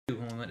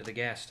went to the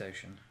gas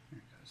station.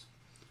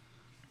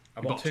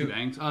 You bought two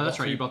Bangs? Oh, that's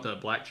right. You bought the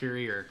black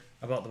cherry or...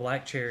 I bought the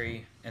black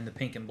cherry and the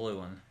pink and blue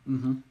one.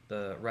 Mm-hmm.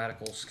 The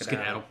Radical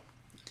Skedaddle.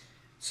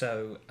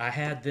 So I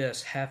had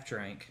this half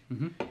drink.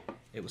 Mm-hmm.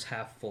 It was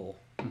half full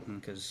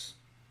because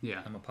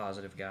I'm a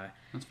positive guy.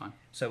 That's fine.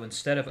 So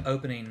instead of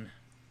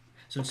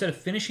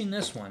finishing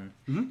this one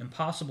and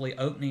possibly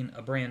opening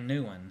a brand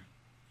new one,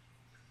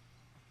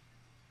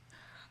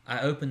 I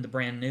opened the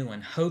brand new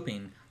one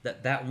hoping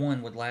that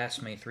one would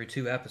last me through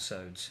 2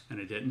 episodes. And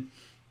it didn't?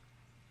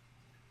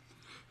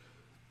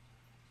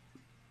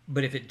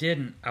 But if it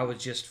didn't, I would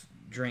just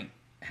drink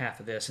half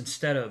of this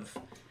instead of...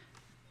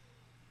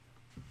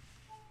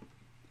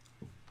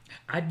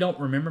 I don't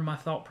remember my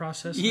thought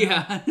process.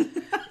 Yeah.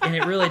 And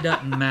it really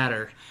doesn't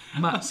matter.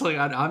 It's like,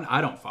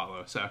 I don't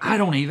follow, so... I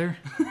don't either.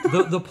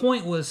 The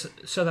point was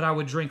so that I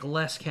would drink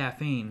less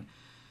caffeine,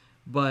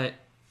 but...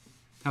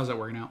 How's that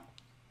working out?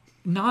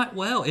 Not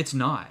well. It's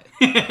not.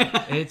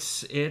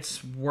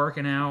 It's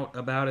working out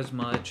about as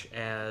much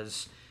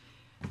as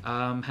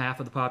half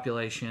of the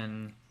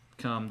population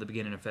come the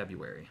beginning of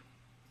February.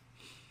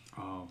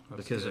 Oh,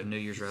 because of New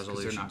Year's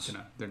resolutions.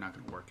 They're not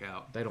gonna work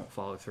out. They don't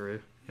follow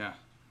through. Yeah.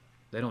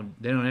 They don't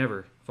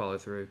ever follow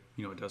through.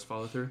 You know what does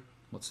follow through?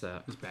 What's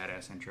that? This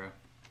badass intro.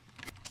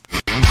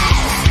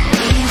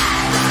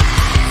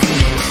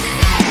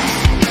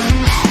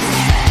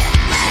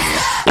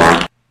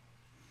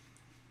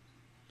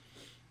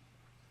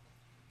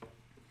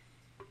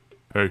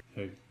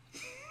 Hey.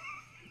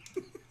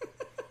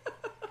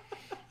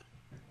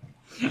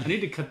 I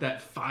need to cut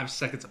that 5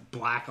 seconds of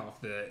black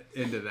off the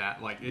end of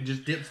that. Like, it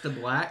just dips to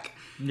black.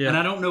 Yeah. And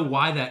I don't know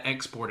why that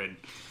exported.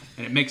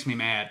 And it makes me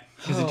mad.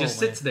 Because it just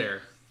sits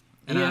there.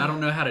 And I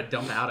don't know how to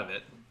dump out of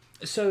it.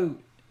 So...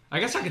 I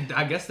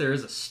guess there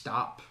is a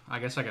stop. I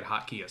guess I could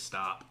hotkey a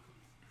stop.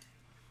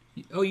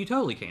 Oh, you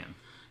totally can.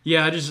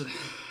 Yeah, I'm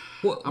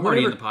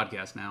already in the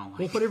podcast now.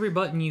 Well, whatever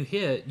button you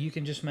hit, you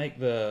can just make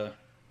that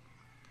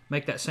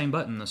same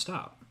button the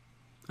stop.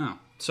 Oh.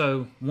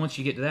 So once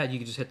you get to that, you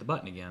can just hit the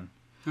button again.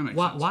 That makes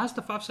sense. Why is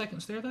the 5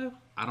 seconds there, though?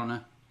 I don't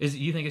know.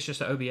 You think it's just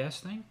an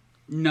OBS thing?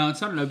 No,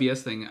 it's not an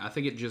OBS thing. I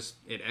think it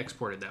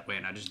exported that way,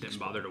 and I just didn't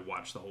bother to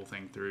watch the whole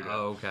thing through.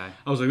 Oh, okay.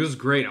 I was like, this is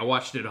great. I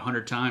watched it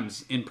 100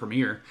 times in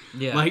Premiere.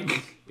 Yeah.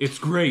 Like, it's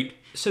great.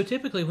 So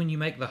typically when you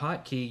make the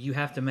hotkey, you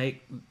have to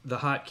make the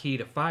hotkey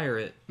to fire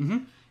it.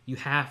 Mm-hmm. You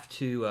have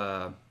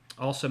to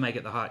also make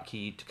it the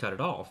hotkey to cut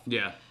it off.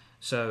 Yeah.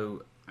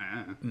 So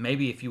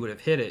maybe if you would have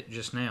hit it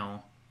just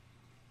now,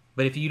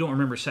 but if you don't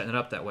remember setting it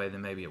up that way,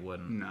 then maybe it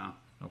wouldn't. No.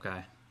 Okay.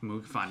 I mean, we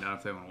can find out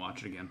if they want to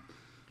watch it again.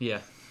 Yeah.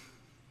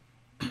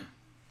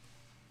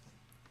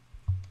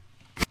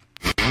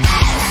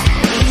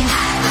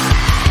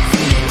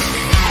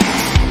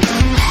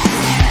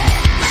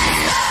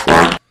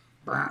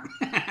 All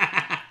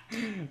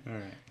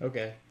right.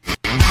 Okay.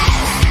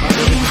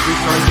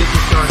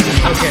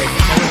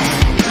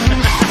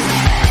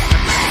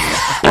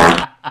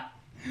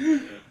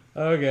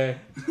 Okay.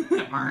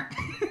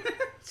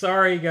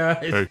 Sorry,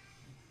 guys.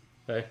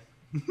 Hey.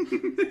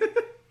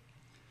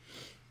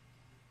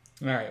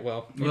 All right.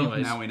 Well,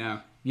 anyways. Now we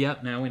know.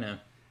 Yep. Now we know.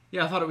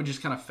 Yeah, I thought it would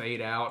just kind of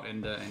fade out,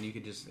 and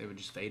it would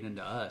just fade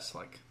into us,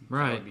 like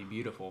right. That would be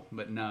beautiful.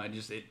 But no,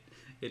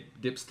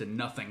 it dips to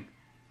nothing,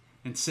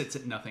 and sits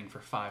at nothing for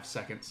 5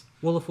 seconds.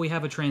 Well, if we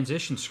have a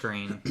transition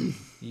screen,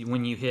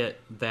 when you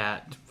hit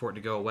that for it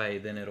to go away,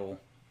 then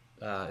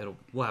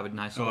we'll have a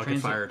nice little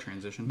fire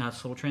transition.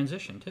 Nice little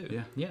transition too.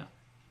 Yeah. Yeah.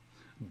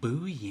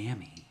 Boo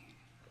yammy.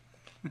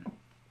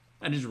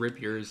 I just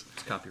rip yours.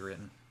 It's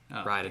copywritten.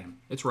 Oh, righted. Damn.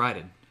 It's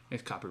righted.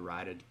 It's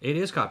copyrighted. It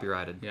is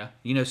copyrighted. Yeah.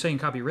 You know, saying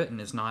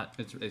copywritten is not...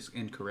 It's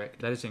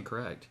incorrect. That is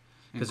incorrect.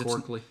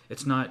 Incorrectly.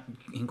 It's not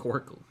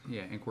incorrect.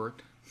 Yeah,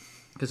 incorrect.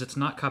 Because it's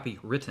not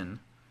copywritten.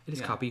 It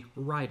is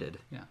copyrighted.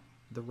 Yeah.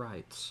 The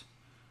rights.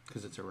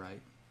 Because it's a right.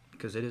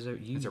 Because it is a...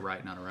 It's a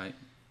right, not a right.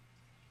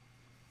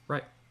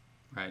 Right.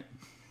 Right.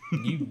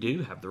 You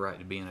do have the right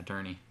to be an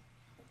attorney.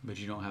 But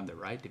you don't have the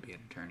right to be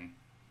an attorney.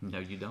 No,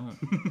 you don't.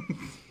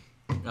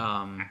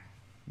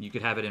 You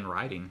could have it in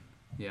writing.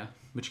 Yeah,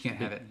 but you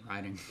can't have it in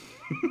writing.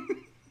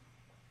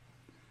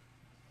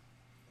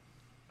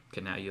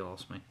 Okay, now you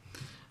lost me.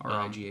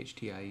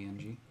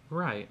 R-I-G-H-T-I-E-N-G.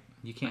 Right.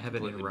 You can't have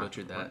it in writing.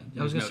 Butchered that.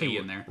 I was going to say,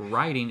 in there.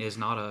 Writing is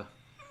not a...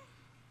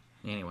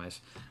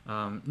 Anyways.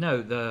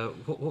 No,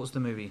 what was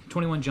the movie?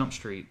 21 Jump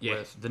Street,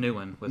 with the new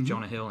one, with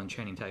Jonah Hill and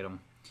Channing Tatum.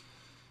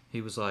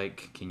 He was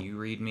like, can you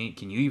read me?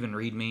 Can you even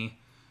read me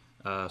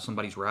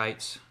somebody's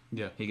rights?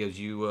 Yeah. He goes,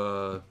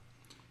 you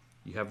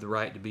have the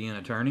right to be an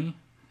attorney?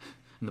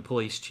 And the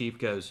police chief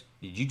goes,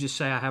 did you just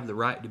say I have the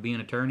right to be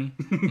an attorney?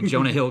 And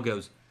Jonah Hill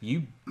goes,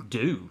 you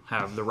do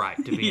have the right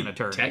to be an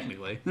attorney.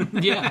 Technically.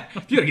 Yeah.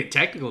 You gotta get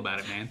technical about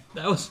it, man.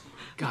 That was...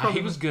 God,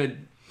 he was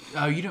good.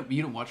 Oh, you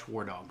don't watch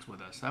War Dogs with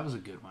us. That was a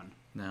good one.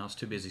 No, I was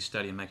too busy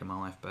studying making my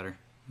life better.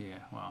 Yeah,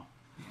 well.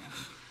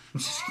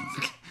 Yeah.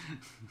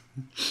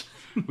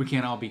 We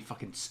can't all be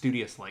fucking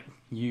studious like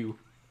you.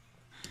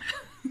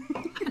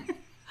 I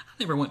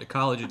never went to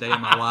college a day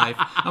in my life.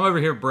 I'm over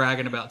here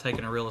bragging about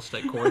taking a real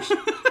estate course.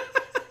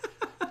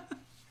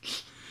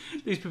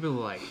 These people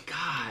are like,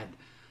 God,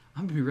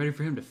 I'm gonna be ready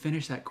for him to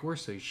finish that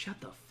course, so you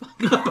shut the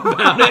fuck up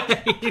about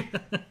it.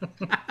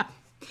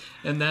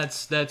 And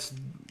that's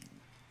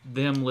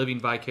them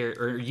living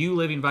you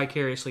living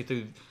vicariously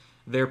through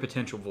their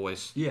potential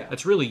voice. Yeah.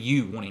 That's really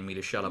you wanting me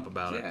to shut up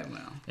about it. Yeah,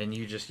 well. And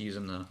you just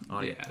using the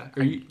audio.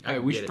 Yeah.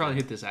 We should probably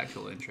hit this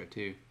actual intro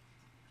too.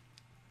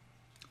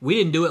 We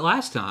didn't do it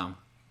last time.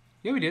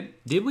 Yeah, we did.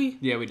 Did we?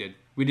 Yeah, we did.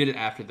 We did it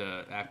after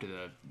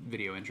the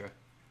video intro.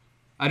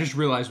 I just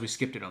realized we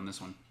skipped it on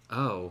this one.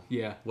 Oh.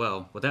 Yeah.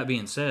 Well, with that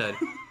being said,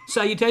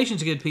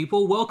 salutations, good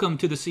people. Welcome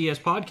to the CS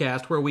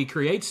Podcast, where we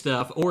create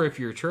stuff, or if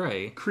you're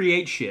Trey,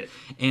 create shit.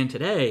 And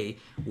today,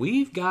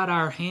 we've got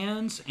our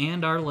hands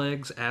and our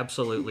legs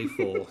absolutely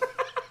full.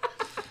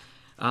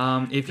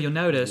 If you'll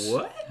notice...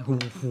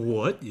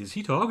 What is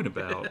he talking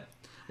about?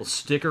 Well,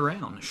 stick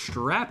around.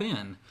 Strap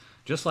in.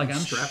 Just like I'm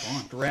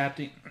strapped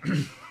in.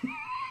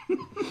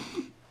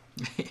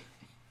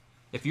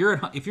 If you're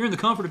in the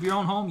comfort of your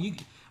own home,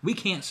 we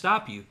can't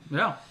stop you.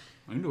 Yeah.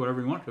 You can do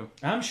whatever you want to.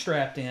 I'm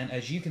strapped in,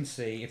 as you can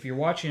see. If you're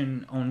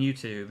watching on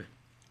YouTube,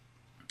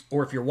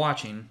 or if you're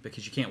watching,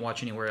 because you can't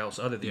watch anywhere else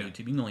other than YouTube,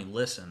 you can only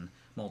listen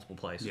multiple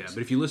places. Yeah, but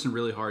if you listen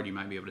really hard, you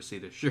might be able to see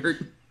this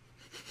shirt.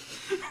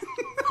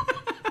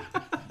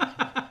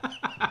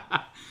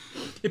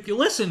 If you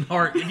listen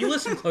hard, if you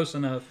listen close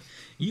enough,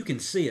 you can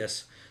see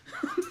us.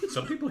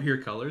 Some people hear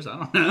colors. I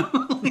don't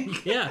know.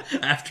 Yeah,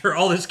 after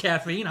all this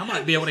caffeine, I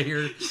might be able to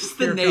hear. Just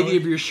the navy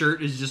of your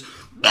shirt is just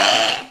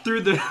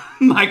through the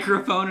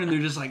microphone, and they're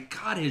just like,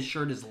 God, his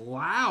shirt is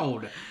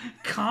loud.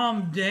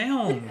 Calm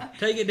down.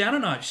 Take it down a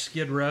notch,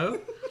 Skid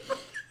Row.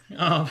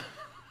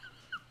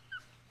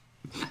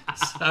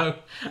 So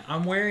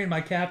I'm wearing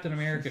my Captain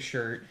America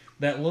shirt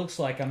that looks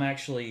like I'm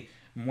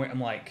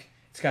like,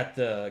 it's got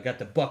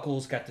the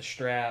buckles, got the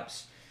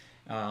straps.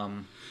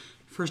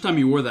 First time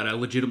you wore that, I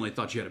legitimately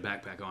thought you had a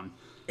backpack on.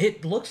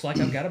 It looks like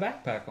I've got a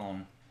backpack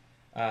on.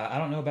 I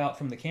don't know about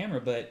from the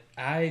camera, but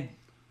I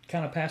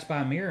kind of passed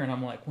by a mirror and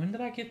I'm like, when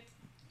did I get...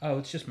 Oh,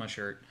 it's just my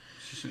shirt.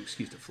 It's just an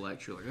excuse to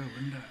flex. You're like, oh,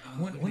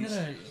 when did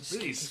I...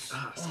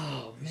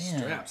 Oh, man.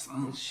 Straps.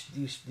 Oh.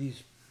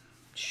 These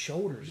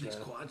shoulders. These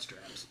quad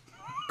straps.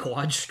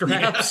 Quad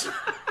straps?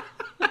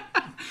 Yeah.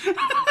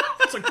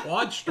 That's a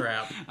quad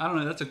strap. I don't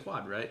know. That's a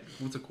quad, right?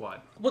 What's a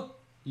quad? What?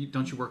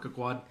 Don't you work a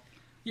quad?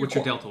 What's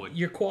your deltoid?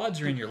 Your quads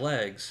are in your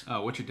legs.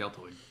 Oh, what's your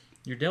deltoid?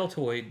 Your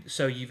deltoid.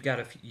 So you've got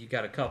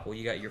a couple.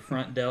 You got your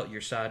front delt,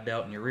 your side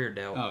delt, and your rear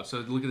delt. Oh, so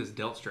look at this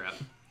delt strap.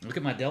 Look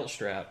at my delt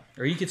strap,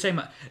 or you could say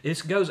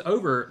this goes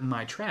over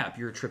my trap.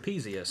 Your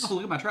trapezius. Oh,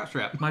 look at my trap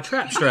strap. My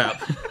trap strap.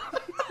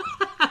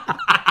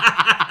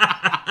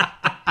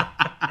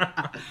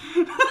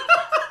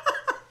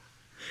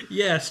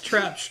 Yes,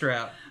 trap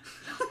strap.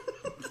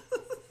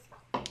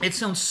 It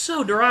sounds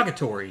so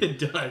derogatory. It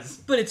does,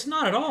 but it's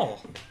not at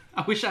all.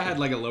 I wish I had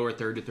like a lower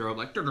third to throw up,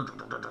 like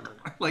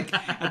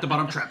at the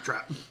bottom,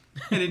 trap,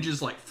 and it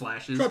just like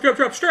flashes.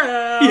 Trap,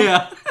 strap.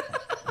 Yeah.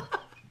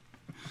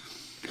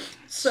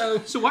 So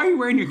why are you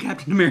wearing your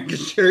Captain America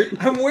shirt?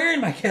 I'm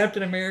wearing my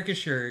Captain America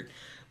shirt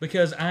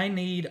because I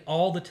need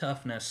all the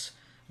toughness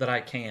that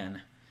I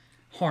can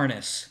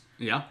harness.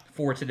 Yeah.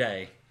 For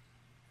today.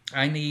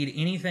 I need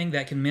anything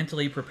that can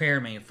mentally prepare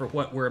me for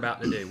what we're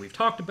about to do. We've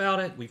talked about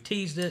it. We've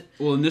teased it.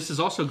 Well, and this is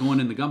also going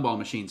in the gumball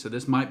machine, so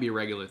this might be a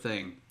regular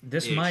thing.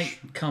 This might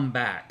come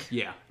back.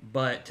 Yeah.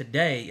 But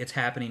today, it's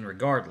happening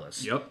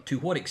regardless. Yep. To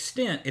what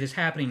extent it is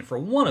happening for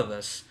one of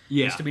us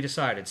is to be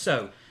decided.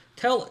 So,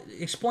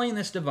 explain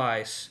this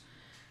device,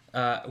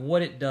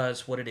 what it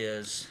does, what it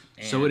is.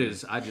 So it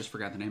is. I just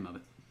forgot the name of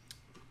it.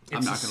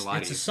 I'm not going to lie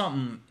to you. It's a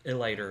something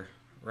elator,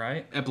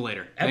 right?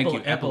 Epilator. Thank you.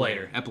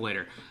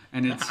 Epilator.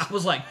 And it's... I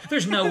was like,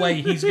 there's no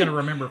way he's going to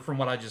remember from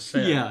what I just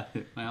said. Yeah.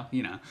 Well,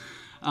 you know.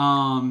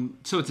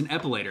 So it's an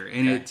epilator,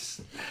 and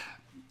it's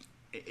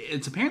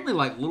apparently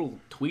like little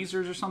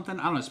tweezers or something.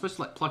 I don't know. It's supposed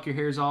to like pluck your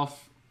hairs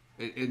off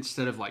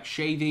instead of like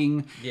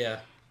shaving.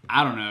 Yeah.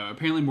 I don't know.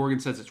 Apparently Morgan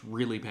says it's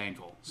really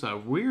painful.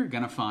 So we're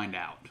going to find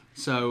out.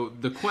 So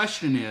the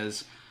question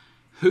is,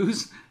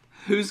 who's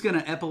going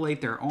to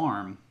epilate their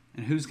arm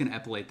and who's going to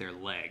epilate their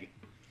leg?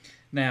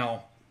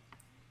 Now,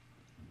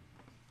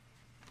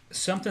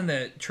 something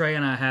that Trey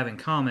and I have in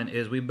common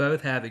is we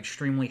both have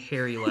extremely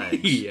hairy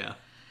legs. Yeah.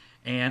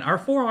 And our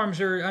forearms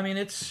are, I mean,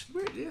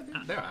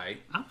 they're all right.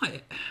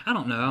 I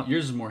don't know.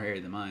 Yours is more hairy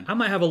than mine. I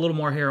might have a little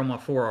more hair on my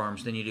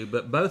forearms than you do,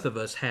 but both of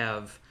us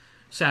have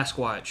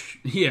Sasquatch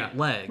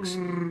legs.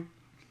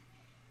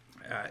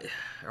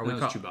 Are we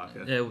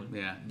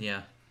Chewbacca?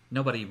 Yeah.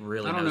 Nobody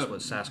really knows what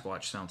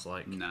Sasquatch sounds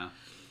like. No.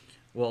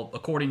 Well,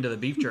 according to the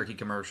beef jerky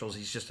commercials,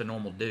 he's just a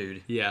normal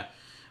dude. Yeah.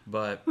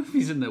 But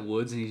he's in the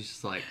woods and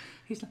he's like,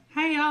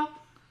 hey y'all.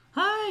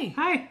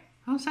 Hi,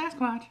 I'm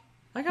Sasquatch.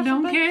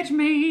 Don't catch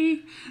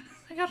me.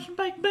 I got some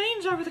baked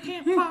beans over the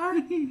campfire.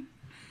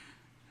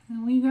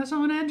 And we got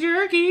some of that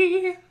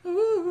jerky.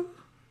 Ooh.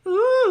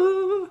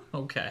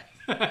 Okay.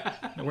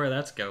 Where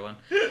that's going.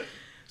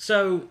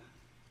 So,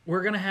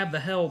 we're going to have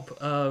the help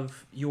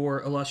of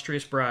your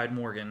illustrious bride,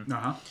 Morgan.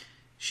 Uh-huh.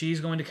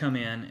 She's going to come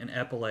in and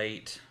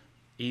epilate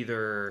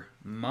either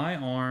my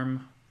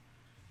arm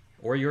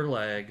or your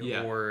leg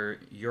Yeah. or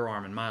your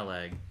arm and my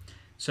leg.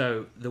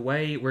 So the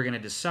way we're going to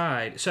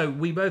decide... So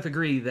we both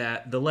agree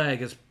that the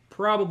leg is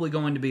probably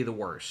going to be the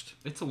worst.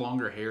 It's a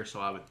longer hair, so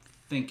I would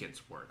think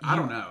it's worse. I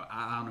don't know.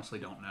 I honestly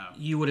don't know.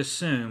 You would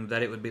assume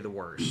that it would be the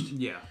worst.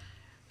 Yeah.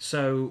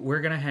 So we're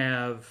going to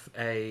have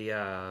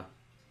a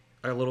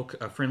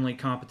friendly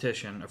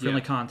competition, a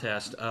friendly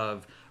contest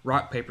of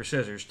rock, paper,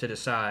 scissors to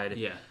decide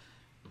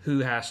who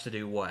has to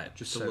do what.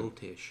 Just a little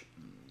tish.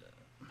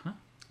 Huh?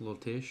 A little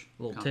tish.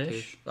 Little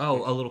tish?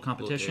 Oh, a little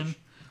competition?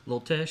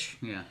 Little tish?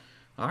 Yeah.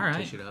 All right.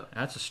 Tish it up.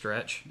 That's a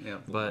stretch. Yeah.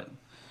 But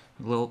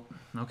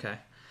okay.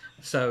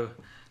 So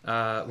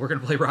we're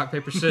going to play rock,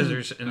 paper,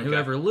 scissors, and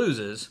whoever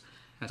loses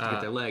has to get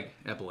their leg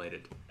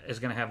epilated. Is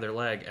going to have their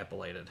leg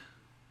epilated.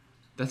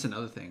 That's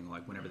another thing.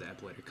 Like whenever the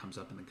epilator comes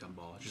up in the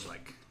gumball, it's just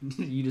like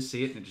you just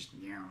see it and it just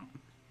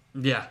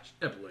yeah.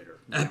 Epilator.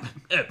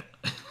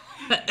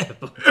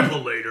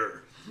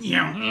 Epilator.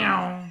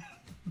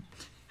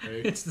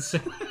 It's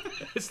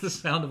the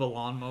sound of a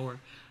lawnmower.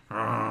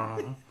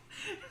 Fred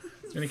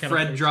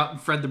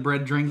the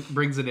bread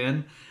brings it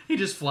in. He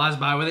just flies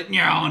by with it,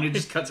 and it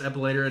just cuts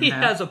Epilator in half. He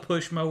has a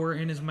push mower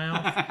in his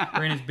mouth,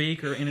 or in his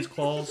beak, or in his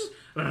claws.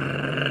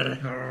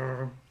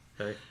 Okay.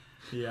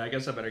 Yeah, I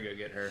guess I better go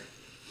get her.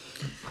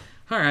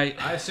 All right.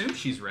 I assume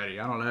she's ready.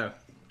 I don't know.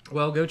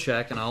 Well, go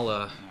check, and I'll.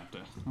 I'm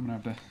gonna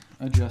have to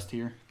adjust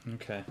here.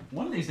 Okay.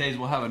 One of these days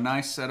we'll have a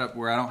nice setup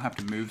where I don't have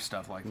to move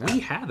stuff like that. We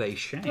have a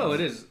Shane. Oh,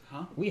 it is,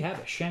 huh? We have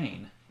a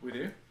Shane. We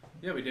do?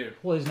 Yeah, we do.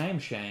 Well, his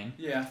name's Shane.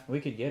 Yeah.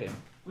 We could get him.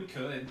 We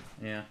could.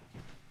 Yeah.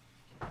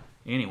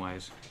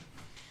 Anyways.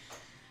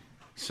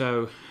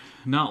 So,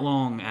 not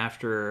long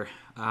after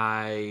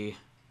I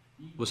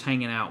was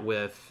hanging out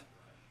with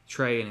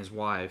Trey and his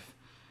wife,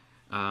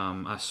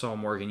 I saw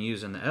Morgan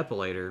using the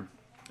epilator,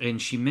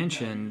 and she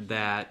mentioned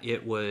that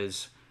it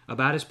was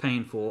about as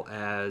painful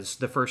as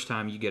the first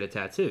time you get a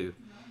tattoo.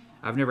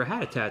 I've never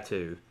had a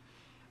tattoo,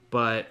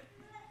 but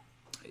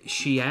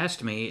she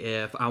asked me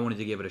if I wanted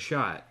to give it a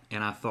shot,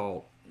 and I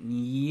thought,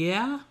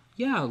 yeah,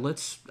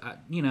 let's,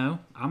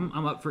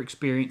 I'm up for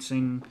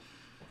experiencing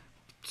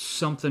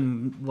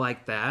something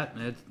like that,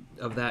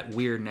 of that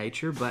weird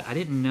nature, but I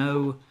didn't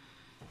know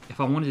if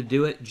I wanted to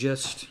do it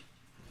just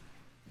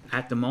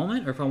at the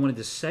moment or if I wanted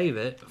to save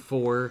it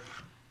for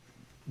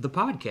the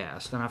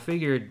podcast. And I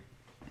figured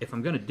if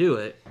I'm going to do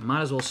it, I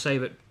might as well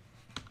save it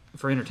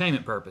for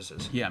entertainment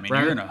purposes. Yeah, I mean,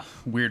 right? You're in a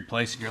weird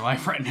place in your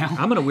life right now.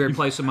 I'm in a weird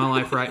place in my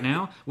life right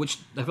now, which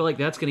I feel like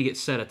that's going to get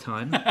said a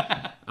ton.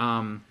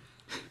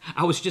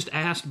 I was just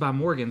asked by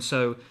Morgan,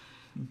 so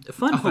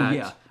fun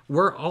fact,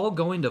 we're all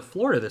going to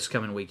Florida this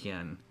coming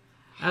weekend.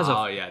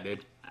 Yeah,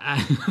 dude.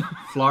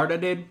 Florida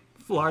did?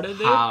 Florida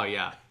did? Oh,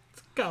 yeah.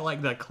 It's got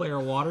like the clear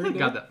water, dude.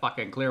 Got that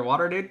fucking clear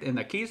water, dude, and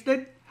the Keys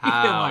did?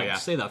 Yeah.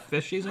 See the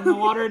fishies in the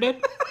water,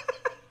 dude?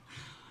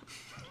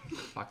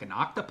 Fucking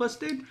octopus,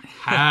 dude?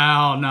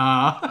 Hell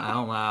no.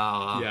 Hell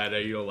no. Yeah, no,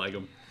 you don't like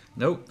them.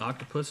 Nope.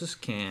 Octopuses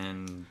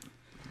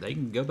they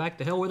can go back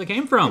to hell where they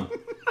came from.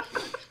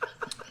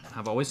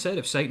 I've always said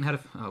if Satan had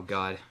oh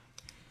God,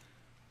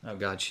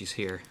 she's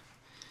here.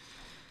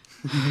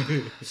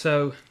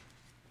 So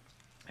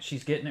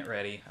she's getting it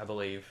ready, I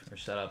believe, or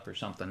set up or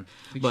something.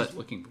 But she's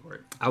looking for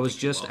it. I was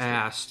just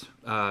asked.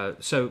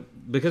 So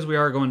because we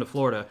are going to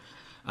Florida,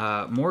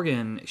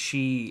 Morgan,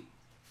 she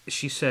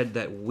said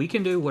that we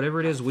can do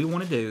whatever it is we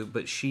want to do,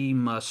 but she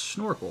must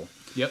snorkel.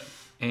 Yep.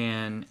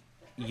 And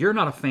you're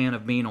not a fan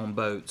of being on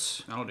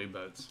boats. I don't do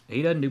boats.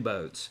 He doesn't do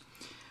boats.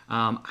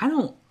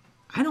 I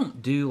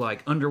don't do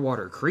like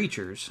underwater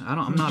creatures.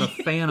 I'm not a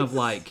fan of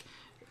like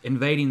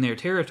invading their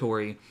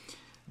territory,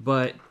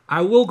 but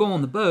I will go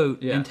on the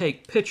boat and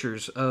take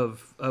pictures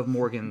of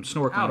Morgan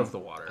snorkeling Out of the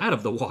water. Out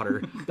of the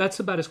water. That's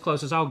about as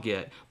close as I'll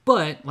get.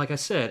 But like I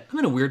said, I'm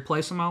in a weird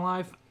place in my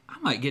life. I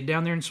might get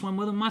down there and swim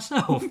with him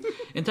myself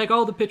and take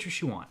all the pictures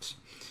she wants.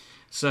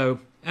 So,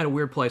 at a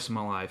weird place in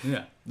my life.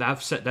 Yeah.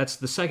 That's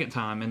the second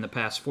time in the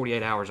past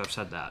 48 hours I've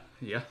said that.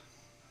 Yeah.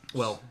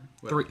 Well,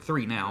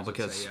 three now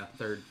because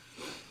third.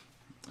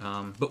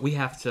 but we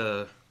have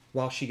to,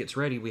 while she gets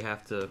ready, we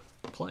have to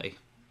play.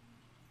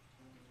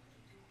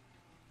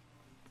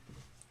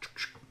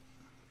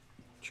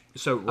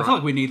 So I feel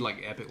like we need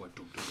like epic like.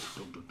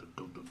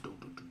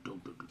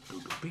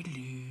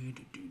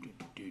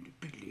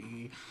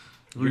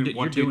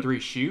 One, two, three,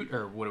 shoot,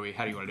 or what do we?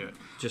 How do you want to do it?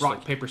 Just rock,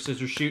 like, paper,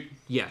 scissors, shoot.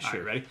 Yeah, sure.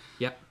 All right, ready?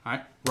 Yep. All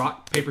right.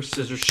 Rock, paper,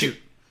 scissors, shoot.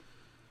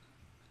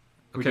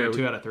 Are we doing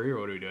 2 out of 3, or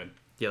what are we doing?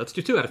 Yeah, let's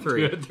do 2 out of 3.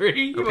 2 out of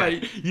 3.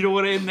 Okay. You don't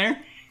want to end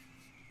there?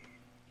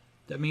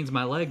 That means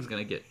my leg's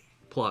gonna get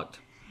plucked.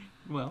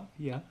 Well,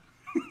 yeah.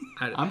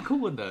 I'm cool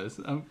with those.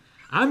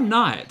 I'm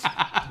not.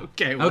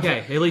 Okay. Okay.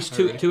 At least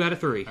two out of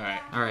 3. All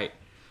right. All right.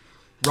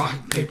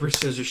 Rock, paper,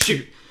 scissors,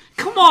 shoot.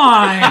 Come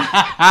on!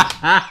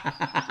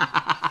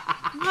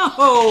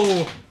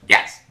 No!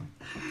 Yes!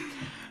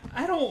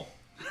 I don't...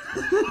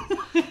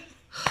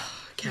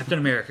 Captain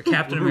America.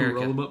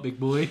 Roll him up, big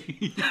boy.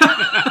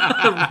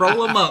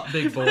 Roll him up,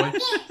 big boy.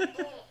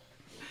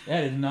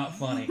 That is not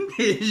funny.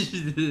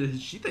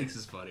 She thinks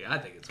it's funny. I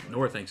think it's funny.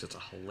 Nora thinks it's a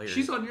hilarious.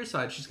 She's on your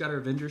side. She's got her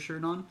Avengers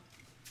shirt on.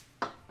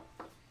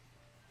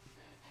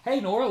 Hey,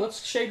 Nora,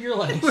 let's shave your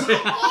legs.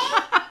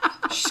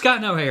 She's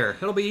got no hair.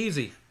 It'll be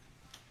easy.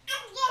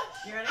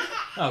 You ready?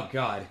 Oh,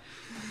 God.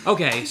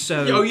 Okay,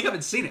 so... Oh, you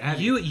haven't seen it,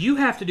 have you? You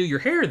have to do your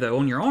hair, though,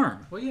 on your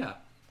arm. Well, yeah.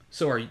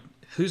 So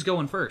who's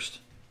going first?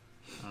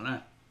 I don't know.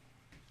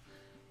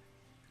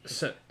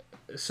 So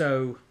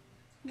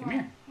Come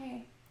here.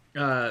 Hey.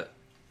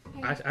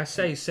 I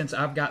say since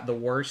I've got the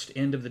worst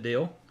end of the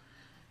deal,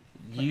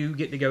 you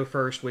get to go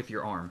first with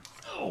your arm.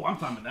 Oh, I'm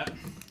fine with that.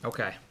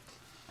 Okay.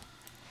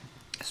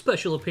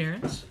 Special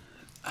appearance.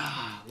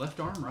 Left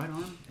arm, right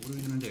arm. What are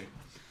we gonna do?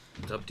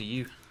 It's up to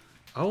you.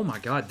 Oh my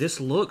God, this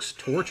looks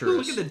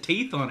torturous. Look at the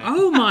teeth on it.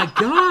 Oh my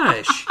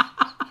gosh.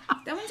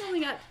 That one's only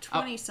got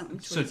 20 something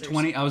So tweezers.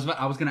 20. I was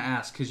gonna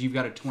ask because you've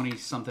got a 20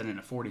 something and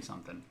a 40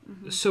 something.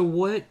 So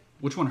what?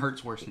 Which one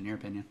hurts worse in your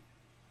opinion?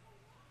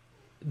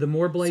 The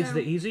more blades, So-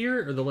 the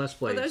easier, or the less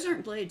Well, blades? those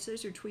aren't blades,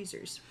 those are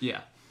tweezers.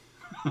 Yeah.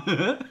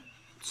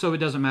 So it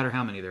doesn't matter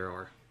how many there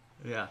are.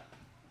 Yeah.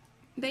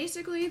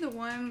 Basically, the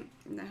one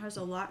that has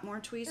a lot more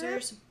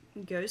tweezers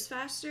goes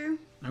faster.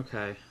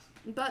 Okay.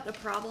 But the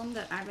problem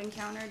that I've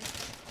encountered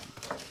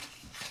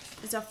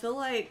is I feel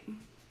like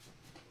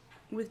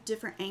with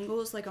different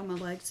angles, like on my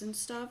legs and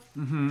stuff,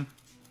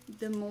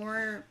 the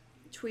more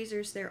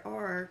tweezers there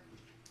are,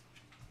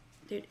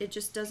 it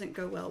just doesn't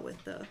go well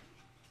with the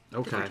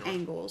Okay. different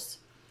angles.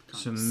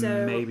 So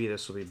So- maybe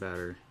this will be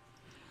better.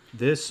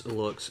 This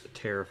looks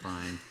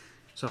terrifying.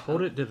 So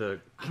hold it to the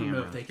I don't know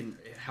camera. if they can,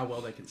 how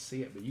well they can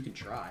see it, but you can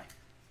try.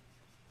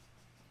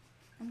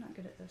 I'm not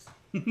good at this.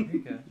 There you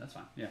go. That's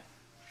fine. Yeah.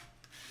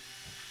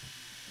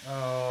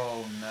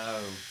 Oh no.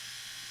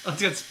 Oh,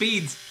 it's got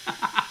speeds.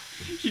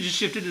 She just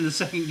shifted to the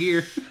second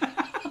gear.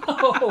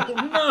 Oh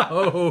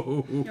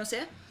no. You want to see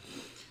it?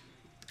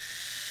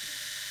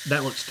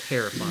 That looks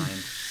terrifying.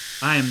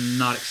 I am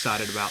not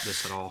excited about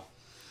this at all.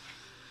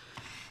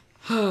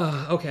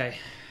 Okay.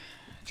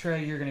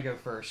 Trey, you're going to go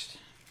first.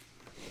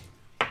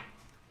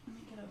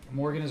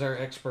 Morgan is our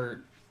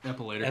expert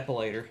Epilator.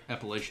 epilator.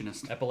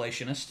 Epilationist.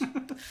 Epilationist.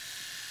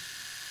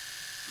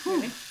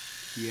 Ready?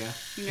 Yeah.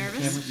 You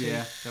nervous?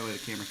 Yeah. That way the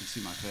camera can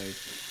see my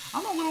face.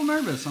 I'm a little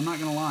nervous. I'm not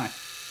gonna lie.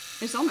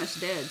 It's almost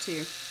dead, too.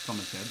 It's on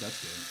my head.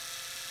 That's good.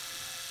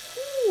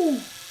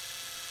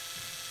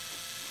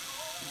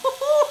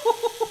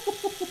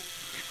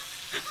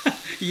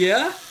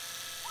 Yeah.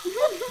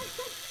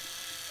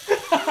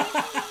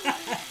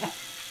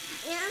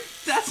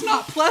 That's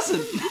not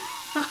pleasant.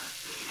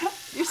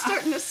 You're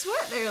starting to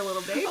sweat there a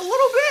little bit. A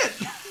little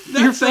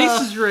bit. Your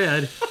face is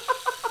red.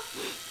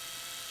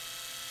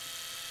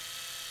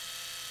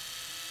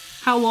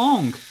 How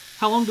long?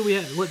 How long do we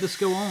let this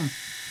go on?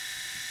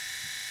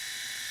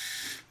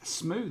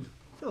 Smooth.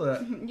 Feel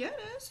that. Yeah, it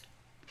is.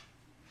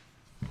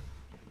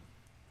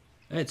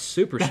 It's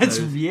super That's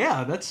smooth.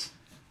 yeah. That's.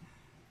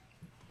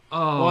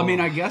 Oh. Well, I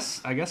mean, I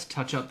guess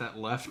touch up that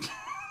left.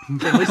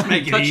 At least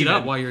make it touch even. it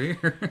up while you're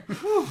here.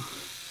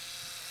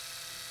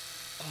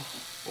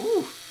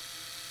 Ooh.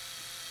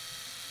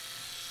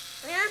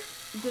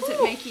 Does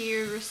it make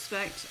you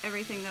respect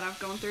everything that I've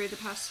gone through the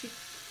past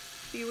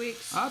few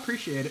weeks? I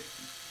appreciate it.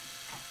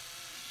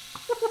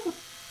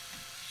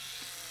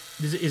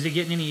 Is it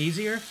getting any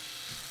easier?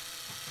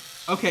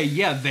 Okay,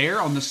 yeah,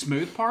 there on the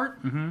smooth part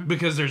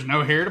because there's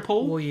no hair to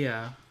pull. Well,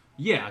 yeah.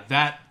 Yeah,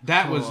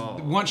 that was Oh.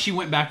 once she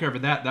went back over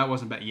that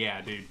wasn't bad.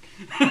 Yeah, dude,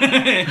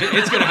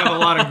 it's gonna have a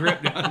lot of grip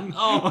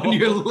on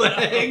your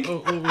leg.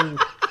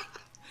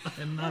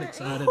 I'm not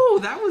excited. Oh,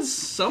 that was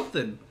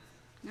something.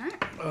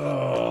 Alright.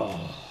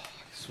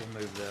 So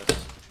we'll move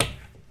this.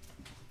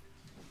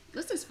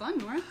 This is fun,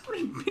 Nora.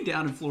 I'm gonna be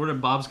down in Florida,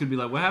 and Bob's gonna be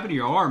like, "What happened to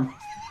your arm?"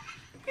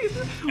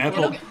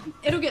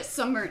 It'll get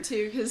sunburnt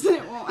too because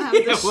it won't have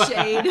the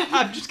shade.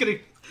 I'm just gonna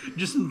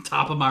on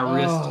top of my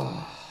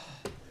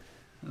wrist.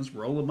 Let's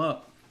roll them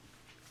up.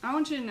 I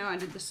want you to know I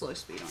did the slow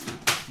speed on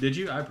that. Did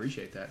you? I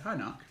appreciate that. Hi,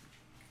 Knock.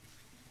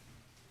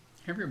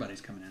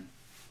 Everybody's coming in.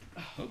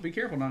 Oh, be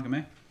careful,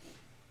 Nakame.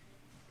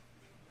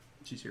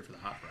 She's here for the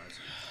hot fries.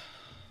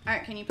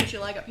 Alright, can you put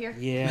your leg up here?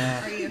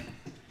 Yeah. Are you?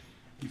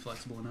 You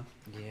flexible enough?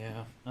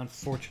 Yeah.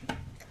 Unfortunately.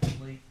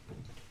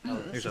 Oh,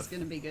 there's this is a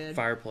gonna be good.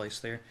 fireplace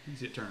there. You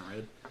see it turn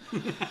red?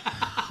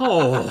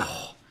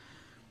 Oh.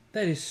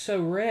 That is so I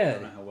don't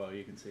red. know how well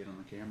you can see it on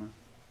the camera.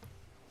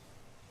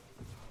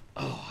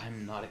 Oh,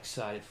 I'm not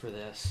excited for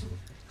this.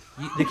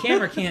 The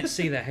camera can't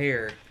see the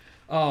hair.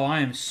 Oh,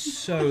 I am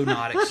so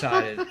not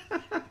excited.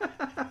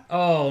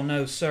 Oh,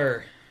 no,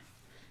 sir.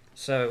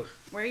 So,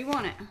 Where you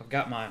want it? I've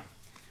got my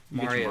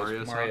Get your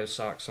Mario Mario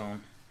socks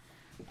on.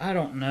 I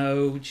don't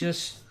know.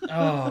 Just,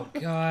 oh,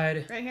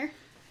 God. Right here?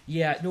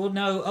 Yeah, well,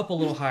 no, up a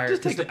little higher.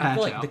 Just take 'cause the I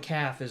feel patch like the out.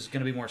 calf is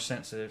going to be more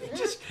sensitive.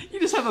 You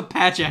just have a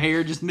patch of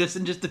hair just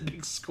missing just a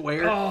big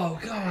square. Oh,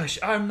 gosh,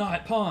 I'm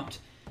not pumped.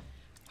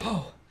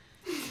 Oh.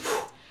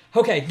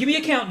 Okay, give me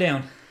a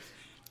countdown.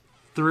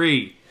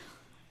 3,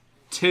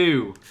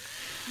 2.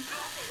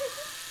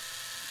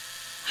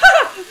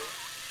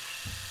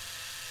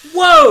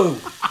 Whoa!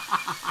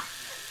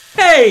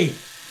 Hey!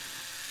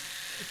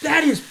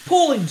 That is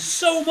pulling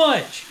so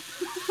much.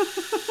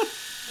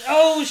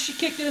 Oh, she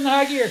kicked it in the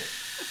high gear.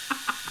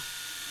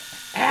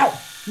 Ow!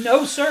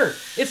 No, sir.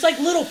 It's like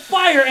little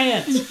fire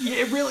ants. Yeah,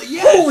 it really.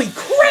 Yes. Holy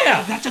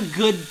crap! That's a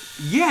good.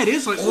 Yeah, it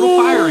is like little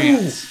fire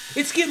ants.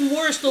 It's getting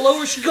worse the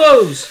lower she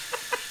goes.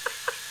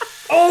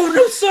 Oh,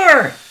 no,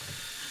 sir.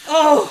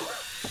 Oh.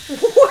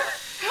 What?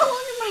 How long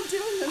am I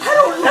doing this? I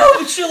don't know,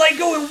 but you're like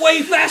going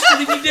way faster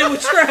than you did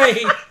with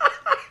Trey.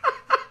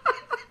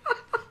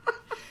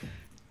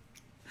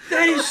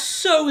 That is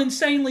so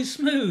insanely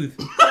smooth.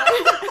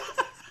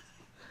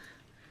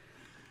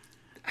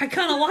 I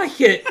kind of like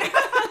it.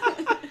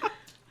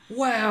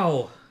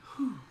 Wow.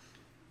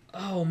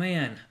 Oh,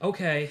 man.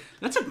 Okay.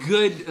 That's a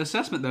good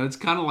assessment, though. It's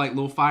kind of like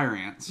little fire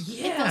ants. It feels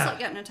Yeah. like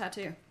getting a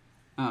tattoo.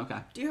 Oh, okay.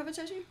 Do you have a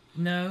tattoo?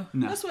 No.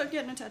 No. That's what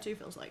getting a tattoo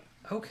feels like.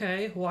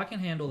 Okay. Well, I can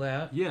handle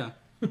that, Yeah.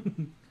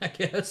 I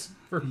guess,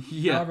 for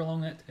Yeah. however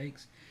long that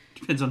takes.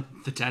 Depends on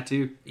the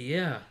tattoo.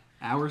 Yeah.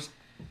 Hours.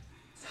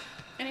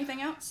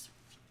 Anything else?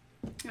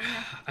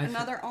 I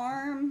Another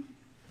arm?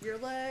 Your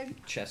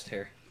leg? Chest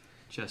hair.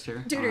 Chest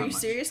hair. Dude, are you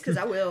serious? Because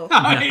I will.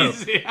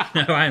 Yeah.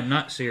 No, I am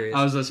not serious.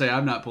 I was gonna say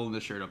I'm not pulling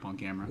this shirt up on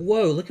camera.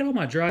 Whoa, look at all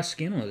my dry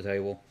skin on the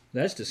table.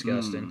 That's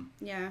disgusting.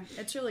 Yeah,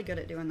 it's really good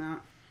at doing that.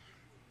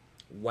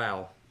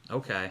 Wow.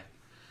 Okay.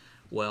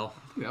 Well,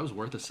 That was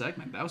worth a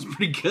segment. That was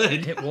pretty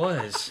good. it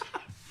was.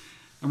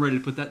 I'm ready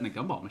to put that in the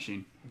gumball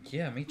machine.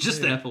 Yeah, me too.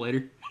 Just the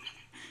epilator.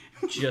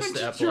 Just the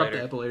Drop the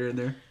epilator. epilator in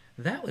there.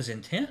 That was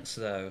intense,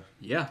 though.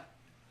 Yeah.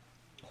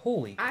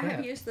 Holy I crap.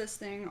 have used this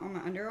thing on my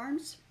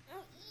underarms.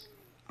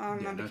 On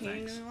Yeah, my no bikini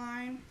thanks.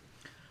 line.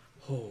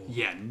 Oh,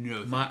 Yeah.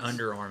 No. my thanks.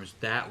 underarms,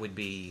 that would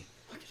be...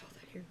 Look at all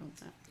that hair on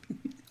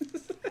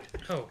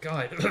that. Oh,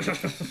 God.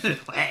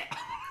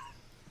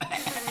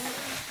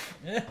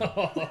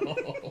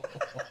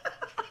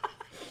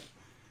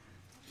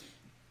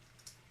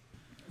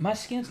 My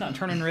skin's not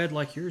turning red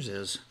like yours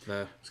is,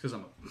 though. It's because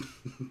I'm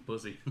a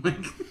pussy.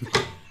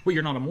 Well,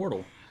 you're not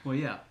immortal, Well,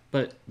 yeah.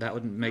 but that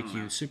would make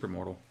you super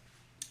mortal.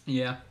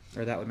 Yeah.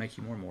 Or that would make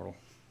you more mortal.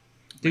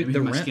 Maybe Dude, the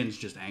my rent... skin's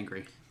just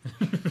angry.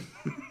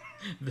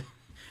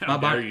 My How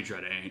dare body- you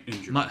try to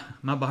injure me?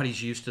 My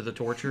body's used to the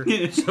torture,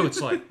 so it's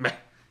like, meh,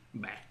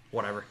 Bah.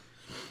 whatever.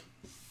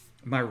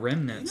 My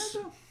remnants...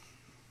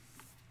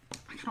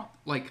 I don't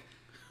like.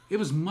 It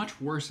was much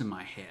worse in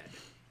my head.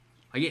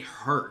 Like it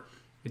hurt.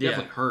 It Yeah.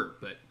 definitely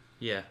hurt, but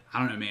Yeah. I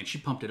don't know, man. She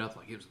pumped it up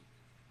like it was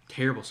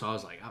terrible. So I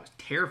was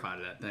terrified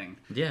of that thing.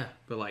 Yeah.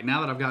 But like now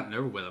that I've gotten it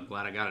over with, I'm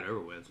glad I got it over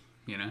with.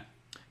 You know?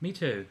 Me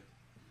too.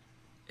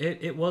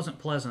 It wasn't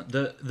pleasant.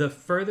 The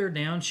further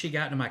down she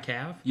got to my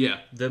calf, Yeah.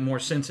 the more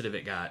sensitive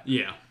it got.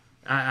 Yeah.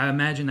 I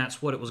imagine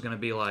that's what it was going to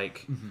be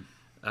like.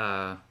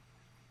 Mm-hmm.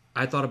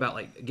 I thought about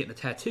like getting a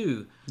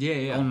tattoo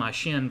Yeah. on my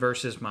shin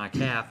versus my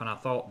calf, and I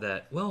thought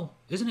that, well,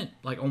 isn't it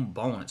like on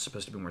bone it's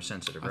supposed to be more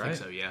sensitive, I right?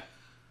 think so. Yeah.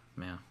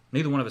 Yeah.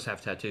 Neither one of us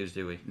have tattoos,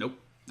 do we? Nope.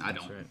 I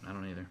That's don't. right. I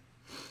don't either.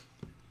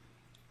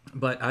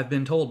 But I've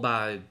been told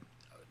by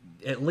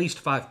at least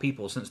 5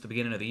 people since the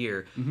beginning of the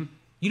year,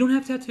 you don't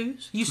have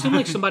tattoos? You seem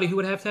like somebody who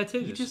would have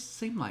tattoos. You just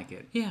seem like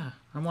it. Yeah.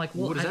 I'm like,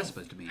 well, What is I that don't-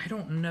 supposed to mean? I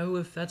don't know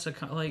if that's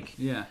like,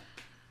 Yeah.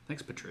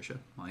 Thanks, Patricia.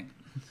 Like.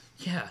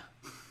 yeah.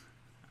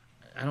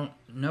 I don't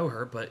know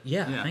her, but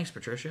yeah, Yeah. thanks,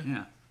 Patricia.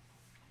 Yeah.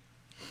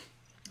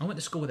 I went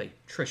to school with a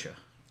Trisha.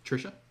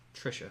 Trisha.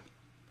 Trisha.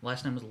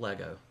 Last name was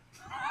Lego.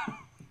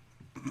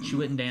 She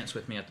wouldn't dance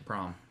with me at the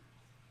prom.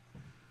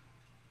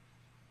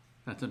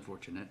 That's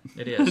unfortunate.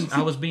 It is.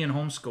 I was being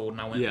homeschooled,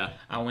 and Yeah.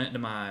 I went to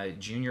my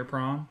junior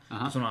prom.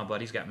 Uh-huh. That's when my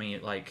buddies got me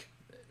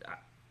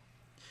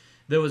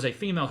there was a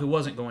female who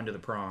wasn't going to the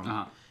prom,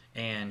 Uh-huh.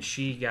 and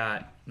she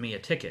got me a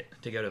ticket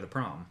to go to the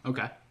prom.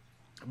 Okay.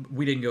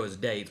 We didn't go as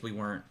dates. We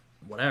weren't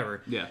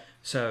whatever. Yeah.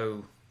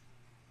 So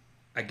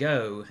I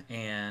go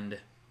and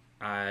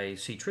I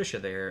see Trisha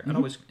there. I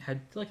always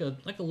had like a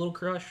little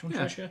crush on Mm-hmm.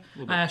 Yeah, Trisha. a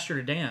little bit. I asked her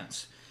to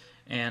dance,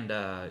 and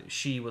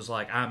she was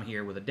like, "I'm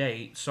here with a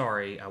date.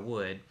 Sorry, I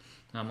would."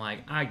 And I'm like,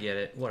 "I get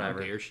it. Whatever."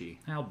 How dare she?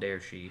 How dare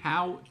she?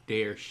 How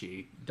dare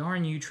she?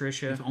 Darn you,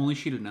 Trisha. If only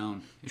she'd have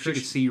known. If she Trish-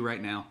 could see you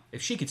right now,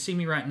 If she could see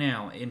me right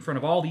now in front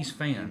of all these in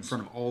fans,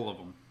 front of all of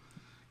them,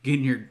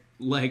 getting your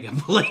leg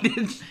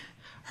ablated.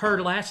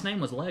 her last name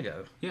was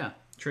Lego. Yeah.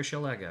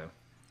 Trisha Lego.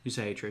 You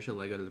say, hey, Trisha,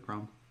 Lego to the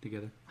prom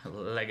together?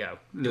 Lego.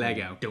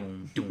 Lego.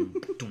 Doom, doom,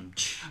 doom.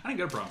 I didn't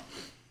go to prom.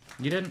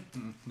 You didn't?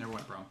 Never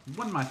went to prom. It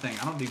wasn't my thing.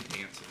 I don't do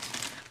dances.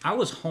 I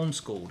was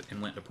homeschooled and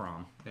went to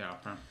prom. Yeah.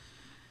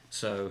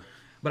 So,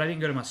 but I didn't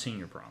go to my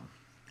senior prom.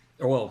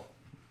 Or, well,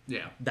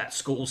 Yeah. that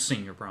school's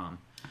senior prom.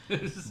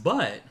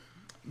 But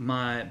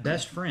my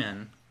best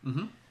friend,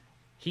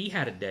 he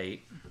had a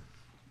date,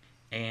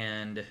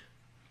 and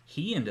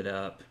he ended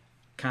up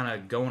kind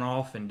of going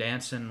off and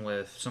dancing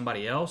with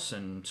somebody else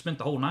and spent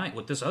the whole night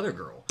with this other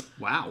girl.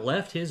 Wow.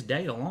 Left his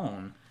date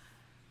alone.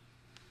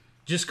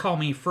 Just call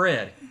me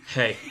Fred.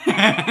 Hey.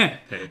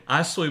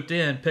 I swooped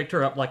in, picked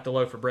her up like the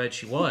loaf of bread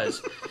she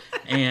was,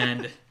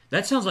 and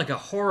that sounds like a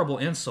horrible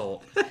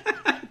insult.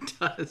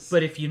 does.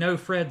 But if you know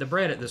Fred the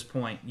bread at this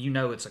point, you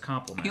know it's a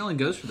compliment. He only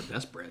goes for the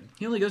best bread.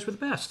 He only goes for the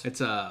best.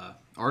 It's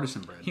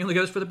artisan bread. He only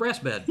goes for the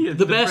breast bed. Yeah,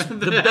 the best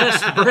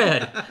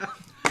bread.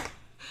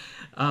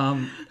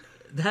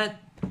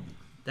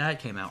 That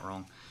came out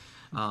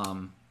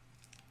wrong.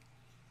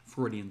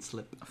 Freudian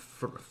slip.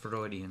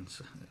 Freudian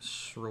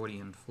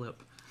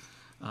flip.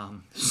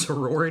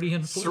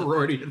 Sororian flip.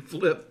 Sororian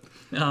flip.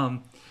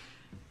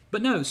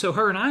 But no, so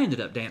her and I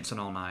ended up dancing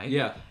all night.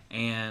 Yeah.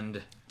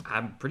 And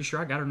I'm pretty sure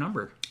I got her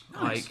number.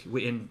 Nice.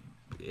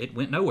 It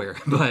went nowhere.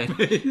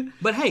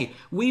 But hey,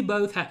 we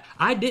both had.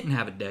 I didn't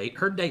have a date.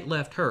 Her date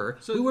left her.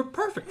 So we were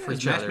perfect for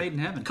each other. Match made in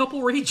heaven.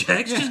 Couple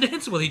rejects just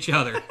dancing with each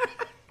other.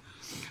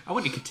 I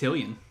went to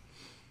Cotillion.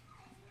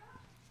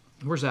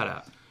 Where's that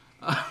at?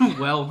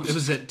 Well, it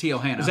was at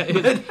Teohana. Is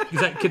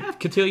that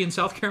Cotillion,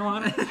 South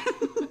Carolina?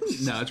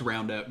 No, it's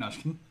Roundup. No,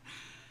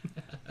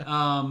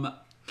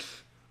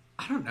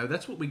 I don't know.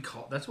 That's what we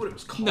call. That's what it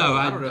was called. No,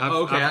 I don't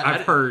know.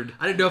 I've heard.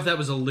 I didn't know if that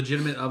was a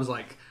legitimate. I was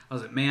like,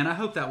 man, I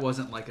hope that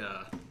wasn't like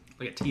a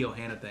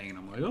Teohana thing. And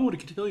I'm like, oh, what a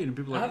Cotillion, and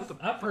people are like, what the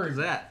fuck is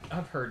that?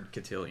 I've heard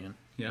Cotillion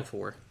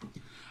before.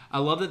 I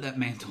love that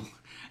mantle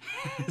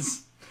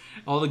has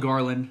all the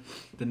garland.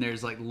 Then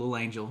there's like a little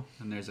angel,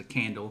 and there's a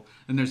candle,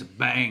 and there's a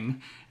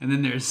bang, and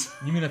then there's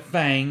You mean a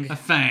fang? a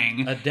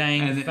fang, A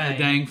dang and fang. a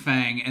dang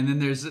fang, and then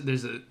there's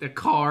a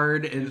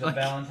card, and There's a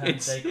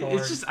Valentine's Day card.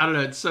 It's just I don't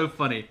know. It's so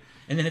funny.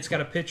 And then it's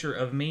got a picture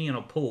of me in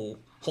a pool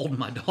holding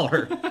my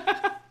daughter.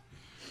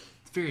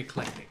 It's very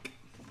eclectic.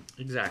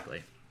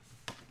 Exactly.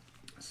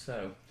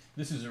 So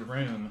this is a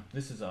room.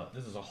 This is a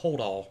hold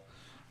all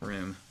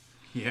room.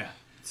 Yeah.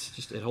 It's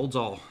just it holds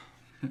all.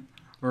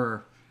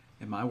 Or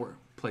in my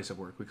place of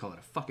work, we call it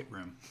a fuck it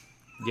room.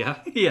 Yeah.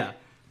 Yeah.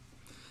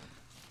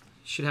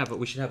 We should have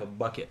a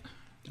bucket.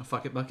 A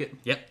fuck it bucket.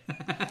 Yep.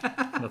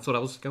 That's what I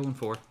was going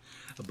for.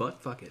 A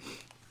butt fuck it.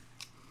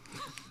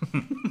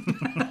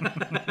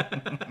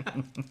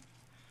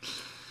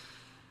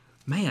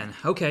 Man,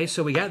 okay,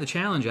 so we got the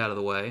challenge out of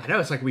the way. I know,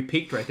 it's like we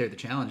peaked right there at the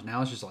challenge.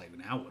 Now it's just like,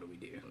 now what do we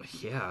do?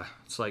 Yeah,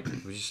 it's like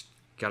we just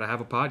got to have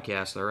a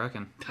podcast, I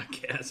reckon.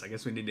 I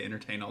guess we need to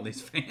entertain all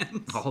these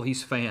fans. All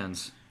these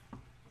fans.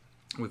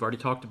 We've already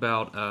talked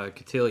about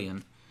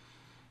Cotillion.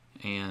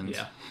 And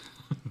Yeah.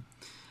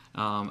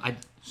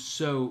 So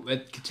So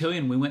at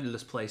Cotillion, we went to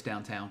this place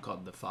downtown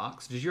called The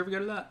Fox. Did you ever go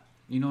to that?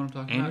 You know what I'm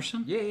talking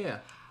Anderson? about? Yeah.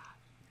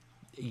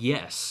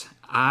 yes,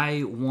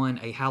 I won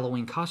a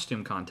Halloween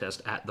costume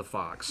contest at the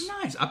Fox.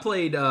 Nice. I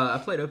played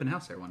open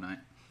house there one night.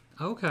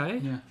 Okay.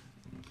 Yeah.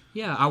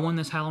 Yeah, I won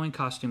this Halloween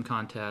costume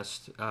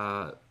contest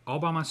all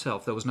by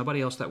myself. There was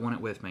nobody else that won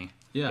it with me.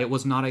 Yeah. It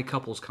was not a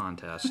couples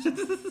contest.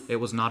 It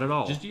was not at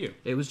all. Just you.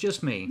 It was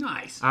just me.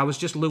 Nice. I was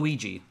just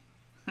Luigi.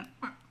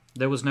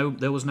 There was no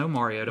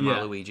Mario to my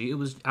Yeah. Luigi.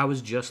 I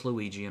was just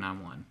Luigi and I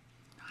won.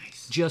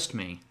 Nice. Just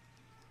me.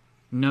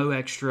 No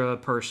extra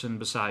person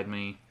beside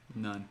me.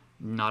 None.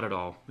 Not at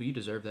all. Well, you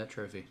deserve that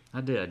trophy.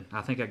 I did.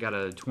 I think I got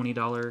a $20,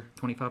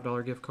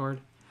 $25 gift card.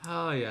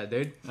 Oh yeah,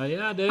 dude. Oh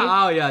yeah, I did.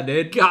 Oh yeah,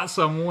 dude. Got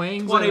some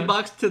wings.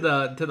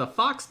 $20 to the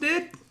Fox,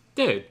 dude.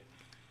 Dude,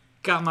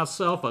 got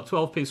myself a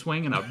 12-piece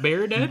wing and a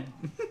beer, dude.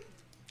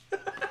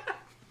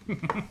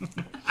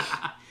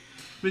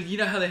 But you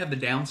know how they have the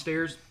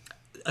downstairs?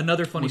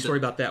 Another funny story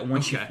about that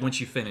once Okay.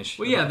 you finish.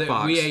 Well, yeah, about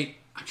Fox. we ate.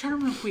 I'm trying to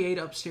remember if we ate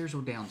upstairs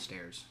or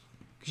downstairs.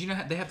 Because you know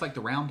how they have like the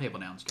round table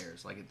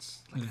downstairs. Like it's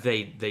like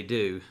They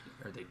do.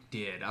 or they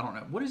did. I don't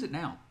know. What is it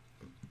now?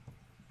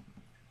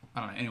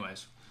 I don't know.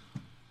 Anyways.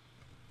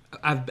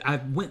 I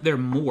went there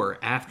more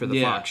after the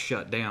Yeah. Fox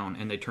shut down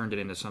and they turned it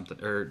into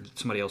something, or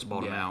somebody else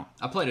bought them out.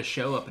 I played a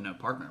show up in an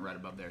apartment right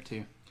above there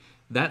too.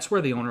 That's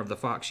where the owner of the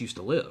Fox used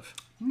to live.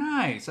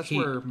 Nice. That's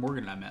where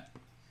Morgan and I met.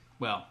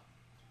 Well,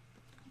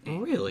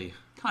 Really?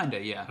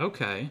 kinda, yeah.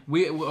 Okay.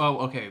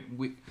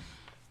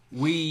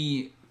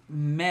 We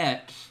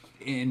met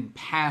in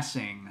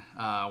passing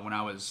when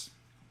I was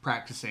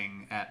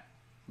practicing at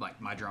like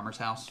my drummer's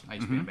house. I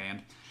used to be in a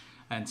band,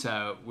 and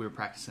so we were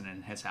practicing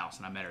in his house,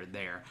 and I met her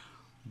there.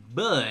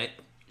 But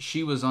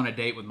she was on a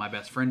date with my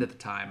best friend at the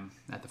time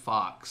at the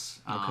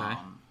Fox. Okay.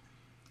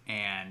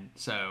 And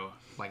so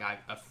like I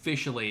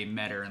officially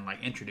met her and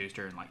like introduced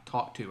her and like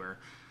talked to her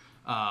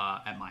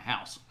at my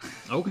house.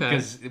 Okay.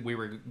 Because we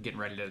were getting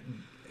ready to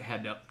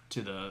head up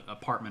to the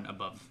apartment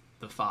above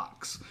the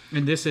Fox.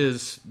 And this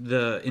is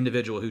the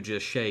individual who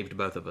just shaved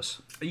both of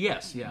us.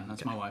 Yes, yeah,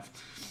 that's my wife.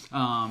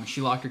 She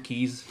locked her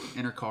keys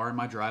in her car in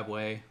my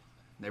driveway.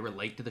 They were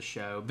late to the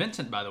show.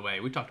 Vincent, by the way,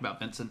 we talked about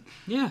Vincent.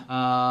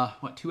 Yeah.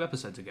 2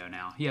 episodes ago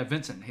now? Yeah,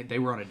 Vincent. They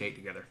were on a date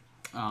together.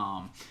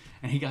 And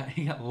he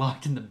got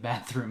locked in the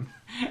bathroom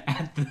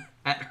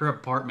at her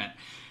apartment.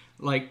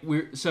 Like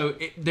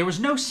there was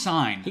no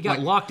sign. He got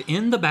locked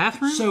in the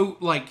bathroom? So,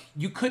 like,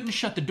 you couldn't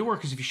shut the door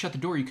because if you shut the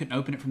door, you couldn't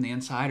open it from the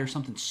inside or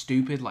something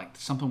stupid, like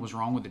something was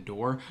wrong with the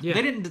door. Yeah.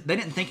 They didn't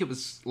think it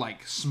was,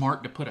 like,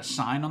 smart to put a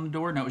sign on the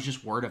door. No, it was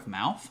just word of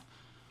mouth.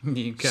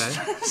 Okay.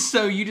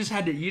 So you just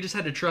had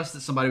to trust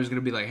that somebody was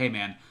going to be like, hey,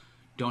 man,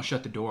 don't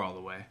shut the door all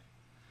the way.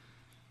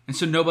 And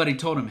so nobody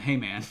told him, hey,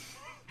 man,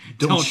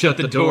 don't shut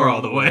the door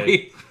all the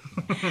way.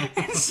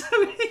 And so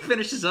he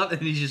finishes up,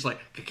 and he's just like,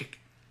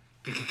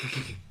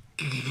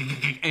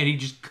 and he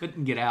just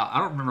couldn't get out. I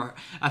don't remember.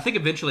 I think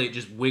eventually it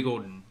just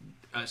wiggled in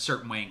a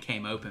certain way and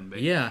came open.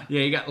 But Yeah.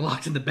 he got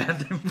locked in the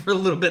bathroom for a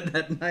little bit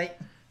that night.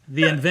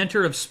 The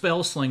inventor of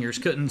spell slingers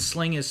couldn't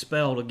sling his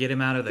spell to get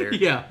him out of there.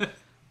 Yeah.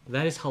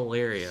 That is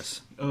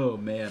hilarious. Oh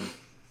man.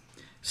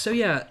 So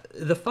yeah,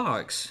 the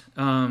Fox.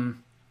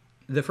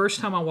 The first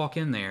time I walk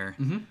in there,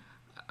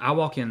 I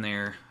walk in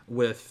there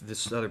with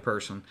this other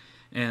person,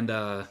 and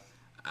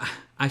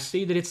I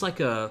see that it's like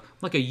a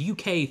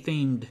UK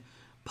themed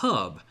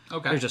pub.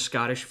 Okay. There's a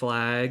Scottish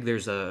flag.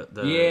 There's the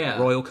Yeah.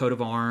 royal coat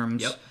of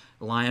arms. Yep.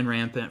 Lion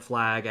rampant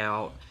flag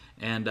out,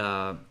 and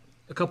a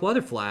couple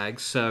other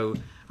flags. So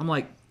I'm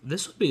like,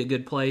 this would be a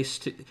good place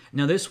to.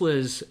 Now this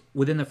was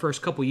within the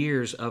first couple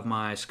years of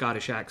my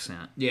Scottish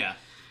accent. Yeah.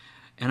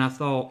 And I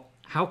thought,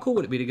 how cool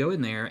would it be to go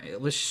in there?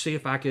 Let's see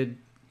if I could,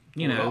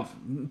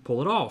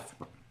 pull it off.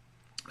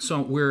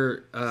 So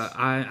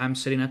I'm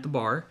sitting at the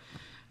bar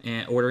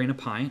and ordering a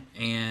pint,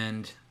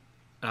 and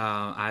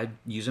I'm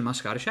using my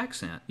Scottish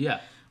accent.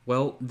 Yeah.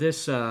 Well,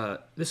 this I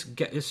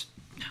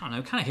don't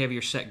know, kind of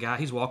heavier set guy.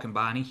 He's walking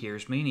by and he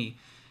hears me, and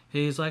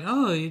he's like,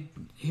 "Oh,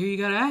 here you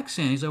got an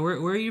accent." He's like, "Where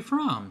are you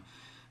from?"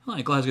 I'm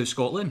like, "Glasgow,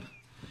 Scotland."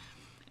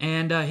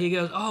 And he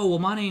goes, "Oh, well,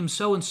 my name's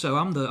so and so.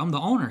 I'm the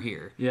owner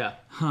here." Yeah.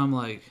 I'm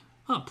like,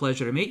 "Oh,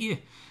 pleasure to meet you."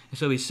 And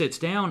so he sits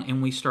down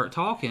and we start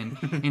talking,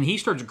 and he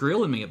starts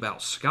grilling me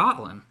about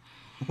Scotland.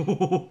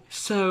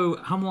 So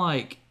I'm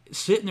like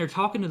sitting there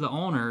talking to the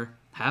owner,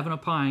 having a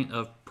pint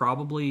of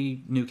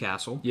probably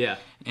Newcastle. Yeah.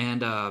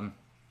 And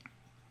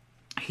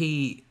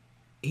he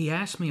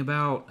asked me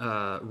about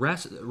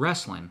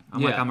wrestling.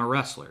 I'm like, Yeah. I'm a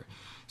wrestler.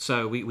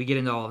 So we get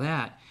into all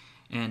that,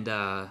 and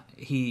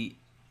he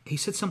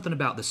said something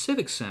about the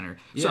Civic Center.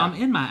 So Yeah. I'm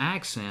in my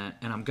accent,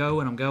 and I'm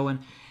going,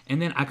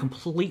 and then I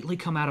completely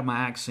come out of my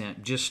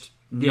accent, just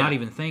not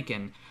even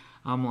thinking.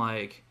 I'm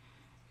like,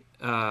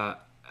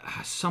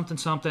 something,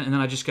 and then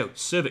I just go,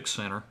 Civic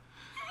Center.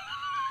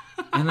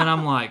 And then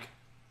I'm like,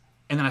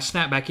 and then I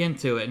snap back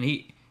into it, and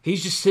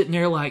he's just sitting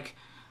there like,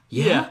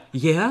 yeah,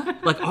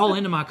 like all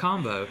into my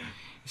combo.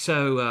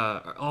 So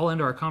all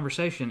into our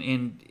conversation,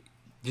 and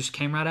just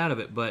came right out of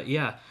it. But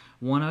yeah,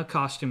 won a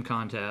costume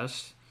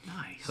contest.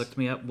 Nice. Hooked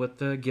me up with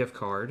the gift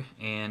card,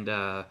 and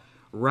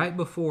right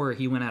before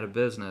he went out of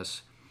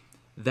business,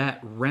 that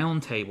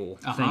round table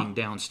thing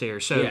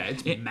downstairs. So yeah,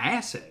 it's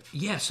massive.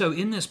 Yeah, so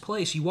in this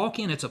place, you walk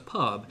in, it's a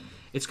pub.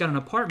 It's got an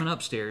apartment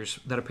upstairs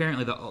that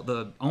apparently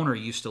the owner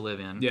used to live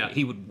in. Yeah.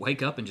 He would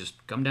wake up and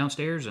just come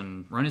downstairs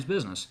and run his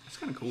business. It's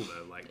kind of cool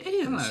though. Like It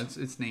is. I don't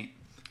know, it's neat.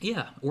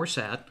 Yeah, or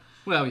sad.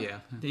 Well, yeah.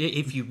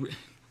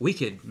 We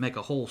could make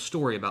a whole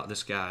story about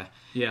this guy.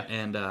 Yeah.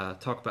 And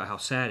talk about how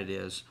sad it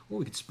is, or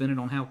we could spin it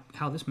on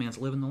how this man's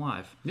living the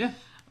life. Yeah.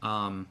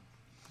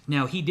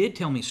 Now he did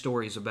tell me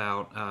stories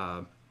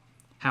about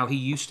how he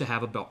used to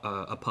have a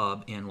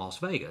pub in Las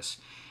Vegas,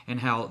 and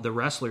how the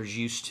wrestlers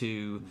used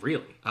to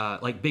Really?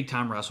 like big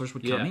time wrestlers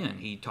would come Yeah. in.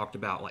 He talked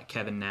about like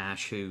Kevin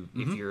Nash, who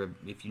if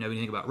you know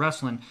anything about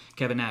wrestling,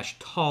 Kevin Nash,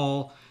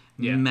 tall,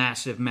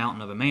 massive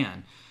mountain of a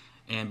man,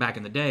 and back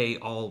in the day,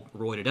 all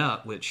roided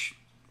up, which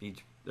I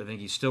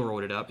think he's still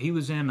roided up. He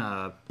was in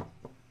was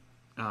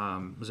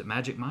it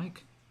Magic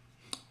Mike?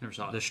 Never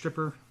saw it. The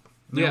stripper.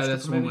 Yeah, male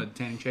that's the stripper one movie? with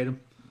Channing Tatum.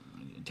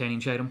 Channing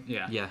Tatum.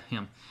 Yeah. Yeah,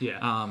 him.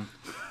 Yeah.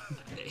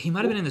 He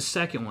might have been in the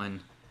second one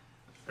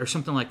or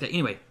something like that.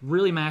 Anyway,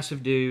 really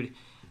massive dude,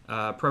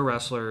 pro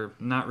wrestler,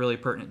 not really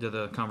pertinent to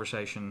the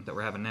conversation that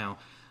we're having now.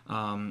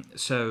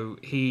 So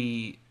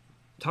he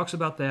talks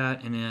about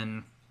that, and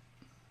then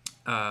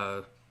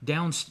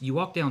you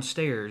walk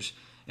downstairs,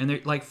 and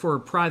they're like for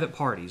private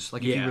parties,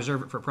 like if you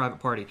reserve it for a private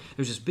party,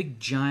 there's this big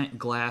giant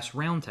glass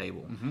round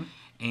table,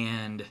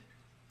 and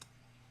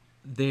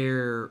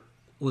there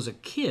was a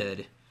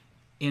kid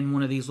in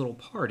one of these little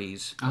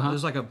parties. It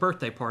was like a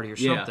birthday party or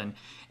something.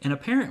 And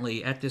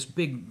apparently at this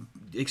big,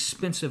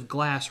 expensive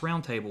glass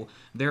round table,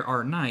 there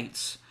are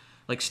knights,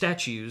 like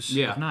statues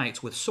of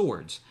knights with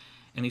swords.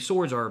 And these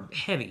swords are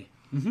heavy.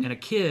 And a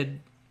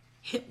kid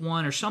hit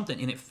one or something,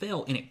 and it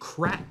fell, and it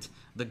cracked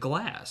the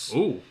glass.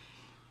 Ooh.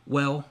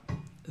 Well,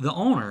 the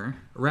owner,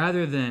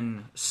 rather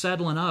than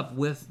settling up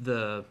with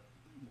the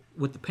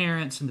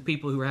parents and the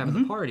people who were having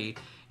the party,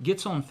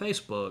 gets on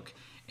Facebook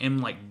and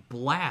like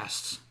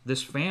blasts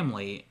this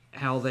family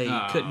how they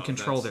couldn't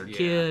control their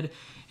kid.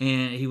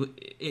 And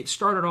it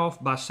started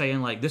off by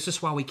saying like, this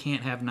is why we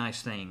can't have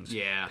nice things.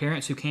 Yeah.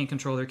 Parents who can't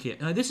control their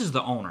kid. Now, this is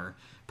the owner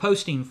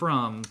posting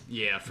from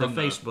the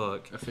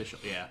Facebook. Official,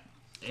 yeah.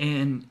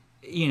 And,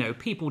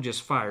 people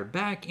just fired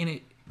back, and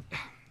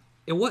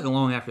it wasn't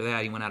long after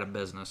that he went out of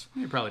business.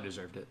 You probably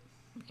deserved it.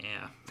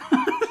 Yeah.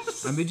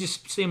 I mean, it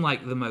just seemed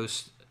like the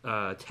most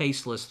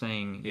tasteless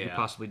thing you could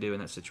possibly do in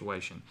that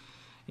situation.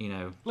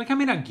 Like, I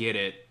mean, I get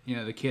it.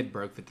 The kid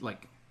broke I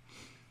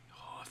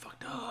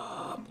fucked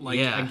up. Like,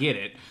 I get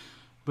it.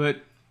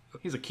 But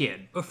he's a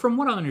kid. From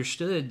what I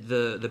understood,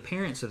 the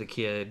parents of the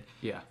kid,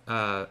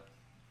 Yeah.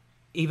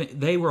 even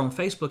they were on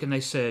Facebook, and they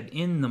said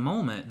in the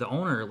moment, the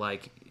owner,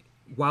 like,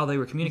 while they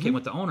were communicating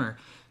with the owner,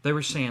 they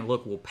were saying,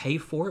 "Look, we'll pay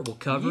for it, we'll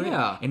cover it,"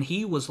 and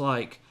he was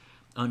like,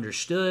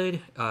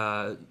 "Understood.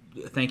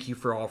 Thank you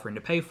for offering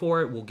to pay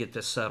for it. We'll get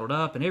this settled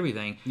up and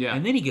everything." Yeah.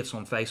 And then he gets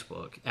on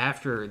Facebook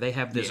after they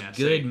have this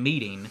good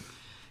meeting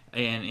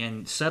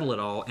and settle it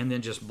all, and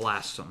then just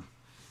blasts them.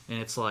 And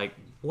it's like,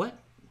 what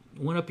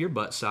went up your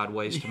butt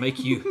sideways to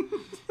make you,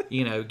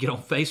 get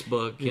on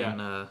Facebook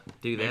and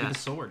do that? Maybe the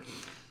sword.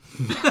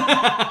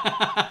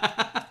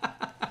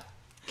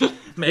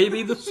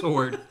 Maybe the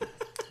sword.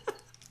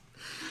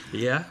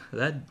 Yeah,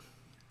 that'd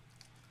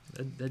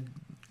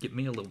get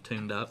me a little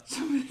tuned up.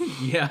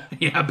 Yeah,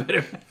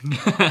 better.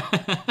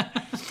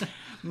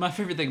 My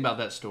favorite thing about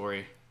that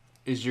story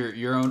is your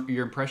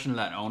impression of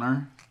that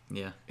owner.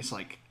 Yeah, It's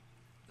like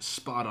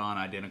spot on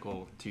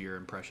identical to your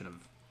impression of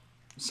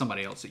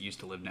somebody else that used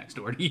to live next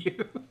door to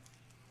you.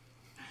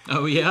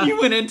 Oh yeah.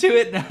 You went into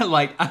it and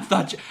like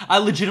I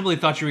legitimately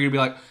thought you were gonna be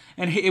like,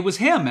 and it was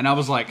him, and I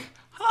was like,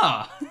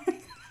 huh.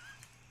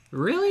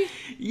 Really?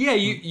 Yeah,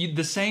 you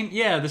the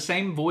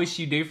same voice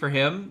you do for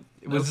him.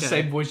 It was the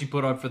same voice you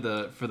put on for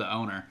the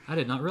owner. I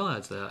did not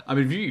realize that. I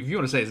mean, if you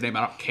want to say his name,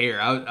 I don't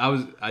care.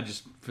 I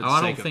just for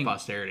the sake of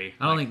posterity.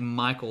 I don't think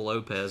Michael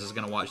Lopez is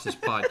going to watch this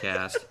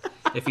podcast.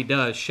 If he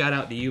does, shout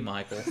out to you,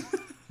 Michael.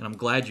 And I'm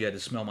glad you had to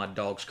smell my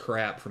dog's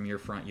crap from your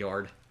front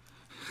yard.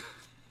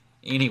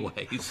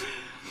 Anyways,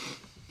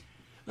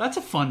 that's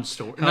a fun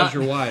story. How's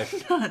your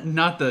wife?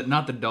 Not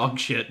the dog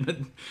shit, but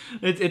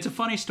it's a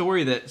funny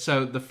story.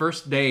 So the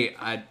first day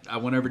I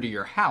went over to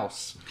your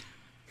house.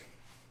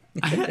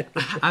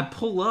 I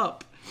pull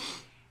up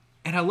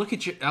and I look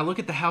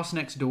at the house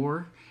next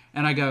door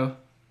and I go,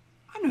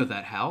 I know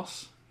that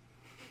house.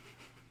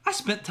 I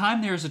spent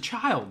time there as a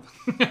child.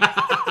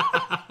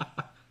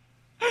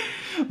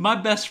 My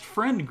best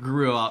friend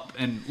grew up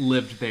and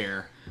lived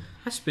there.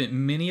 I spent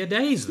many a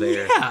days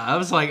there. Yeah, I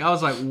was like,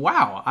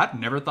 wow, I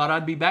never thought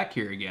I'd be back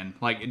here again.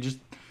 Like, it just,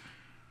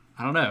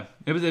 I don't know.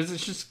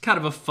 It's just kind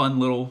of a fun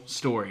little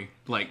story.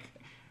 Like,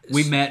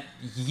 we met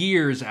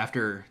years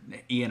after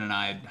Ian and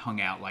I had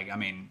hung out. Like, I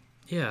mean,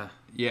 yeah,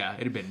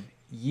 it had been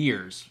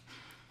years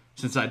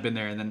since I'd been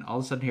there. And then all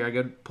of a sudden here I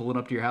go pulling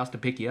up to your house to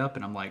pick you up.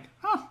 And I'm like,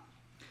 huh.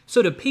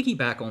 So to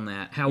piggyback on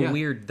that, how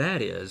weird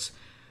that is,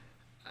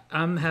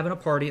 I'm having a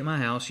party at my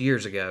house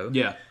years ago.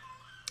 Yeah.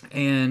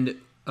 And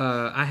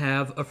I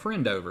have a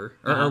friend over,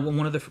 or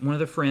one of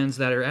the friends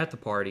that are at the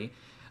party.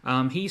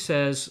 He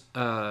says,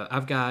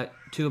 I've got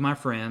two of my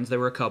friends. They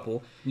were a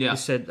couple. Yeah. He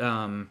said,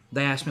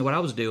 they asked me what I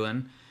was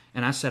doing.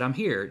 And I said, I'm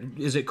here.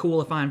 Is it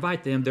cool if I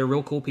invite them? They're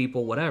real cool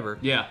people, whatever.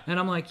 Yeah. And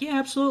I'm like, yeah,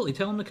 absolutely.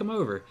 Tell them to come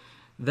over.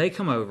 They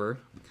come over,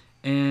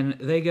 and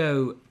they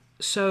go,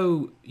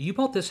 so you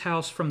bought this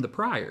house from the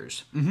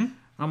Pryors? Mm-hmm.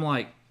 I'm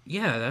like,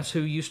 yeah, that's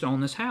who used to own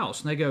this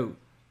house. And they go,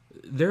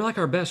 they're like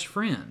our best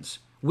friends.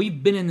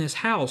 We've been in this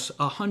house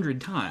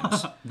 100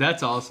 times.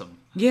 That's awesome.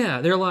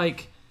 Yeah, they're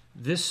like,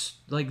 this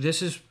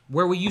is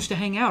where we used to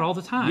hang out all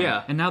the time.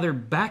 Yeah. And now they're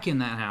back in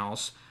that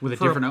house. With a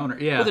different owner.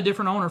 Yeah. With a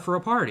different owner for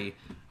a party.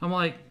 I'm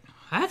like,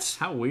 that's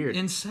how weird.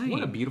 Insane.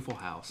 What a beautiful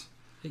house.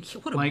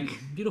 What a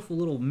beautiful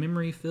little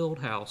memory-filled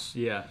house.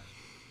 Yeah.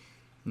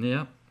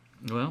 Yep.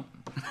 Well,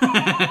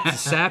 as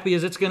sappy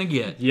as it's going to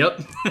get.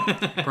 Yep.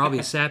 Probably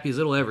as sappy as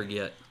it'll ever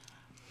get.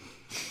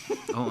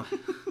 Oh,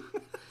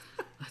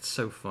 that's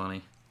so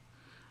funny.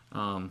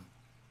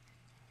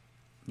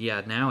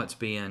 Yeah, now it's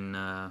being...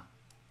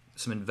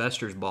 some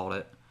investors bought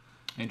it.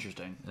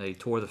 Interesting. They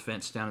tore the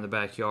fence down in the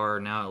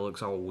backyard. Now it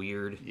looks all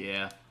weird.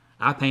 Yeah.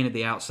 I painted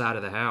the outside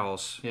of the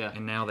house. Yeah.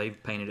 And now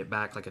they've painted it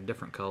back like a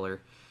different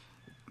color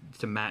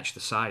to match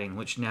the siding,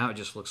 which now it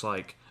just looks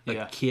like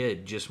a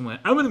kid just went,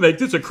 I'm going to make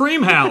this a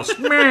cream house.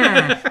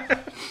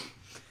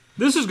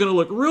 This is going to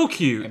look real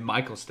cute. And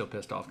Michael's still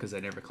pissed off because they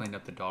never cleaned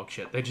up the dog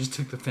shit. They just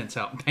took the fence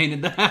out and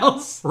painted the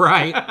house.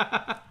 Right.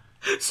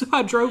 So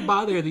I drove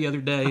by there the other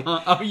day.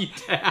 Oh,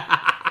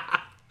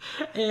 yeah.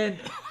 And...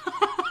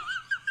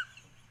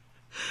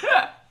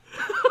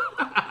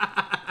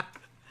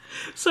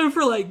 So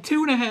for like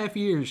 2.5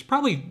 years,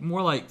 probably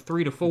more like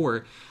 3 to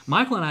 4,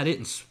 Michael and I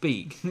didn't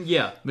speak.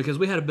 Yeah. Because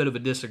we had a bit of a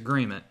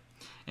disagreement.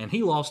 And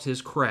he lost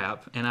his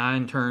crap, and I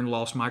in turn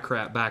lost my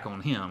crap back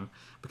on him.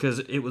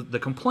 Because the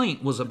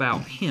complaint was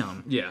about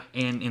him. Yeah.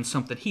 And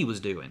something he was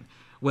doing.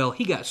 Well,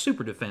 he got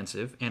super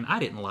defensive, and I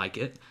didn't like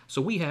it.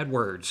 So we had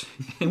words.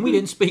 And we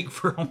didn't speak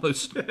for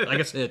almost, like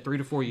I said, 3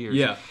 to 4 years.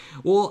 Yeah.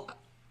 Well,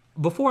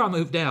 before I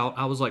moved out,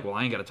 I was like, well,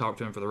 I ain't got to talk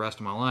to him for the rest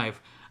of my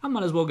life. I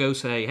might as well go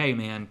say, hey,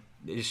 man,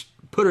 just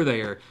put her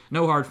there.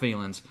 No hard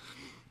feelings.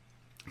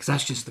 Because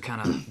that's just the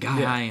kind of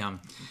guy I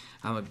am.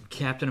 I'm a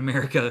Captain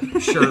America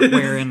shirt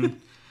wearing,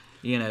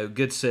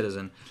 good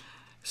citizen.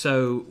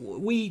 So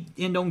we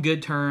end on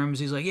good terms.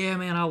 He's like, yeah,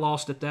 man, I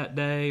lost it that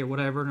day or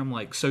whatever. And I'm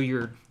like, so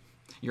your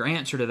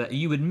answer to that,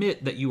 you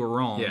admit that you were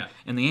wrong. Yeah.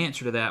 And the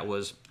answer to that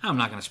was, I'm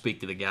not going to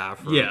speak to the guy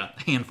for a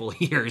handful of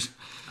years.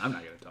 I'm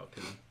not going to talk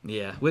to him.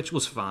 Yeah, which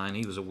was fine.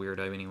 He was a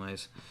weirdo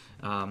anyways.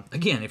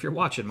 Again, if you're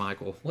watching,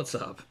 Michael, what's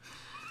up?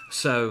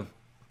 So,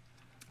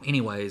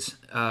 anyways,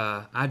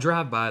 I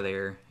drive by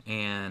there,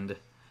 and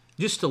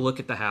just to look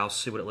at the house,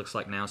 see what it looks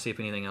like now, see if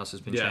anything else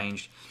has been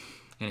changed.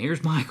 And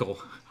here's Michael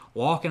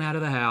walking out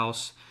of the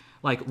house,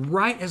 like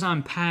right as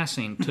I'm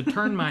passing to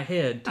turn my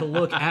head to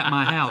look at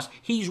my house.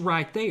 He's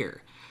right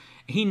there.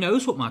 He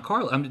knows what my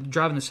car. I'm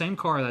driving the same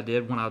car that I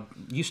did when I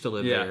used to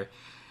live there.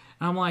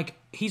 And I'm like,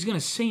 he's going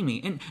to see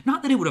me. And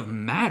not that it would have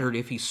mattered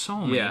if he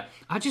saw me. Yeah.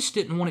 I just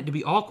didn't want it to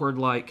be awkward,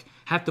 like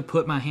have to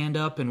put my hand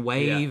up and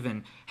wave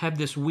and have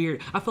this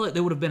weird... I feel like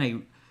there would have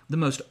been the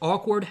most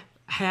awkward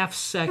half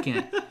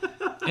second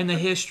in the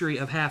history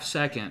of half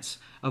seconds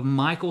of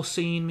Michael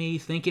seeing me,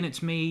 thinking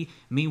it's me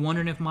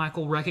wondering if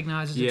Michael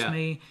recognizes it's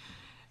me.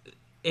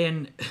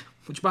 And,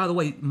 which by the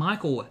way,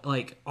 Michael,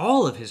 like,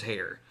 all of his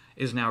hair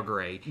is now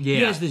gray. Yeah.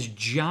 He has this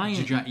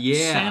giant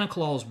Santa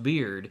Claus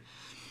beard.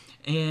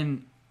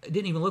 And... it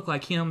didn't even look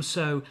like him,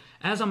 so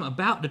as I'm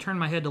about to turn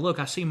my head to look,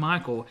 I see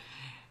Michael.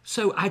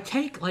 So I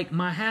take, like,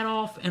 my hat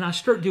off, and I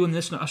start doing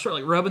this. I start,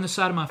 like, rubbing the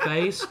side of my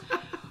face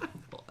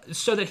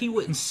so that he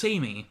wouldn't see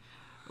me.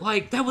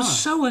 Like, that was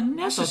so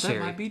unnecessary. I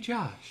thought that might be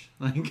Josh.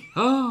 Like,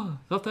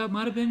 thought that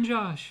might have been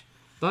Josh.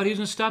 Thought he was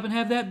going to stop and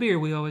have that beer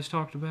we always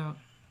talked about.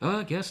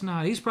 Guess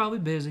not. He's probably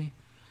busy.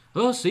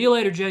 See you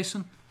later,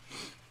 Jason.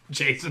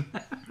 Jason.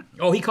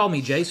 He called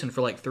me Jason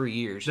for, like, 3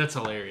 years. That's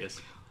hilarious.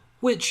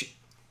 Which...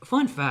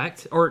 fun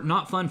fact, or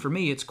not fun for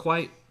me, it's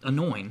quite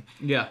annoying.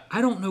 Yeah. I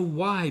don't know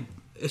why,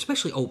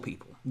 especially old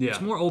people. Yeah.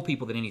 It's more old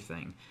people than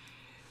anything.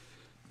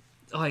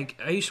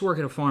 Like, I used to work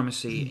at a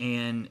pharmacy,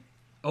 and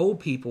old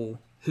people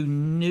who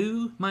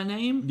knew my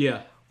name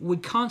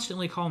would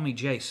constantly call me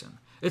Jason.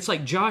 It's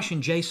like Josh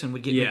and Jason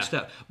would get mixed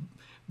up.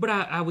 But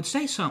I would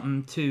say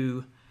something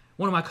to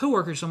one of my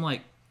coworkers, I'm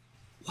like,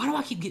 why do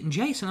I keep getting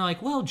Jason? They're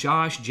like, well,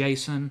 Josh,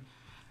 Jason...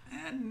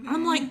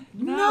 I'm like,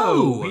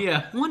 no.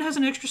 Yeah. One has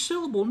an extra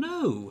syllable.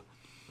 No.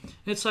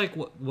 It's like,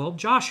 well,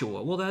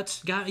 Joshua. Well,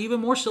 that's got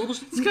even more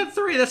syllables. It's got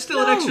 3. That's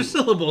still an extra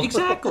syllable.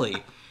 Exactly.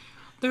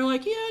 They're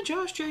like, yeah,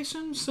 Josh,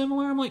 Jason,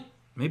 similar. I'm like,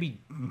 maybe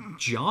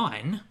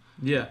John.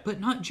 Yeah. But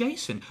not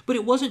Jason. But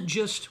it wasn't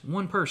just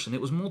one person. It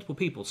was multiple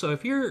people. So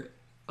if you're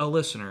a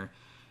listener,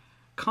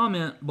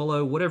 comment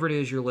below whatever it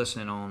is you're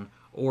listening on,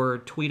 or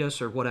tweet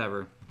us or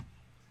whatever.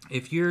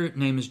 If your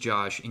name is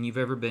Josh and you've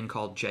ever been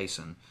called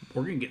Jason...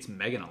 Morgan gets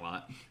Megan a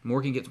lot.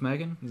 Morgan gets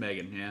Megan?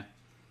 Megan, yeah.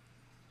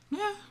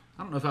 Yeah.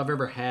 I don't know if I've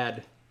ever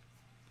had...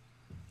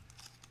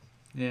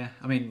 Yeah,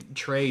 I mean,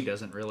 Trey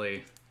doesn't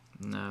really...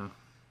 No.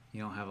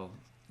 You don't have a...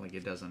 Like,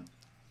 it doesn't...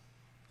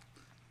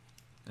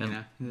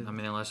 And, I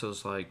mean, unless it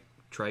was, like,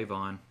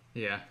 Trayvon.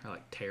 Yeah, or,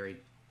 like, Terry.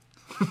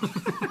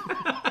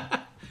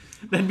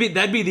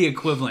 That'd be the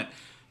equivalent.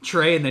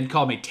 Trey and then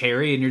call me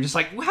Terry, and you're just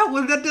like, wow,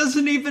 well, that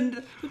doesn't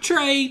even...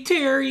 Trey,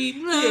 Terry,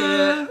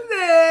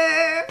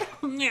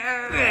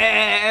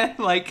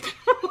 like...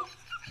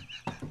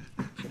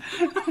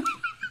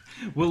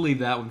 We'll leave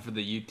that one for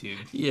the YouTube.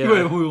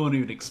 Yeah. We won't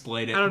even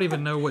explain it. I don't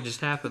even know what just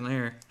happened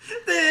there.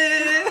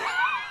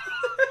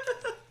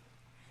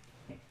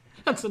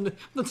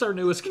 That's our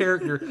newest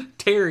character,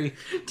 Terry.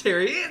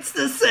 Terry, it's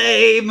the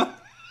same!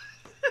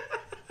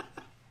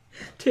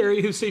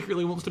 Terry, who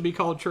secretly wants to be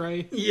called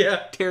Trey.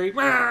 Yeah. Terry,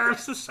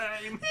 it's the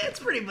same.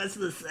 It's pretty much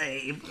the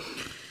same.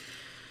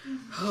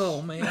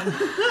 Oh, man.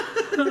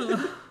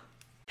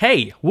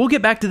 Hey, we'll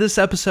get back to this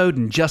episode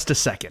in just a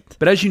second.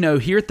 But as you know,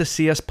 here at the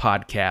CS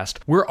Podcast,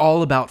 we're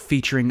all about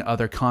featuring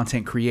other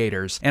content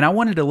creators. And I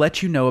wanted to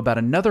let you know about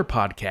another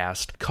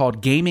podcast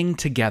called Gaming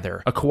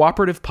Together, a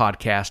cooperative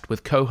podcast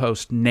with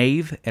co-hosts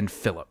Nave and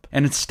Philip.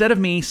 And instead of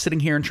me sitting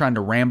here and trying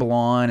to ramble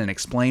on and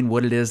explain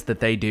what it is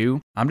that they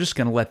do, I'm just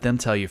going to let them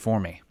tell you for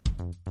me.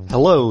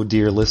 Hello,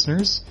 dear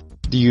listeners.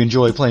 Do you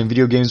enjoy playing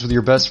video games with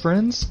your best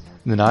friends?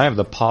 Then I have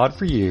the pod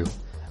for you.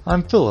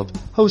 I'm Philip,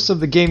 host of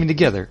the Gaming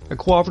Together, a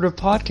cooperative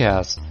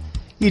podcast.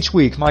 Each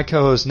week, my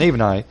co-host Nave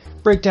and I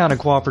break down a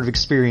cooperative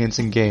experience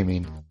in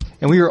gaming,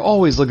 and we are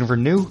always looking for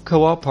new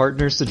co-op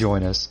partners to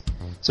join us.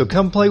 So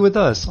come play with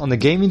us on the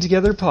Gaming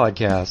Together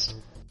podcast.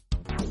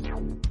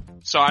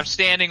 So I'm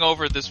standing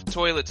over this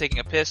toilet taking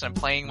a piss, and I'm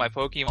playing my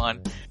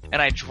Pokemon,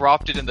 and I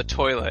dropped it in the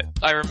toilet.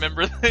 I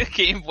remember the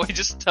Game Boy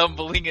just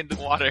tumbling into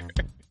water.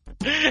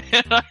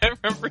 And I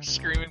remember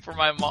screaming for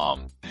my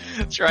mom,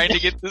 trying to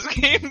get this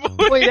Game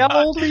Boy. Wait,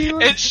 how old were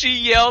you? And she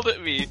yelled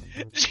at me.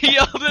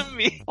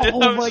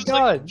 Oh my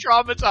god. Like,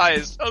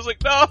 traumatized. I was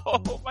like, no,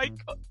 my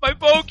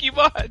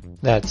Pokemon.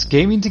 That's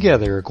Gaming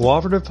Together, a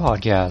cooperative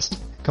podcast.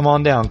 Come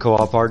on down,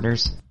 co-op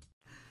partners.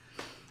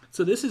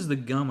 So this is the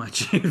gum I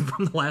chewed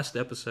from the last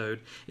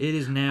episode. It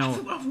is now...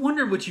 I've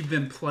wondered what you've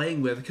been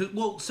playing with.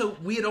 So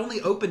we had only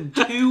opened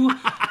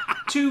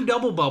two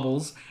double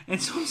bubbles,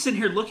 and so I'm sitting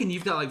here looking,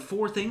 you've got like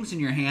 4 things in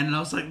your hand, and I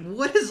was like,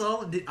 what is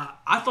all...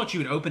 I thought you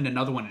had opened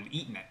another one and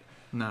eaten it.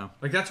 No.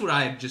 Like, that's what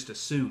I had just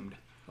assumed.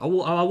 Oh,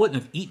 well, I wouldn't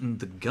have eaten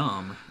the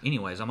gum.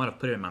 Anyways, I might have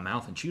put it in my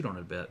mouth and chewed on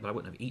it a bit, but I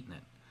wouldn't have eaten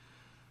it.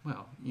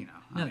 Well,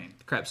 I mean...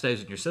 The crap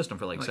stays in your system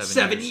for like 7 years.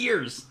 7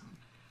 years!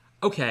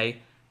 Okay,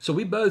 so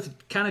we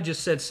both kind of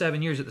just said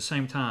 7 years at the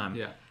same time.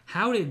 Yeah.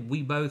 How did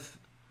we both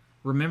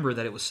remember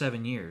that it was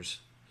 7 years?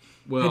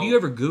 Well, have you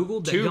ever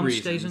Googled that 2 gum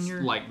reasons. stays in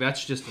your... Like,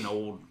 that's just an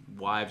old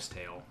wives'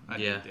 tale.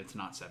 It's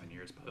not 7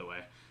 years, by the way.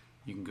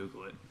 You can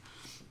Google it.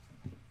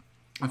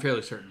 I'm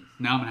fairly certain.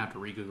 Now I'm going to have to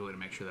re-Google it to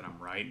make sure that I'm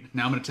right.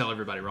 Now I'm going to tell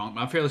everybody wrong,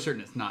 but I'm fairly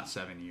certain it's not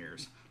 7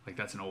 years. Like,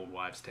 that's an old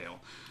wives' tale.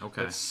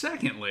 Okay. But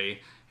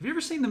secondly, have you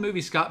ever seen the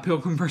movie Scott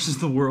Pilgrim vs.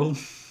 the World?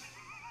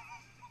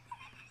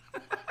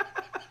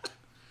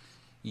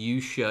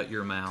 You shut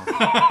your mouth.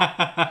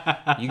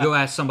 You go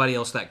ask somebody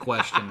else that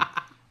question.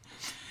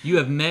 You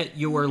have met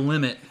your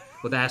limit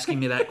with asking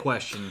me that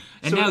question.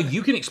 And now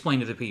you can explain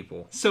to the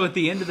people. So at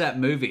the end of that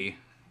movie,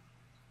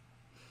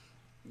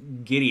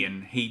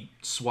 Gideon, he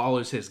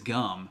swallows his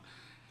gum,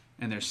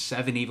 and there's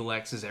 7 evil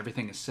X's,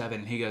 everything is 7,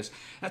 and he goes,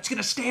 "That's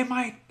gonna stay in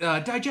my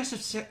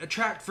digestive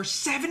tract for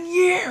 7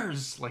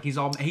 years." Like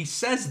he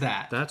says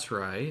that. That's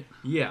right.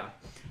 Yeah.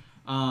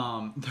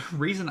 The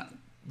reason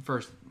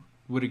first,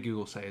 what did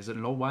Google say? Is it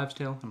an old wives'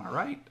 tale? Am I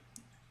right?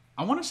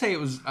 I want to say it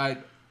was.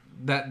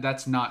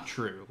 That's not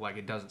true. Like,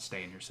 it doesn't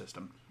stay in your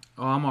system.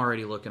 Oh, I'm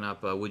already looking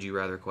up would you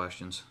rather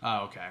questions.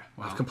 Oh, okay.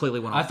 Well, I've completely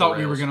went off I thought the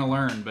we were rails. going to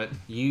learn, but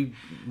You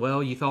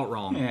thought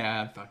wrong.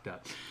 yeah, I fucked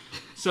up.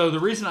 So the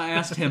reason I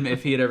asked him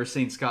if he had ever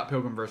seen Scott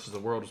Pilgrim vs. the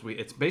World is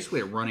it's basically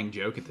a running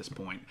joke at this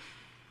point.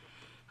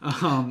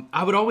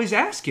 I would always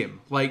ask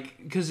him, like,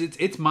 because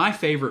it's my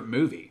favorite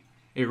movie.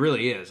 It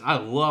really is. I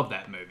love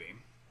that movie.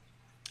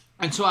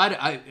 And so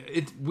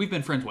we've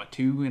been friends, what,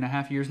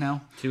 2.5 years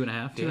now?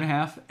 2.5.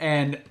 2.5.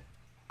 And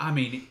I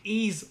mean,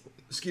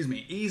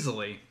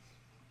 easily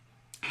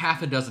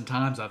half a dozen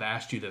times I've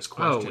asked you this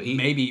question.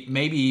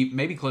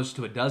 Maybe close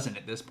to a dozen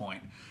at this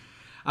point.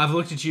 I've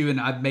looked at you and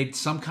I've made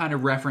some kind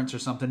of reference or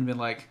something and been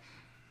like,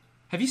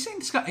 Have you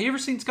ever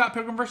seen Scott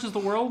Pilgrim vs. the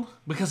World?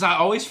 Because I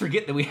always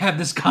forget that we have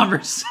this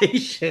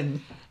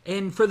conversation.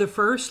 And for the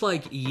first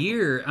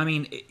year, I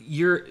mean,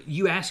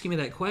 you asking me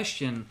that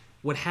question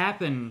would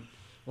happen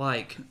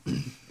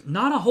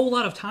not a whole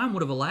lot of time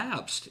would have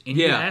elapsed, and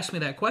you asked me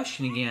that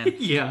question again.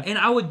 Yeah, and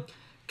I would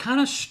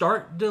kind of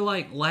start to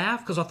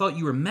laugh because I thought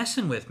you were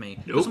messing with me.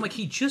 Because I'm like,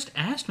 he just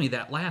asked me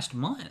that last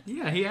month.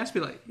 Yeah, he asked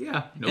me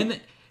nope. And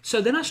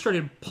so then I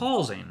started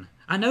pausing.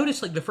 I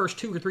noticed the first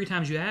 2 or 3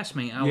 times you asked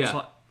me, I was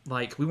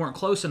like, we weren't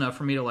close enough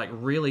for me to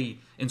really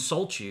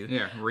insult you.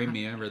 Yeah, ream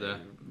me over the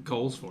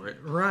coals for it.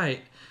 Right.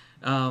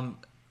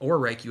 Or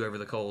rake you over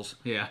the coals.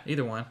 Yeah.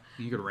 Either one.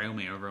 You could rail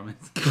me over them.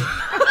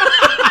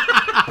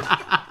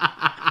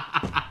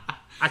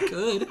 I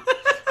could.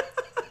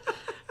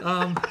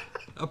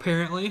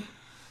 Apparently.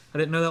 I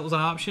didn't know that was an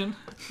option.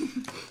 You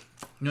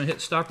want to hit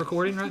stop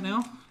recording right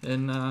now?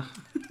 And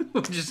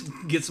we'll just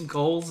get some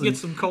coals. Get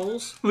some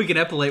coals. We can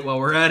epilate while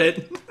we're at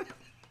it.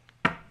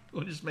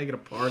 We'll just make it a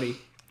party.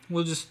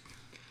 We'll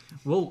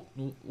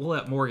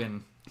let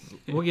Morgan,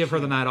 we'll give her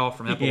the night off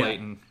from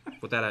epilating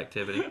with that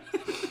activity.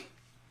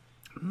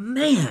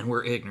 Man,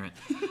 we're ignorant.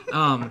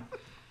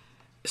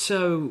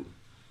 So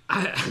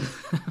I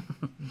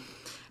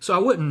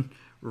wouldn't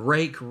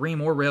rake,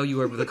 ream, or rail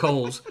you over the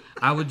coals.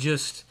 I would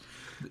just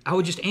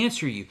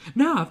answer you.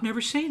 No, I've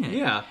never seen it.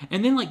 Yeah.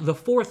 And then the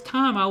 4th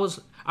time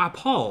I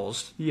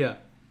paused. Yeah.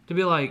 To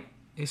be like,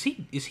 is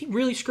he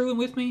really screwing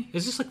with me?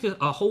 Is this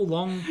a whole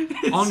long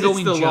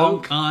ongoing it's the joke?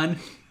 Long con.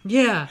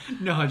 Yeah.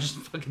 No, I'm just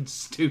fucking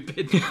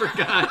stupid. You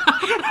forgot.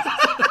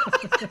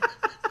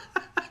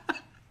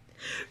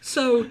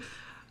 So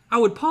I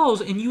would pause,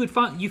 and you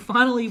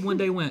finally one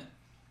day went,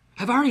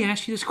 "Have I already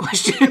asked you this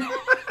question?" And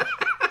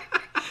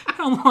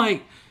I'm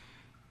like,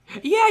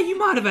 "Yeah, you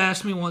might have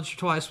asked me once or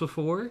twice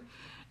before,"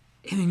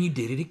 and then you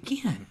did it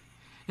again,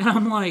 and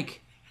I'm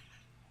like,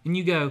 and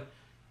you go,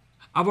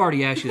 "I've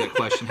already asked you that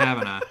question,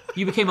 haven't I?"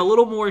 You became a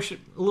little more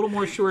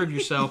sure of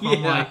yourself.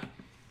 I'm like,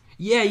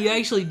 "Yeah, you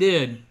actually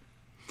did."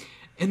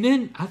 And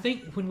then I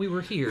think when we were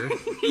here,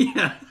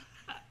 yeah.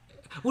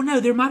 Well, no,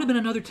 there might have been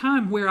another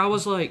time where I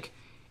was like,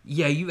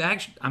 "Yeah, you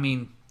actually." I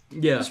mean,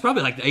 it's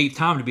probably the 8th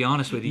time, to be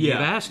honest with you. Yeah.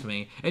 You've asked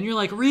me, and you're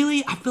like,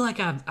 "Really? I feel like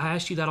I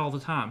asked you that all the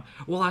time."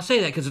 Well, I say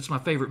that because it's my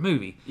favorite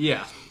movie.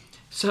 Yeah.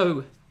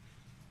 So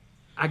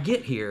I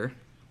get here.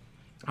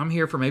 I'm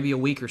here for maybe a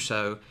week or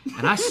so,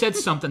 and I said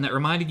something that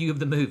reminded you of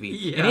the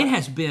movie, and it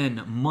has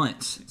been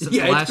months since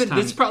the last time.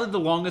 It's probably the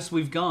longest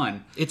we've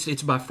gone.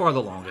 It's by far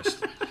the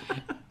longest.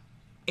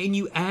 And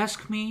you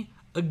ask me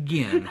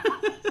again,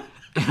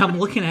 and I'm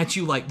looking at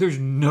you like, there's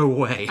no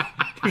way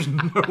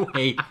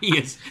he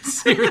is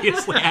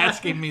seriously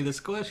asking me this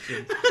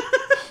question.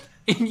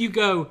 And you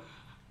go,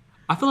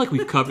 "I feel like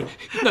we've covered."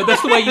 No,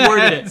 that's the way you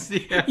worded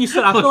it. Yeah. You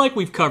said, "I feel like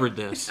we've covered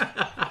this," and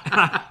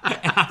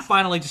I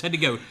finally just had to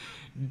go,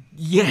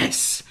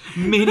 "Yes,"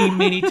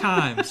 many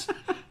times.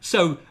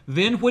 So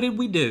then, what did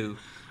we do?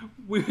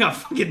 We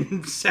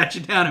fucking sat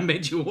you down and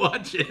made you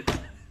watch it.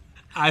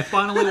 I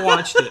finally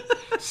watched it.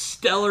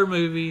 Stellar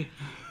movie.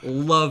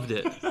 Loved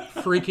it.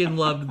 Freaking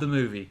loved the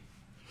movie.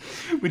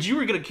 But you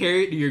were going to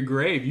carry it to your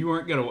grave. You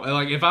weren't going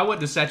to... if I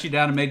wouldn't have sat you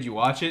down and made you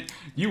watch it,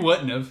 you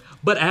wouldn't have.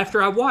 But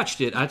after I watched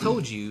it, I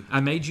told you,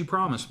 I made you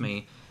promise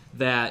me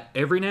that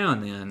every now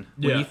and then,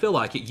 when you feel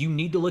like it, you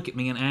need to look at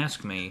me and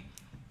ask me,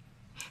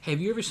 Have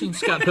you ever seen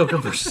Scott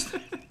Pilgrim vs.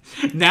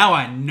 Now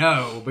I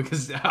know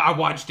because I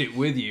watched it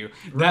with you.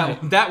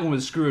 That one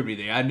was screwing me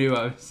there. I knew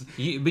I was.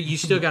 But you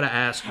still got to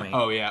ask me.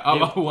 Oh yeah.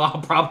 Well,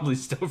 I'll probably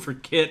still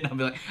forget, and I'll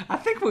be like, I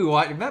think we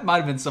watched. That might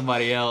have been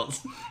somebody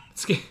else.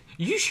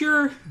 You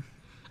sure?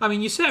 I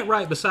mean, you sat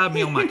right beside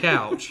me on my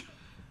couch,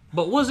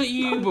 but was it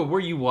you? But were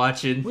you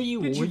watching? Were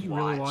you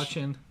really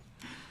watching?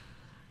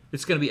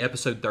 It's going to be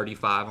episode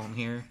 35 on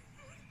here.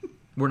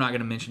 We're not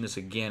going to mention this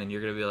again, and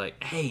you're going to be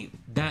like, hey,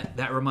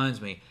 that reminds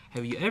me.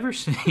 Have you ever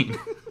seen...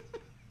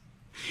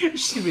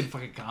 Just give me the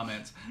fucking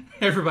comments.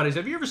 Everybody's,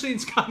 have you ever seen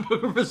Scott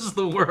Pilgrim vs.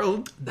 the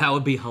World? That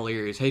would be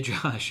hilarious. Hey,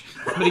 Josh,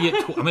 I'm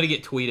gonna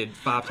get tweeted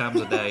 5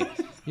 times a day.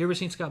 You ever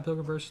seen Scott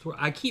Pilgrim vs. the World?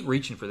 I keep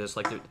reaching for this.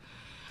 Like,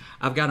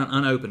 I've got an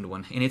unopened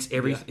one, and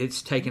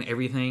it's taken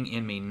everything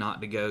in me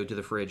not to go to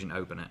the fridge and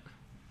open it.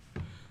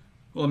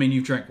 Well, I mean,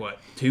 you've drank, what,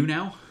 2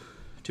 now?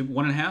 2,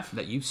 1.5?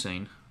 That you've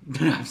seen.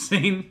 That I've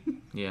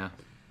seen? Yeah.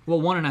 Well,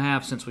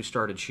 1.5 since we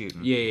started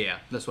shooting. Yeah.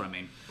 That's what I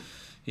mean.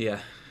 Yeah.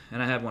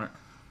 And I had one...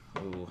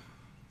 Ooh.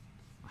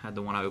 I had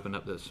the one I opened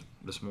up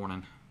this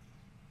morning.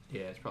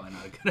 Yeah, it's probably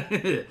not a good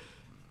idea.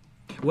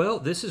 Well,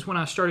 this is when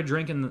I started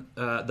drinking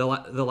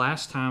the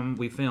last time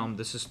we filmed.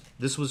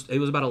 It was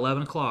about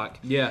 11 o'clock.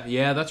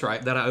 Yeah, that's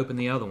right. That I opened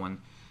the other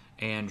one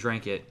and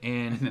drank it,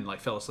 and then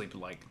like fell asleep at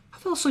like I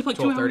fell asleep like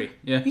 12:30.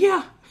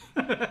 Yeah.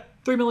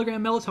 3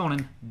 milligram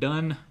melatonin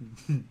done.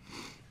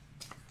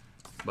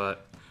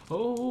 But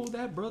oh,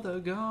 that brother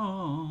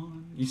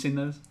gone. You seen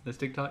those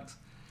TikToks?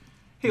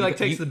 He like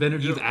takes the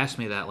Benadryl. You've asked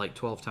me that like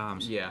 12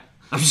 times. Yeah.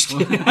 I'm just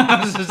kidding.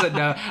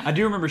 No, I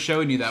do remember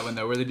showing you that one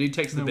though, where the dude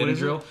takes the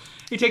Benadryl.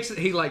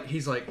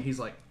 He's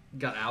like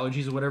got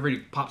allergies or whatever. And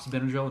he pops the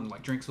Benadryl and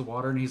like drinks the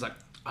water, and he's like,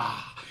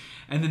 ah.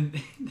 And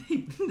then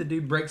the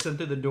dude breaks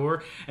into the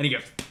door, and he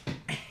goes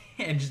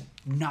and just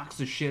knocks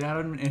the shit out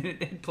of him, and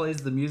it plays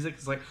the music.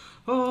 It's like,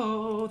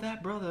 oh,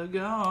 that brother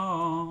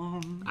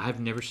gone. I've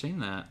never seen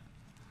that.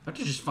 I have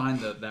to just find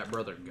that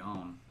brother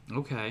gone.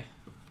 Okay.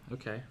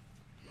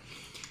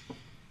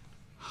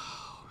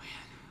 Oh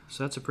man,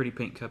 so that's a pretty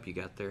pink cup you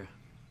got there.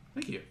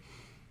 Thank you.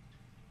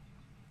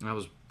 I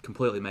was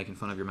completely making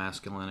fun of your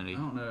masculinity. I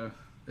don't know.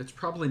 It's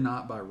probably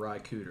not by Ry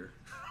Cooter.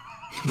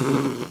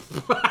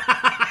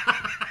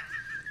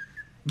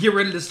 Get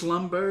ready to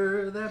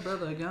slumber, that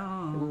brother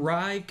gone.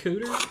 Ry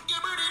Cooter?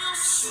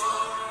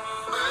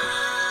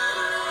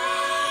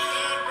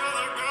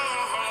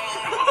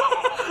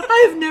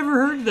 I have never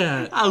heard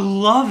that. I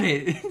love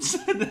it.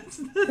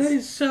 That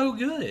is so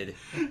good.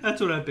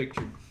 That's what I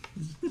pictured.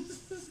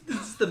 This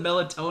is the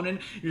melatonin.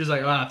 You're just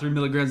like, 3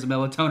 milligrams of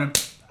melatonin.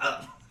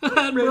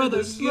 That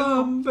brother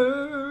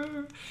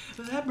slumber.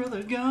 That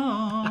brother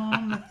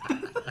gone.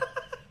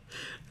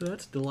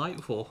 That's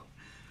delightful.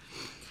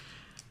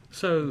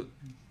 So,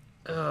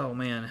 oh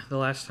man, the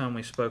last time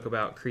we spoke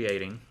about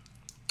creating.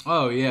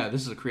 Oh yeah,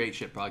 this is a create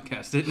shit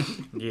podcast,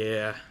 isn't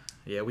it?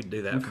 Yeah, we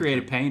do that. We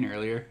created Pain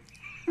earlier.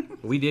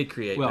 We did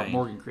create Pain. Well,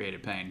 Morgan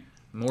created Pain.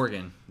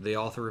 Morgan, the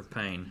author of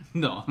Pain.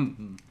 No.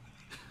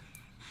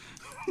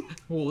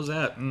 What was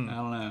that? I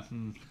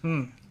don't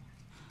know.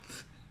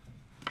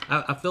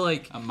 I feel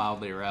like I'm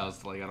mildly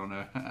aroused. Like I don't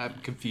know. I'm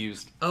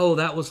confused. Oh,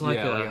 that was like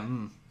Like I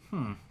don't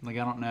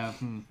know. I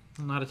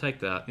don't know how to take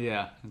that.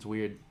 Yeah, it's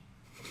weird.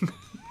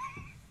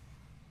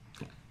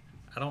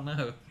 I don't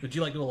know. Would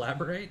you like to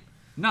elaborate?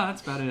 No,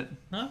 that's about it.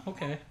 No?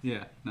 Okay.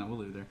 Yeah, no, we'll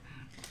leave there.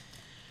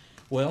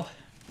 Well,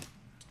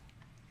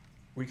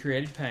 we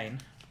created Pain.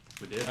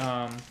 We did.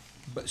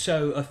 But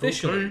so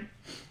officially,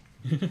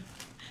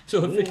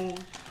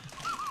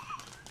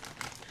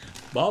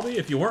 Bobby,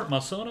 if you weren't my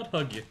son, I'd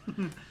hug you.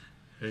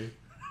 Hey.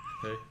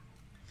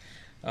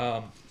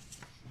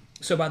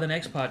 So by the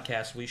next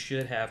podcast, we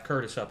should have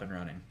Curtis up and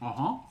running.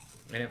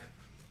 And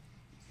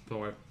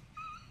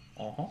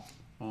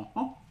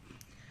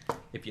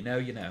if you know,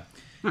 you know.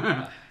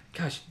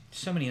 Gosh,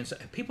 so many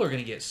people are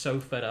going to get so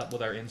fed up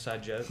with our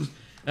inside jokes.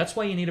 That's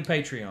why you need a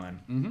Patreon.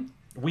 Mm-hmm.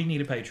 We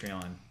need a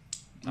Patreon.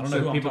 I don't know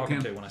who I'm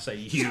talking to when I say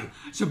you.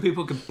 So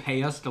people can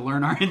pay us to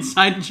learn our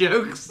inside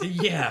jokes?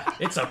 Yeah,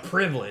 it's a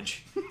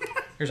privilege.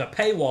 There's a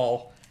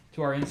paywall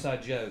to our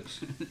inside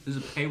jokes. There's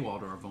a paywall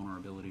to our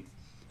vulnerability.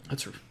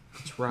 That's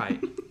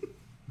right.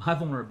 My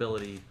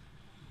vulnerability.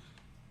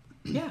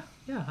 Yeah.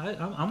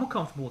 I'm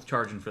comfortable with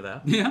charging for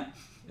that. Yeah.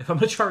 If I'm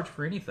going to charge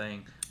for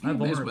anything, my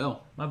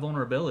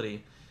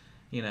vulnerability,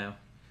 you know,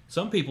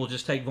 some people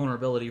just take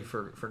vulnerability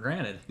for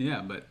granted.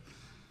 Yeah, but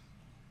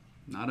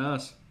not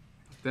us.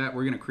 That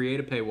we're going to create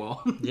a paywall.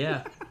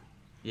 Yeah.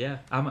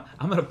 I'm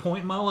at a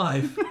point in my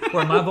life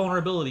where my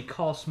vulnerability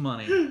costs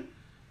money. You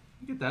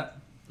get that.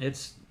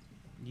 It's,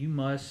 you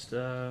must,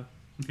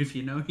 if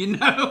you know, you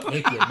know.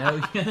 If you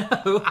know, you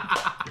know.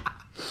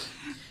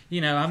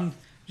 You know, I'm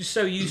just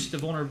so used to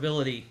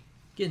vulnerability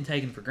getting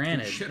taken for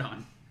granted. Shit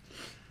on.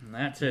 And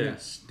that too. Yeah,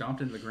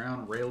 stomped into the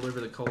ground, railed over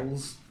the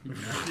coals.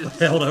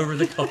 Railed over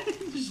the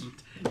coals.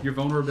 Your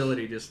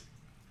vulnerability just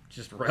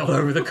railed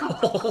over the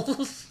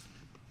coals.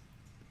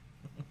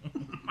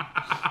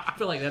 I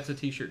feel like that's a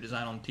t-shirt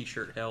design on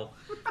t-shirt hell.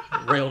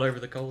 Railed over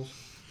the coals.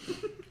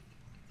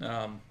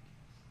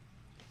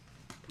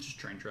 Just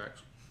train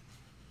tracks.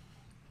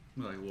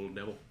 Like a little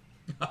devil.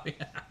 Oh yeah.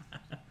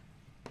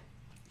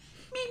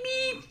 Meep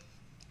meep.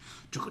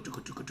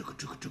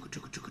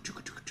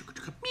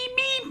 Meep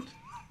meep.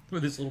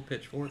 With this little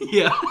pitchfork.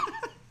 Yeah.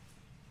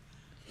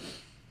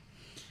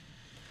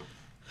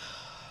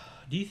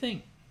 Do you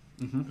think?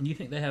 Do you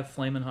think they have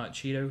flaming hot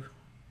Cheeto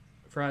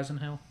fries in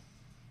hell?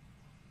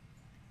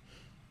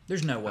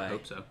 There's no way. I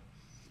hope so.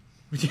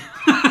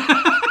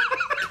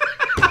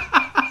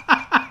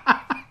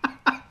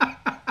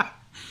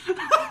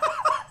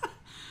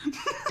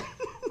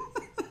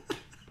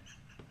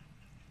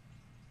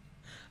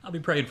 I'll be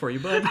praying for you,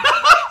 bud.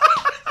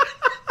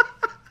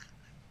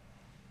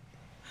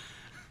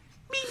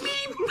 Meep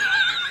meep.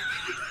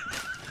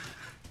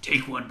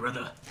 Take one,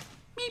 brother.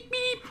 Meep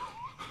meep.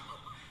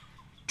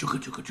 Chugga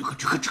chugga chugga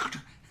chugga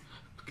chugga.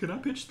 Can I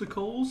pitch the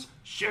coals?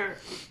 Sure.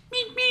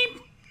 Meep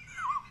meep.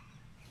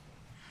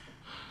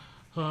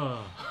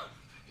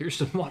 Here's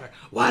some water.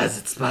 Why is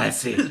it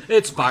spicy?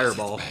 It's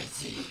Fireball.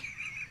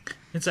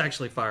 It's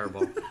actually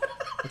Fireball.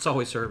 That's all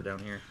we serve down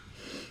here.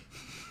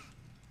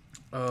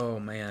 Oh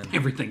man,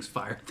 Everything's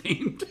fire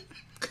themed.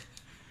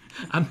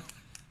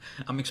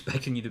 I'm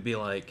expecting you to be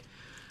like,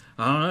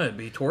 I don't know, it'd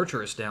be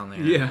torturous down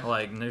there. Yeah.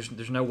 Like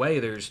there's no way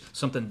there's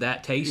something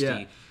that tasty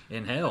Yeah.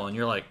 in hell, and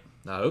you're like,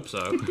 I hope so.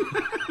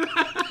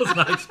 I was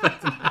not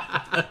expecting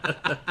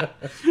that.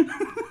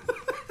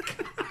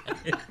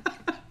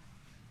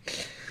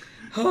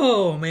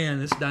 Oh man,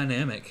 this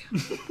dynamic.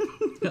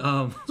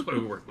 That's why we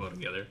work well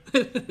together.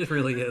 It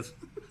really is.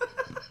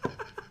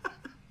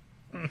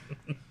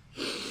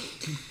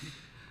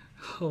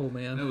 Oh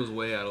man, That was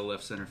way out of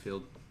left center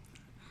field.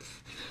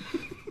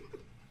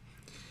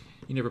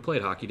 you never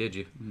played hockey, did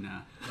you? Nah,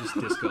 just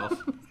disc golf.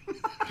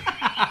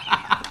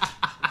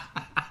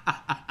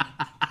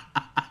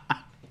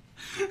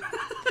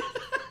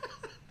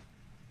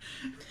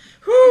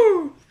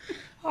 Whew.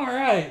 All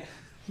right.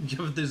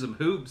 Jumping through some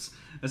hoops.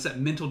 That's that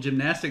mental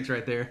gymnastics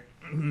right there.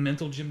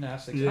 Mental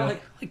gymnastics. Yeah. I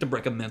like to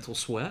break a mental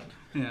sweat.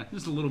 Yeah,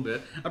 just a little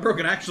bit. I broke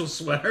an actual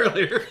sweat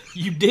earlier.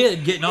 You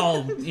did getting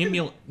all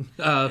Emulated.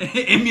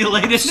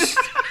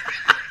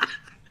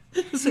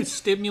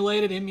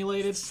 stimulated,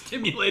 emulated,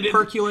 Stimulated.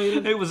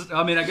 percolated. It was,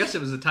 I mean, I guess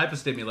it was a type of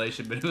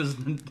stimulation, but it was...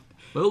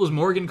 Well, it was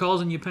Morgan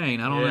causing you pain.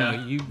 I don't Yeah.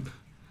 know.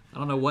 I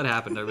don't know what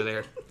happened over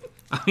there.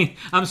 I mean,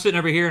 I'm sitting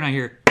over here and I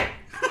hear,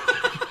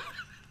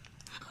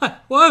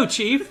 "Whoa,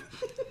 Chief!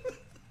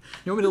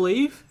 You want me to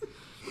leave?"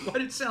 Why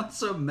did it sound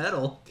so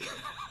metal?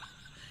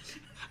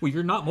 Well,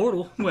 you're not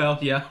mortal. Well,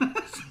 yeah.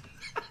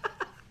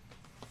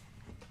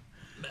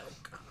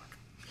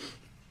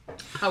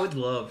 I would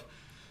love...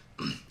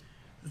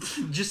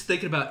 Just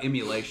thinking about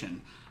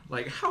emulation.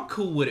 Like, how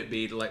cool would it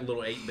be to, like,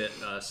 little 8-bit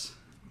us?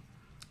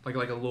 Like a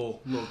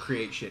little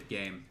create shit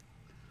game.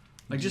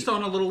 Like, just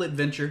on a little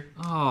adventure.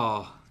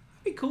 Oh,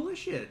 That'd be cool as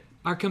shit.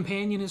 our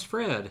companion is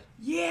Fred.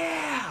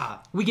 Yeah!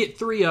 We get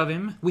 3 of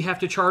him. We have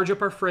to charge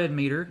up our Fred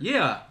meter.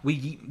 Yeah. We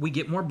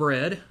get more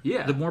bread.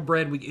 Yeah. The more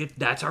bread we get,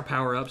 that's our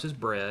power ups is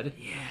bread.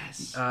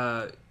 Yes.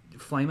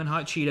 Flamin'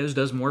 Hot Cheetos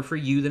does more for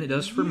you than it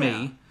does for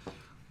me.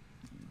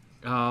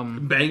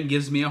 Bang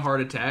gives me a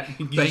heart attack.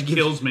 He Bang just gives-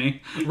 kills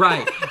me.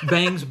 Right.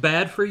 Bang's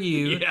bad for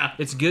you. Yeah.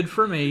 It's good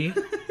for me.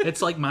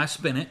 It's like my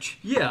spinach.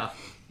 Yeah.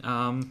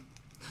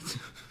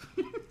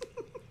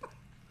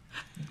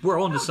 We're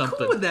on to How something.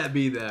 cool would that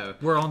be, though?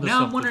 We're on to now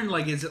I'm something. wondering,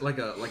 like, is it like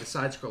a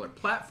side scroller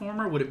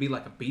platformer? Would it be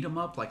like a beat 'em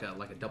up, like a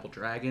Double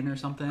Dragon or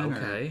something? Or-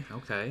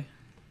 Okay.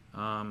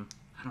 I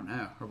don't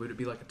know. Or would it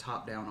be like a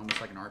top down, almost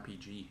like an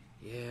RPG?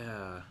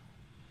 Yeah.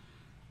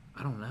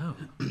 I don't know.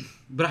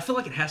 But I feel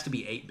like it has to be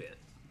 8-bit,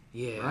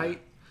 Yeah.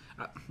 right?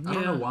 I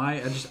don't know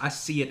why. I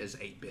see it as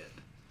 8-bit.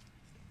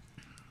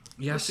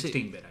 Yeah. Or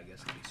 16-bit, I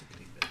guess. It'd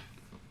be 16-bit.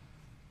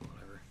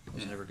 Whatever. I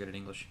was never good at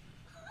English.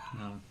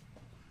 Or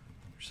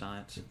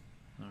science.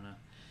 I don't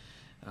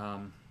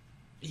know.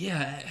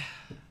 Yeah.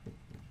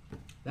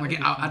 That would Like,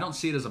 be I fun. don't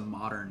see it as a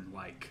modern,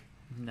 like,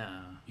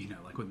 No. you know,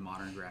 like with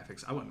modern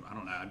graphics. I don't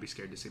know. I'd be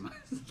scared to see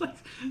like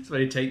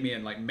somebody take me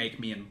and like make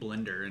me in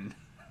Blender, and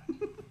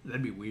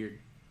that'd be weird.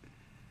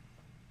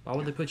 Why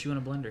would they put you in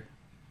a blender?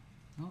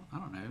 Well, I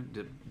don't know.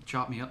 To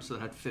chop me up so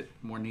that I'd fit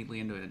more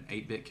neatly into an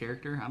 8-bit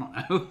character. I don't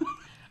know.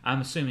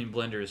 I'm assuming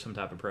Blender is some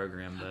type of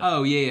program. But...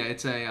 Oh yeah,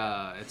 it's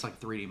it's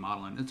like 3D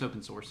modeling. It's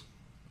open source.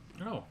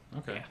 Oh,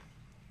 okay. Yeah.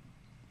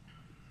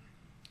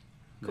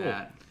 Cool.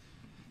 That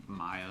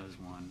Maya is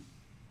one.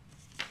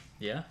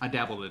 Yeah? I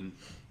dabbled in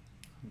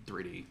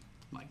 3D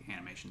like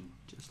animation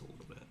just a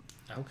little bit.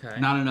 Okay.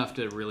 Not enough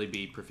to really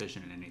be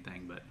proficient in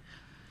anything, but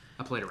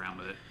I played around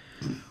with it.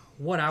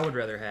 What I would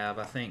rather have,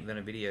 I think,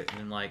 than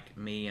like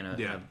me in a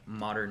Yeah.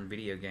 modern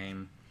video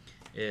game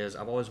is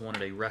I've always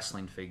wanted a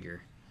wrestling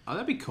figure. Oh,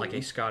 that'd be cool. Like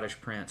a Scottish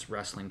Prince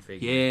wrestling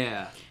figure.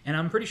 Yeah. And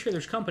I'm pretty sure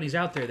there's companies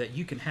out there that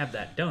you can have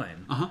that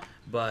done. Uh huh.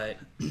 But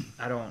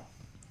I don't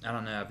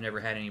know. I've never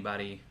had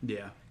anybody.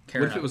 Yeah.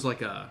 Care What if enough. it was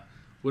like a?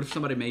 What if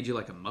somebody made you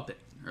like a Muppet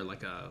or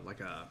like a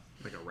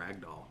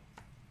rag doll?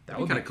 That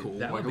That'd would be be kind of cool.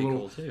 That like would a be little,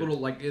 cool too. little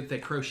like if they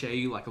crochet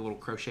you like a little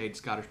crocheted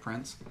Scottish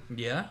prince.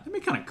 Yeah. That'd be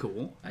kind of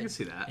cool. I can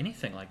see that.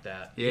 Anything like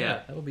that.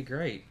 Yeah. That would be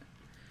great.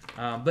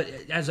 But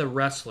as a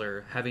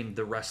wrestler, having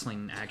the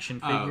wrestling action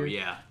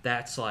figure,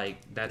 that's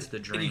the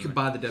dream. And you could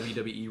buy the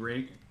WWE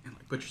ring and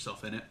like put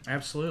yourself in it.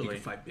 Absolutely. You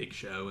could fight Big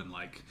Show and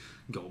like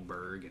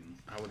Goldberg and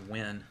I would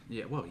win.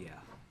 yeah, well, yeah.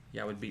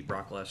 Yeah, I would beat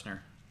Brock Lesnar,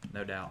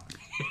 no doubt.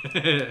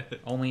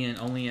 only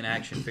in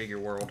action figure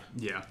world.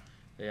 Yeah.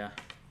 Yeah,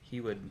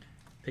 he would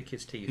pick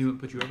his teeth. He would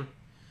put you over?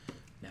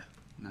 No,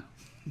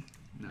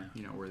 No,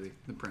 you're not worthy.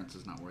 The prince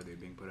is not worthy of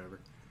being put over.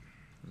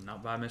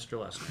 not by Mr.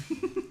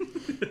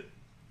 Lesnar.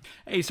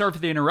 Hey, sorry for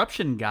the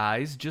interruption,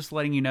 guys. Just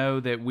letting you know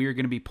that we are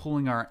going to be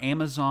pulling our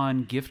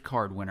Amazon gift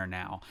card winner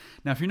now.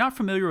 Now, if you're not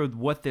familiar with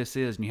what this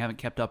is and you haven't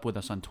kept up with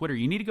us on Twitter,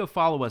 you need to go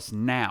follow us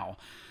now.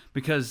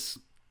 Because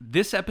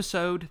this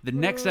episode, the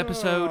next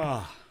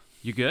episode...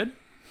 You good?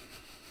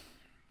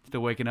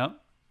 Still waking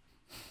up?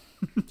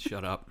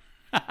 Shut up.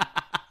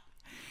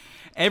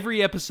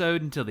 Every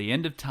episode until the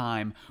end of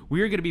time,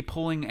 we are going to be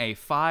pulling a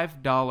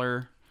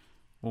 $5...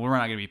 Well, we're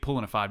not going to be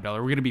pulling a $5. We're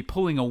going to be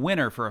pulling a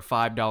winner for a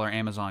 $5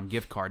 Amazon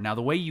gift card. Now,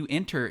 the way you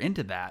enter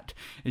into that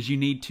is you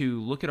need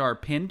to look at our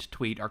pinned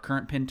tweet, our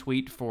current pinned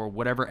tweet for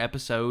whatever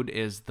episode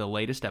is the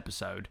latest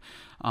episode.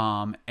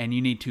 And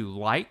you need to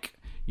like,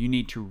 you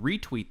need to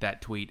retweet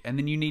that tweet, and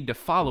then you need to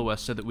follow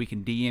us so that we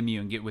can DM you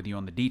and get with you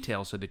on the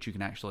details so that you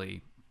can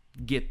actually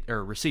get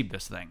or receive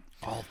this thing.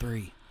 All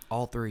three.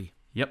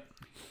 Yep.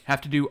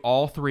 Have to do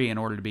all three in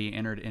order to be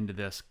entered into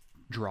this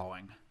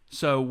drawing.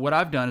 So what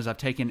I've done is I've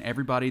taken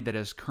everybody that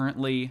has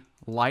currently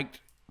liked,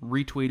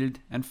 retweeted,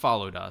 and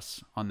followed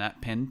us on that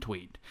pinned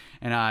tweet,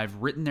 and I've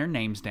written their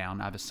names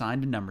down. I've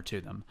assigned a number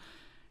to them,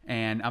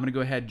 and I'm going to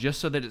go ahead, just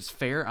so that it's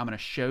fair, I'm going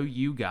to show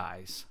you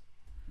guys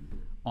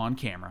on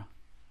camera.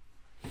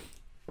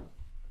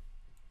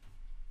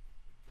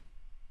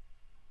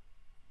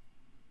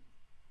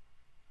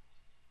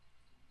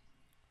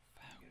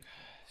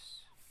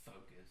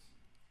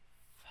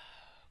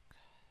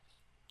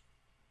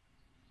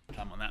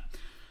 Time on that.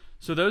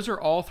 So those are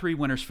all three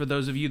winners. For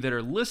those of you that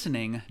are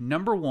listening,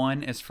 number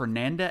one is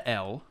Fernanda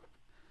L.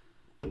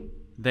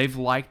 They've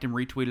liked and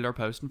retweeted our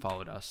post and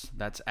followed us.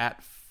 That's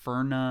at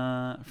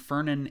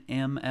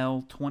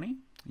FernanML20.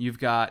 You've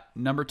got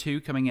number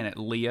two coming in at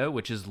Leo,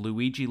 which is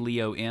Luigi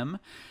Leo M.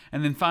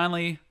 And then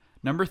finally,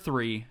 number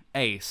three,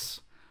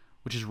 Ace,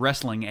 which is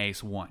Wrestling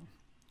Ace 1.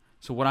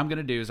 So what I'm going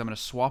to do is I'm going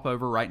to swap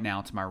over right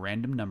now to my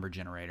random number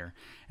generator.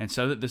 And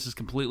so that this is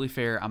completely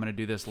fair, I'm going to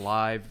do this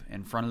live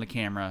in front of the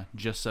camera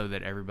just so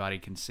that everybody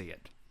can see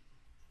it.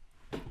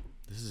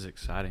 This is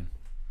exciting.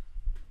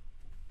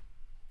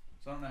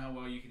 So I don't know how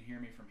well you can hear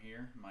me from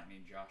here. Might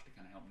need Josh to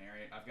kind of help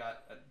narrate. I've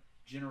got a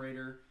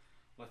generator,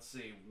 let's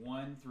see,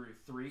 1 through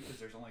 3, because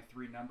there's only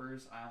 3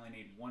 numbers. I only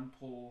need 1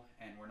 pull,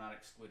 and we're not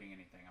excluding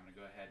anything. I'm going to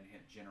go ahead and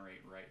hit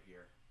generate right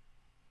here.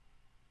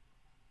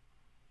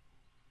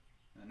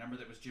 And the number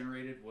that was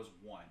generated was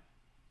 1.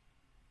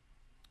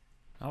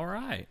 All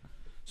right.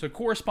 So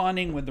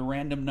corresponding with the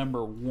random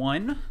number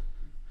 1,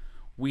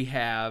 we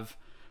have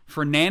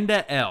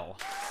Fernanda L.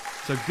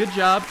 So good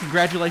job.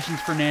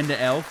 Congratulations,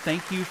 Fernanda L.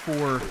 Thank you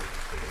for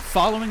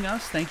following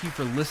us. Thank you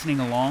for listening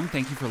along.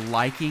 Thank you for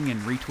liking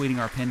and retweeting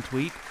our pinned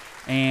tweet.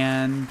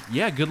 And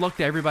yeah, good luck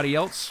to everybody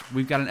else.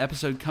 We've got an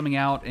episode coming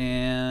out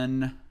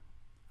in...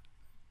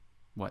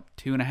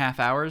 2.5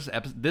 hours?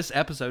 This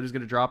episode is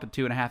going to drop in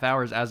 2.5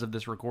 hours as of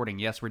this recording.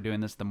 Yes, we're doing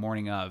this the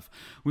morning of.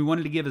 We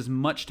wanted to give as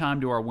much time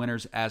to our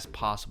winners as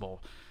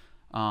possible.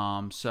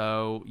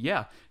 So,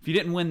 yeah. If you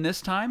didn't win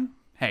this time,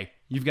 hey,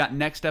 you've got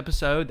next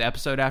episode, the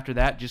episode after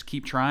that. Just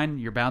keep trying.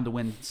 You're bound to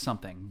win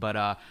something.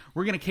 But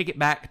we're going to kick it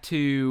back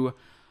to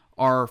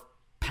our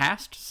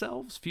past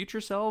selves,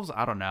 future selves.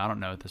 I don't know. I don't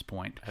know at this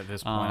point. At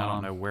this point, I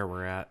don't know where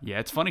we're at. Yeah,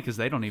 it's funny because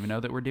they don't even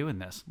know that we're doing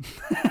this.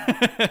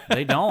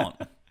 They don't.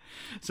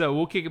 So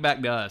we'll kick it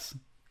back to us.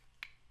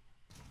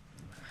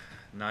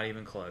 Not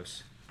even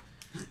close.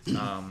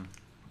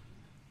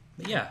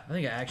 But yeah, I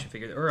think an action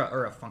figure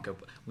or a Funko.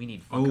 We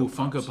need Funko Pops.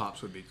 Funko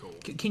Pops would be cool.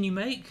 Can you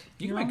make?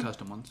 You can make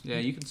custom ones. Yeah,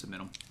 you can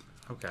submit them.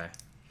 Okay.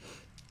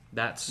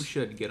 We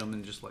should get them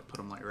and just like put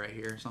them like right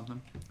here or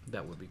something.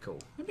 That would be cool.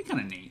 That'd be kind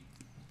of neat.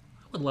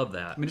 I would love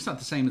that. I mean, it's not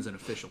the same as an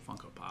official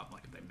Funko Pop,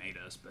 like if they made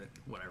us, but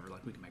whatever.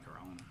 Like we can make our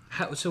own.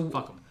 So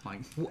Fuck them.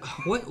 Like,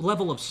 what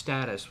level of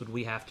status would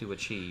we have to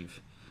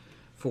achieve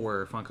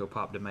for Funko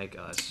Pop to make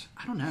us?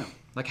 I don't know.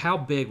 Like, how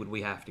big would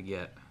we have to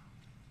get?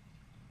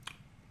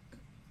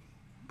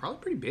 Probably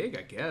pretty big,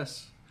 I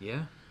guess.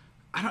 Yeah.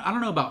 I don't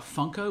know about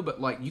Funko,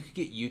 but like you could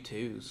get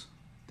U2s.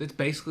 That's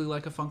basically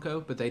like a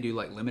Funko, but they do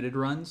like limited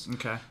runs.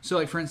 Okay. So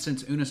like for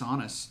instance, Unis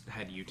Honest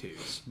had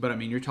U2s, but I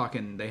mean you're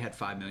talking they had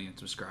 5 million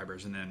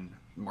subscribers, and then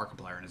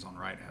Markiplier in his own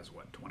right has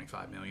what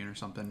 25 million or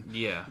something.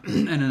 Yeah.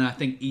 And then I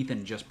think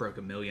Ethan just broke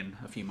 1 million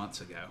a few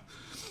months ago.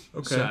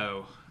 Okay.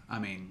 So I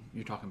mean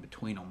you're talking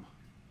between them,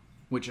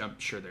 which I'm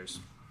sure there's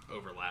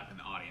overlap in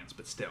the audience,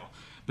 but still.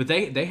 But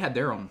they had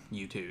their own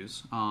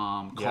U2s.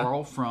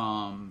 Carl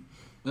from,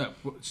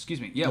 excuse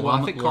me, yeah. Well,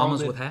 I think Carl Llamas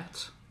did. with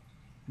hats.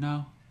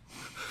 No.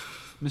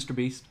 Mr.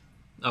 Beast.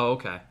 Oh,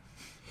 okay.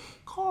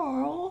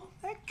 Carl,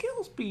 that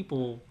kills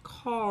people.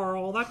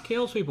 Carl, that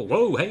kills people.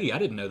 Whoa, hey, I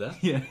didn't know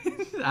that. Yeah,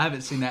 I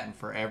haven't seen that in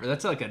forever.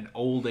 That's like an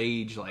old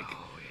age, like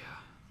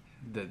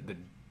the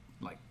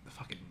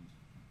fucking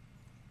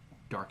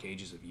dark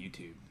ages of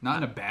YouTube. Not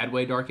in a bad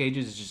way, dark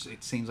ages. It's just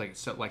it seems like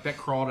it's so, like that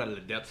crawled out of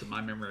the depths of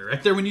my memory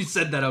right there when you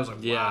said that. I was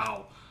like,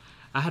 wow.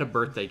 I had a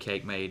birthday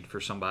cake made for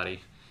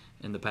somebody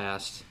in the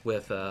past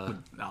with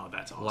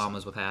that's awesome.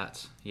 llamas with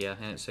hats. Yeah,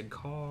 and it said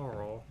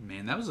Carl.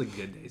 Man, that was the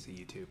good days of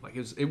YouTube. Like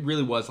it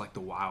really was like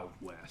the Wild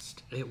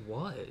West. It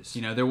was.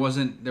 You know, there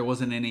wasn't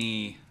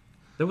any.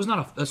 There was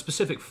not a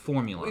specific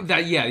formula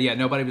That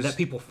nobody was that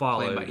people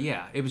followed.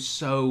 Yeah, it was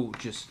so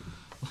just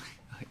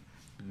like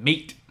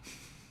meat.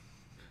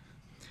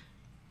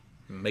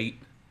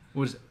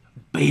 What is it?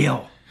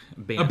 Bill.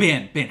 Ben.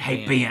 Ben.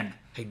 Hey, Ben.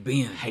 Hey,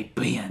 Ben. Hey,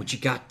 Ben. What you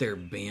got there,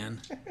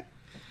 Ben?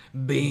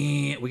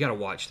 Ben. We got to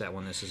watch that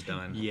when this is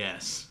done.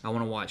 Yes. I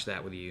want to watch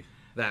that with you.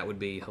 That would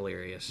be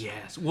hilarious.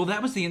 Yes. Well,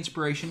 that was the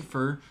inspiration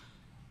for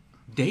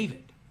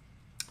David.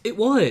 It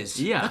was.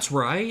 Yeah. That's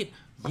right.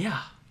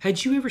 Yeah.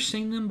 Had you ever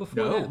seen them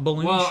before that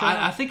balloon well, shot?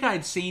 I think I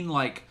had seen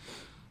like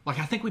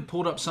I think we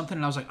pulled up something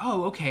and I was like,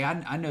 oh, okay,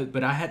 I know,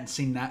 but I hadn't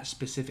seen that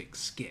specific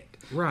skit.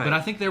 Right. But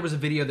I think there was a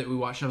video that we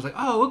watched and I was like,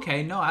 oh,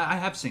 okay, no, I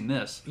have seen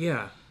this.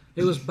 Yeah.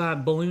 It was by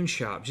Balloon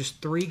Shop,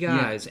 just 3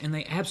 guys, and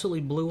they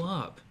absolutely blew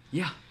up.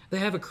 Yeah. They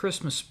have a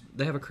Christmas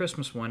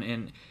one,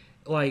 and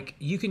like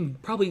you can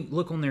probably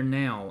look on there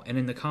now, and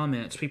in the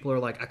comments, people are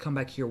like, "I come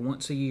back here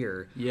once a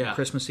year,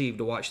 Christmas Eve,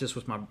 to watch this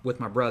with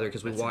my brother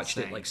because we watched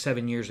it like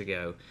 7 years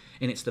ago,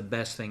 and it's the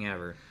best thing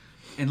ever."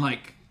 And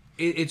like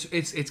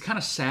it's kind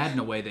of sad in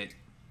a way that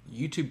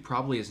YouTube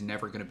probably is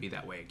never going to be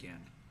that way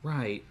again.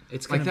 Right.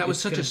 It's like that was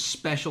such a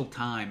special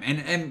time,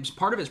 and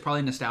part of it's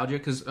probably nostalgia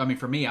because I mean,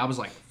 for me, I was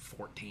like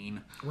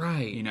 14,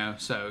 right? You know,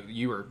 so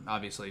you were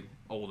obviously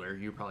older.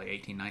 You were probably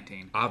 18,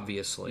 19.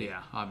 Obviously,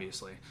 yeah,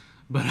 obviously.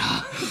 But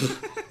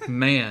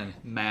man,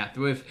 math.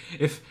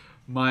 If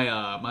my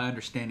my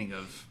understanding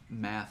of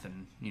math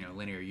and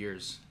linear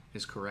years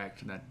is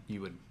correct, that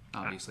you would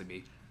obviously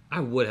be.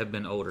 I would have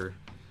been older.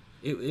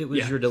 It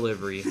was your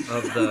delivery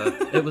of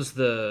the. It was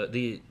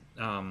the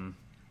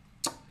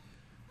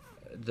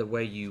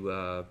way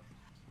you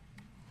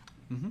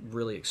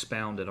really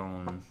expounded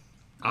on.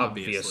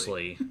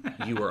 Obviously,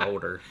 you were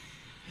older.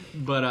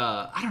 But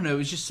I don't know. It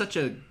was just such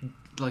a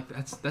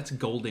that's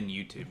golden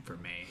YouTube for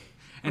me.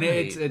 And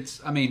right.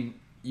 it's I mean,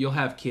 you'll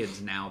have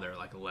kids now they're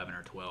like 11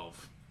 or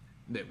 12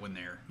 that when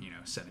they're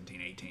 17,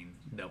 18,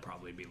 they'll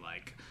probably be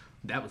like,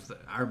 that was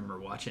I remember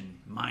watching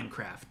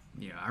Minecraft.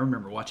 I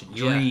remember watching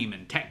Dream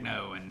and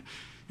Techno and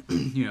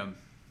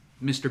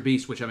Mr.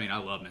 Beast, which I mean I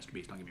love Mr.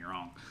 Beast. Don't get me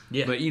wrong.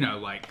 Yeah. But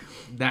like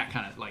that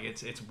kind of like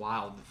it's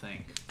wild to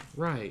think.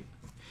 Right.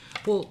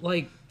 Well,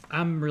 like.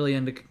 I'm really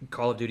into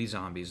Call of Duty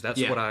Zombies.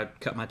 That's what I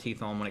cut my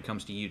teeth on when it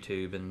comes to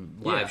YouTube and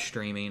live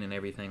streaming and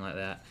everything like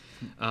that.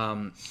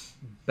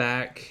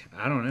 Back,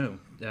 I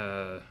don't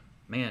know,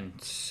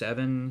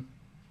 7,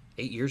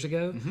 8 years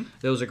ago,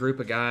 there was a group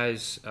of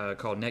guys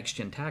called Next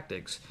Gen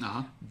Tactics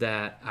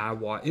that I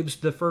watched. It was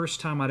the first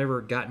time I'd ever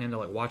gotten into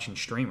like watching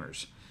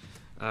streamers.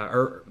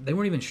 Or they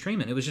weren't even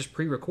streaming. It was just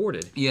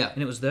pre-recorded. Yeah.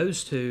 And it was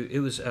those two.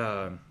 It was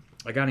a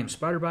guy named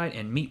Spiderbite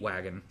and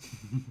Meatwagon.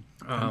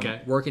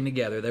 Working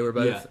together. They were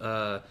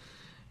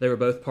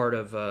both part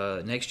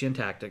of Next Gen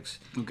Tactics,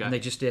 and they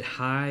just did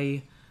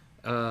high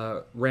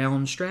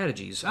round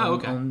strategies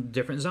on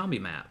different zombie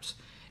maps,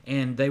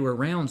 and they were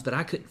rounds that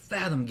I couldn't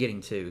fathom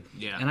getting to.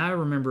 Yeah. And I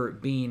remember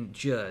being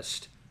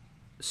just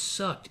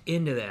sucked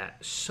into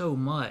that so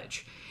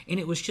much, and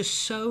it was just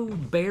so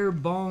bare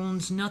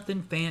bones,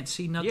 nothing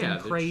fancy, nothing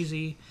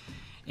crazy,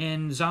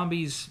 and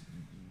zombies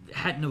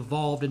hadn't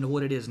evolved into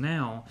what it is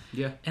now.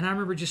 Yeah. And I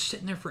remember just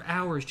sitting there for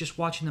hours just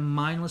watching them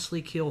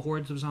mindlessly kill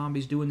hordes of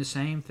zombies doing the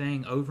same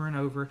thing over and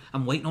over.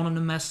 I'm waiting on them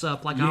to mess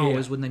up like I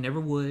always would, and they never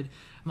would.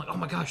 I'm like, oh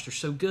my gosh, they're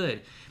so good.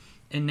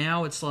 And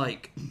now it's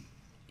like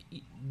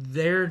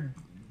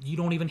you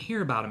don't even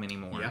hear about them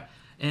anymore. Yeah.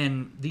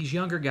 And these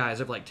younger guys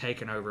have like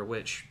taken over,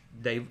 which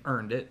they've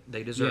earned it.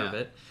 They deserve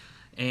it.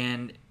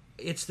 And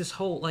it's this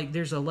whole, like,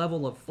 there's a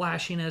level of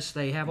flashiness.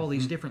 They have all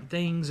these different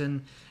things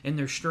in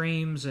their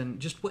streams and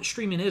just what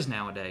streaming is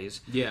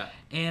nowadays. Yeah.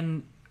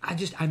 And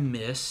I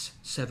miss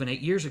 7,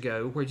 8 years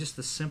ago where just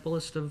the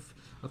simplest of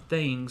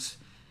things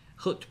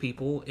hooked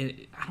people.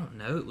 I don't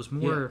know. It was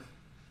more,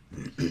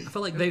 I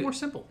felt like it was more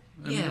simple.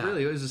 I mean,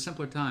 really, it was a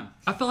simpler time.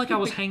 I felt like I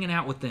was hanging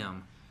out with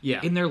them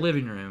in their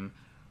living room,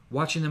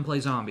 watching them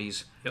play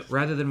zombies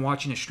rather than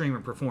watching a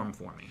streamer perform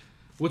for me.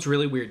 What's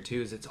really weird,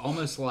 too, is it's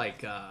almost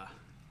like...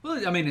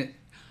 well, I mean,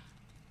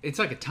 it's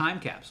like a time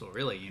capsule,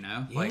 really,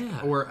 Like,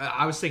 or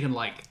I was thinking,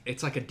 like,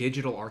 it's like a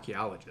digital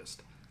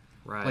archaeologist.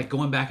 Right. Like,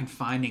 going back and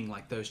finding,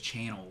 like, those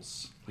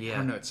channels. Like, Yeah. I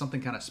don't know, it's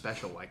something kind of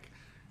special. Like,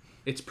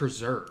 it's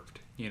preserved,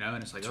 And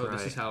it's like,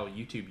 That's this is how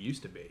YouTube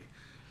used to be,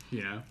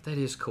 That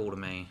is cool to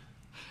me.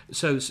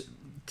 So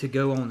to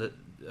go on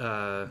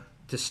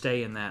to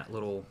stay in that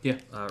little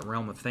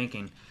realm of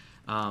thinking,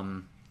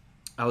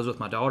 I was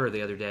with my daughter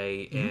the other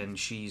day, and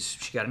she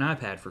got an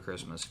iPad for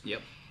Christmas.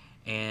 Yep.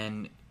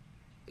 And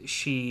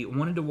she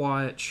wanted to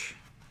watch.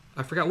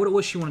 I forgot what it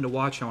was she wanted to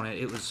watch on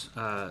it. It was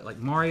like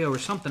Mario or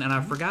something, and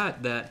I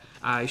forgot that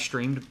I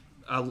streamed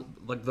a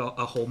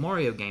whole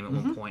Mario game at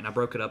one point. I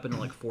broke it up into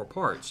like 4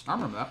 parts. I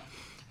remember that.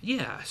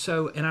 Yeah.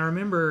 So, and I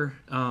remember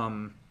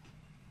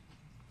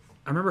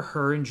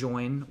her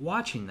enjoying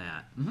watching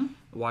that,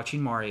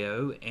 watching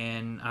Mario,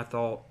 and I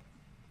thought,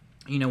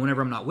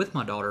 whenever I'm not with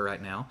my daughter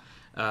right now,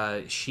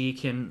 she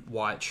can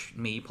watch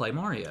me play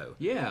Mario.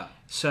 Yeah.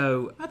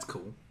 So that's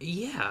cool.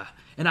 Yeah.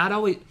 And I'd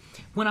always,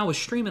 when I was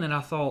streaming it,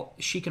 I thought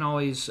she can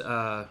always,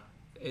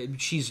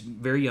 she's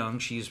very young.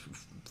 She's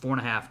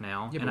 4.5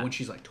 now. Yeah, but when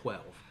she's like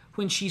 12.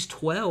 When she's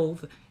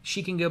 12,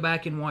 she can go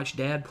back and watch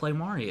Dad play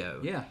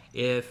Mario. Yeah.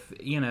 If,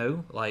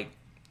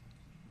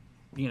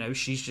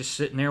 she's just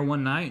sitting there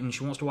one night and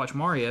she wants to watch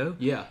Mario.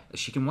 Yeah.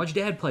 She can watch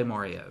Dad play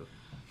Mario.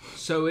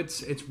 So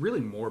it's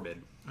really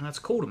morbid. And that's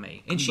cool to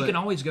me. And she can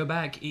always go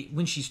back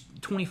when she's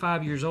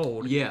 25 years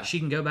old. Yeah. She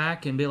can go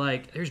back and be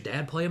like, there's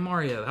Dad playing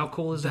Mario. How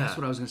cool is that? That's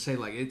what I was going to say.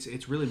 Like,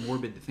 it's really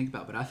morbid to think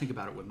about, but I think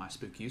about it with my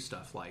Spook You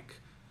stuff. Like,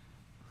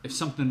 if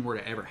something were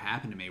to ever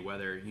happen to me,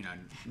 whether,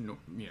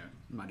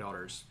 my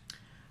daughter's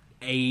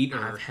 8 or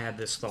I've had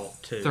this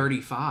thought too.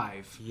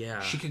 35.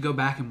 Yeah. She could go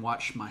back and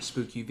watch my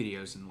Spook You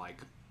videos and, like,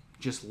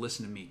 just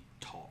listen to me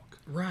talk.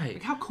 Right.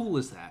 Like, how cool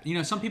is that?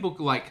 Some people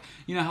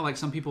how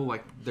some people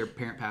like their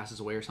parent passes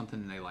away or something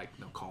and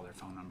they'll call their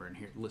phone number and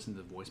listen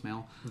to the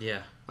voicemail.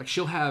 Yeah. Like,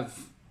 she'll have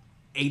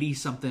 80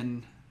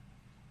 something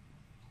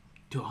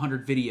to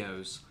 100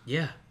 videos.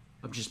 Yeah.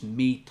 Of just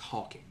me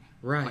talking.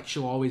 Right. Like,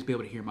 she'll always be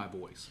able to hear my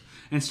voice.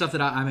 And stuff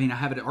that I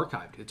have it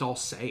archived. It's all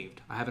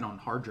saved. I have it on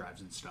hard drives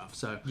and stuff.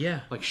 So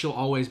yeah. Like, she'll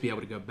always be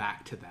able to go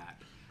back to that.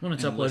 When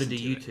it's uploaded to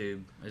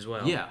YouTube as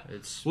well. Yeah.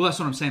 Well, that's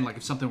what I'm saying. Like,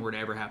 if something were to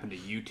ever happen to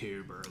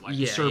YouTube or, like,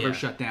 the server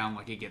shut down,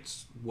 like, it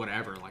gets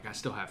whatever. Like, I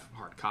still have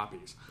hard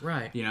copies.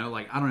 Right.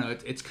 Like, I don't know.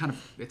 It's kind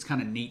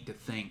of neat to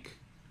think,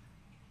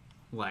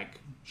 like,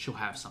 she'll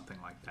have something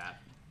like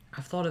that.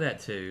 I've thought of that,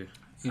 too.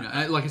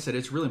 Like I said,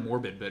 it's really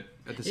morbid, but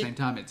at the same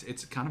time,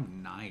 it's kind of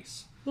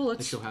nice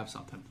that she'll have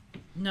something.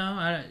 No,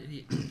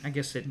 I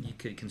guess that you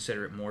could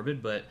consider it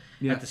morbid, but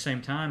Yeah. at the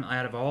same time,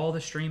 out of all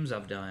the streams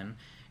I've done,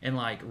 and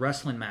like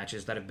wrestling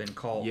matches that have been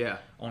called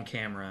on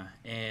camera,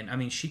 and I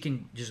mean, she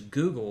can just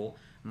Google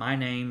my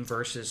name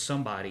versus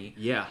somebody,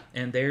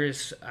 and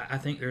there's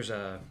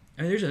a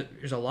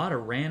lot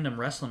of random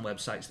wrestling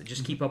websites that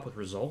just keep up with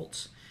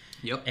results.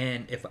 Yep.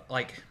 And if,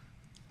 like,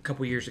 a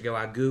couple years ago,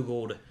 I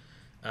Googled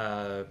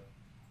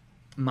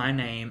my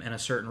name and a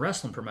certain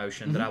wrestling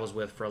promotion that I was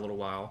with for a little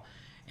while,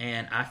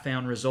 and I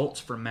found results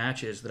from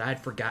matches that I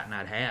had forgotten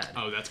I'd had.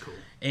 Oh, that's cool.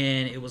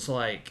 And it was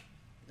like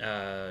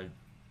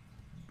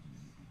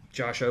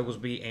Josh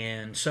Oglesby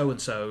and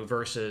so-and-so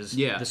versus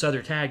this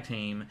other tag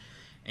team,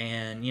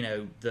 and,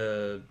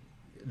 the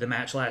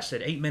match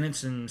lasted 8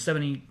 minutes and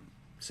 70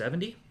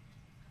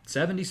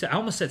 I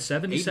almost said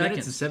 70 seconds. 8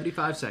 minutes and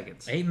 75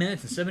 seconds. 8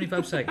 minutes and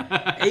 75 seconds.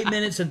 8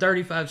 minutes and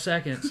 35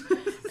 seconds.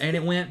 And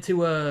it went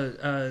to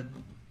a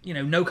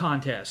no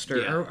contest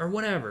or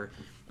whatever.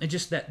 And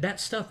just that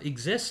stuff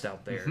exists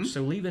out there.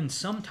 So leaving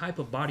some type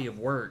of body of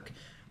work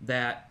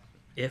that,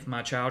 if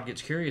my child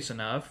gets curious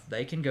enough,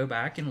 they can go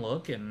back and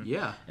look and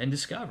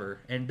discover.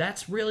 And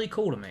that's really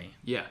cool to me.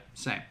 Yeah,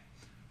 same.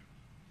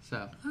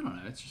 So, I don't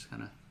know. It's just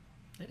kind of...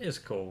 It is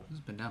cool. It's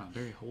been down a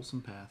very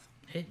wholesome path.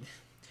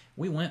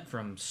 We went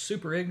from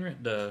super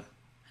ignorant to...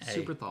 Hey,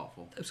 super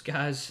thoughtful. Those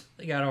guys,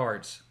 they got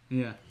hearts.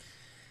 Yeah.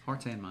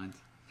 Hearts and minds.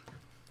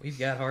 We've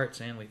got hearts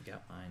and we've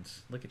got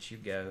minds. Look at you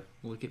go.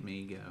 Look at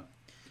me go.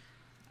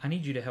 I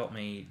need you to help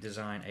me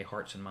design a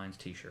Hearts and Minds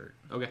t-shirt.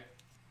 Okay.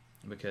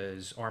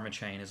 Because Arma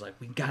Chain is like,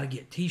 we got to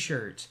get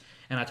t-shirts.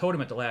 And I told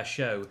him at the last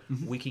show,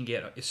 we can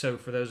get... So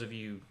for those of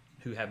you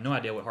who have no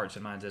idea what Hearts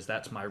and Minds is,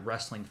 that's my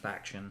wrestling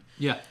faction.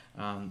 Yeah.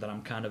 That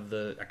I'm kind of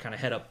I kind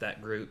of head up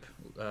that group,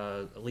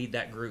 lead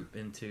that group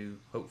into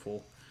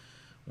hopeful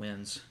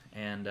wins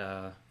and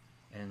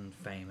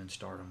fame and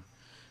stardom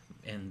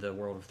in the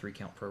world of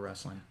 3-count pro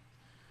wrestling.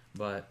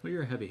 But... Well,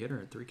 you're a heavy hitter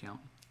at 3-count.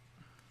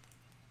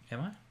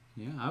 Am I?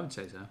 Yeah, I would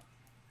say so.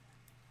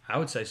 I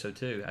would say so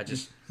too. I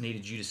just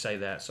needed you to say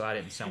that so I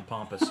didn't sound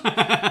pompous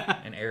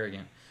and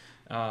arrogant.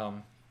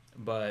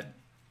 But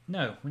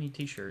no, we need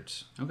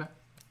t-shirts. Okay.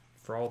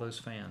 For all those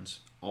fans.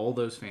 All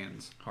those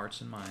fans.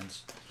 Hearts and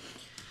minds.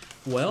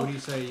 Well. What do you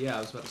say? Yeah, I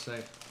was about to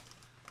say.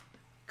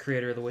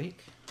 Creator of the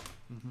week.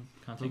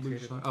 Content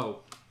creator. Oh,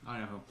 I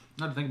know who.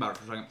 I had to think about it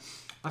for a second.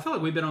 I feel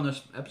like we've been on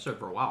this episode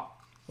for a while.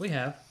 We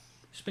have.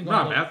 It's been going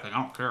not a bad thing. I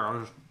don't care. I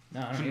was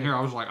just sitting here. I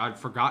was like, I'd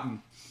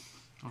forgotten.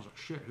 I was like,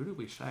 shit, who did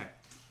we say?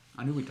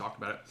 I knew we talked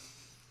about it.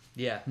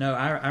 Yeah. No,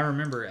 I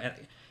remember.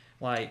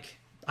 Like,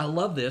 I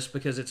love this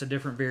because it's a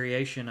different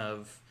variation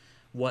of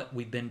what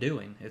we've been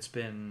doing. It's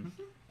been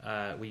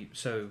we've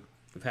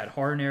had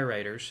horror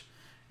narrators,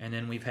 and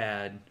then we've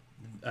had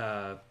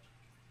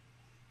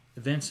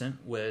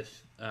Vincent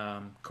with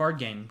card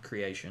game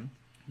creation.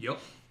 Yep.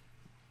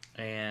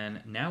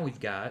 And now we've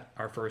got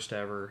our first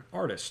ever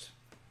artist.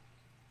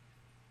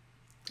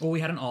 Well, we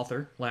had an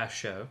author last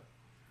show,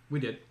 We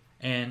did.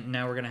 and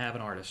now we're going to have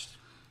an artist.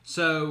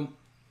 So,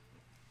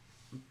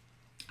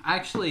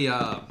 actually,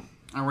 I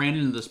ran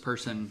into this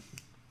person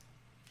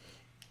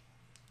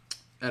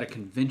at a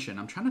convention.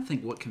 I'm trying to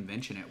think what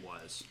convention it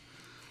was.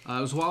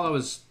 It was while I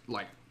was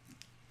like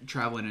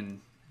traveling and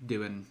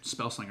doing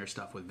Spellslinger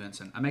stuff with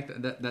Vincent. I make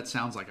that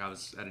sounds like I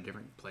was at a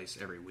different place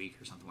every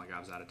week or something, like I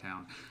was out of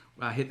town.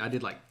 I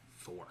did like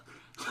 4.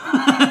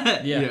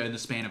 Yeah. In the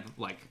span of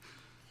like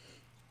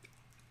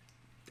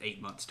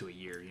 8 months to a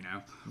year,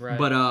 Right.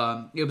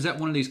 But it was at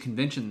one of these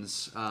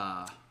conventions.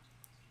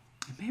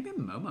 It may have been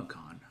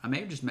MomoCon. I may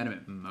have just met him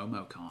at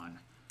MomoCon,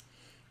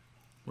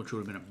 which would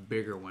have been a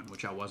bigger one,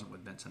 which I wasn't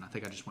with Vincent. I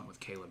think I just went with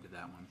Caleb to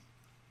that one.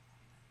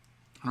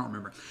 I don't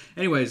remember.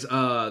 Anyways,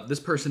 this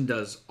person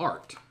does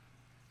art,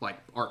 like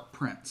art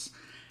prints.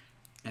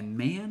 And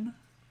man,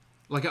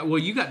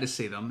 you got to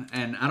see them,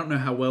 and I don't know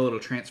how well it'll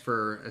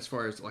transfer as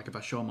far as like if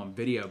I show them on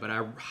video, but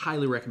I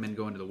highly recommend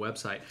going to the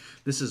website.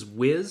 This is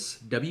Wiz,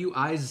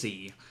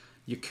 W-I-Z,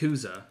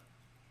 Yakuza,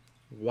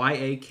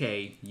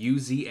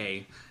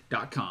 YAKUZA.com.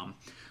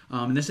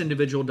 And this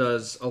individual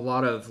does a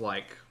lot of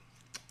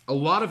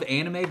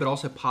anime, but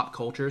also pop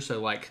culture.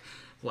 So like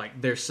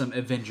there's some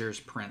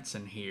Avengers prints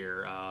in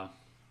here.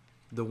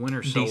 The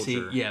Winter Soldier.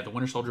 DC, yeah, the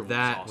Winter Soldier.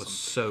 That was was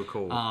so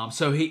cool.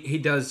 So he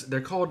does.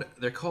 They're called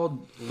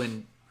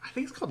I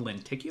think it's called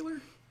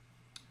lenticular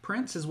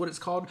prints is what it's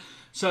called.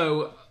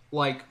 So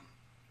like,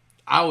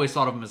 I always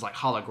thought of them as like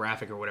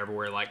holographic or whatever.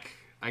 Where like,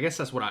 I guess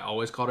that's what I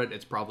always called it.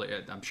 It's probably,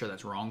 I'm sure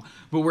that's wrong.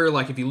 But where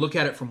like if you look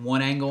at it from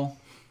one angle,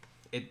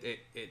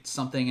 it's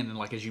something, and then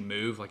like as you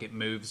move, like it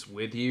moves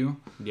with you.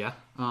 Yeah.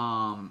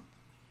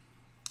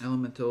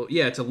 Elemental.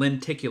 Yeah, it's a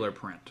lenticular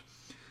print.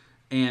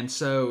 And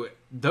so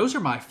those are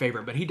my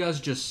favorite, but he does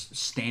just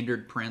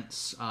standard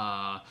prints,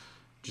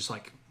 just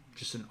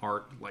an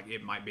art. Like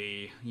it might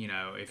be,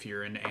 if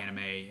you're into anime,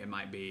 it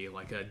might be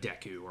like a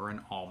Deku or an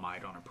All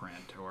Might on a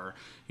print, or,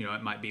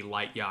 it might be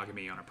Light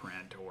Yagami on a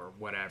print or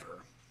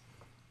whatever.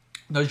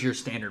 Those are your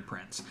standard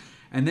prints.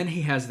 And then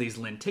he has these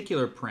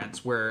lenticular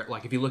prints where,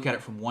 like, if you look at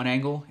it from one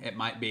angle, it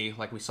might be,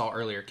 like we saw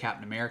earlier,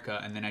 Captain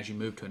America, and then as you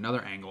move to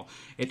another angle,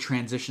 it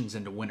transitions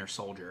into Winter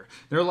Soldier.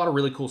 There are a lot of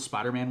really cool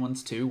Spider-Man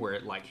ones, too, where,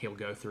 he'll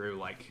go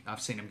through, I've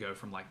seen him go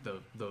from,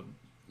 the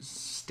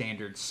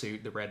standard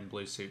suit, the red and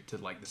blue suit, to,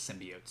 the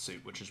symbiote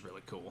suit, which is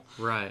really cool.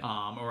 Right.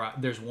 Or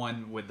there's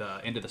one with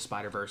Into the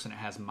Spider-Verse, and it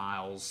has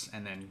Miles,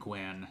 and then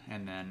Gwen,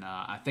 and then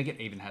I think it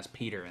even has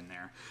Peter in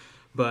there.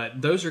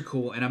 But those are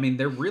cool, and I mean,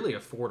 they're really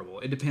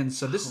affordable. It depends.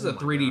 So this is a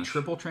 3D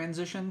triple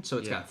transition, so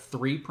it's got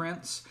 3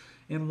 prints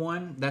in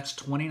one. That's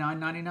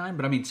 $29.99,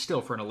 but I mean, still,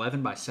 for an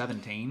 11 by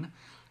 17,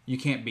 you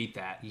can't beat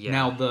that. Yeah.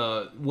 Now,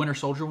 the Winter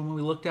Soldier one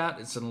we looked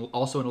at, it's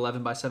also an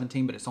 11 by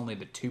 17, but it's only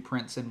the 2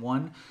 prints in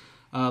one,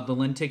 the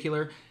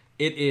lenticular.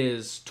 It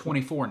is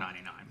 $24.99.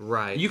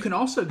 Right. You can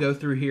also go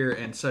through here,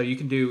 and so you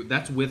can do,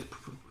 that's with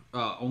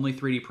only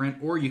 3D print,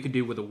 or you could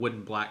do with a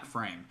wooden black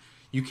frame.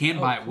 You can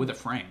buy it with a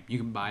frame. You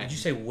can buy it. Did you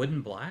say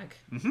wooden black?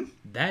 Mm-hmm.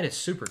 That is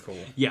super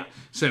cool. Yeah.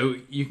 So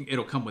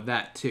it'll come with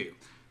that too.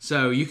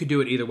 So you could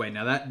do it either way.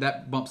 Now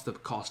that bumps the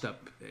cost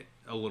up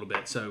a little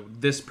bit. So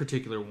this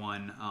particular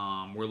one,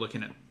 we're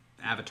looking at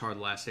Avatar: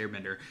 The Last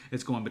Airbender.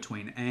 It's going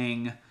between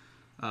Aang,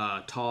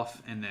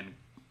 Toph, and then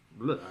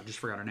I just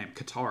forgot her name,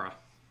 Katara.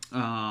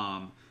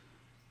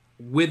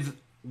 With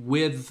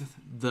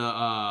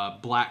the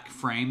black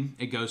frame,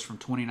 it goes from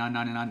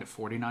 $29.99 to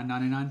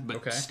 $49.99.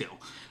 But still.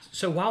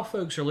 So while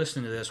folks are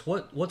listening to this,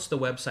 what's the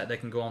website they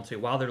can go on to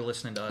while they're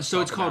listening to us? So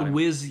it's called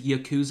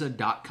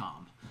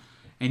WizYakuza.com.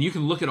 And you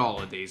can look at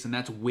all of these. And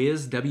that's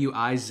Wiz,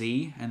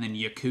 W-I-Z, and then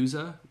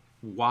Yakuza,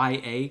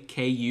 Y-A-K-U-Z-A.com.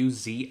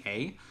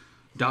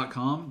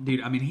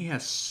 Dude, I mean, he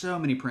has so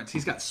many prints.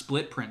 He's got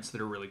split prints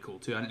that are really cool,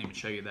 too. I didn't even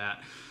show you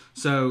that.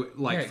 So, for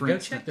go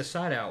instance, check the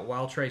site out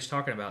while Trey's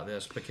talking about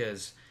this,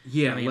 because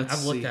let's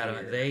I've looked see at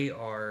here. them. They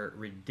are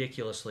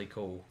ridiculously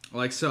cool.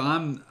 So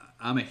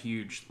I'm a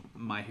huge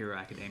My Hero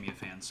Academia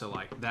fan. So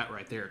that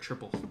right there, a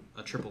triple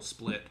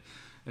split.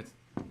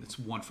 It's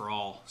one for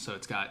all. So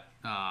it's got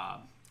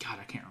God,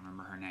 I can't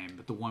remember her name,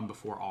 but the one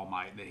before All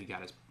Might that he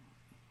got his,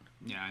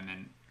 and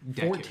then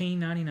Deku.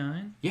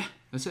 $14.99. Yeah,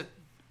 that's it.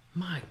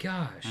 My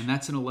gosh. And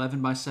that's an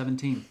 11 by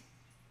 17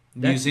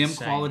 That's museum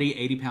insane. quality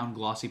 80-pound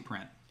glossy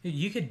print.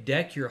 You could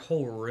deck your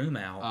whole room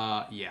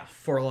out Yeah.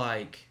 for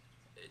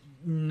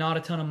not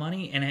a ton of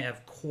money and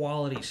have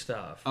quality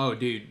stuff. Oh,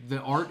 dude, the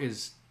art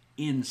is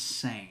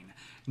insane.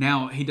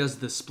 Now he does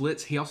the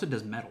splits. He also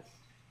does metal.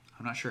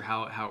 I'm not sure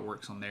how it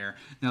works on there.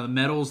 Now the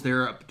metals,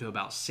 they're up to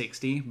about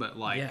 60, but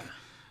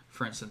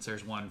for instance,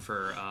 there's one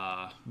for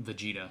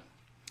Vegeta.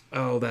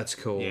 Oh, that's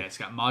cool. Yeah, it's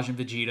got Majin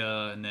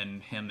Vegeta, and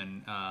then him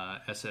and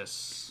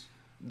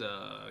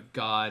the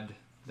God,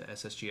 the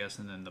SSGS,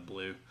 and then the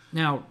blue.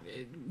 Now,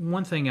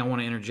 one thing I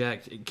want to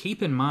interject,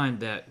 keep in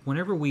mind that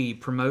whenever we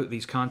promote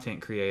these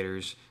content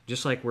creators,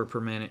 just like we're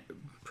Pimento.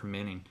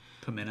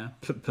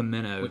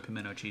 With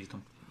pimento cheese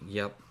them.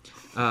 Yep.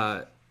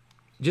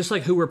 Just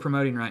like who we're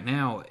promoting right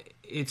now,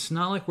 it's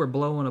not like we're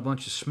blowing a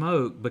bunch of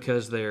smoke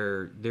because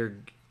they're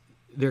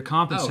they're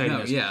compensating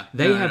us. Yeah.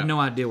 They have no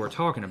idea we're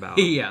talking about.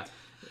 Yeah.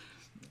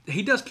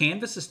 He does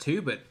canvases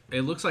too, but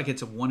it looks like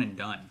it's a one and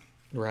done.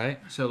 Right?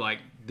 So like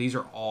these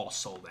are all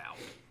sold out.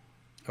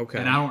 Okay.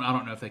 And I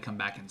don't know if they come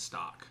back in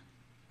stock.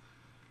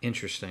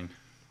 Interesting.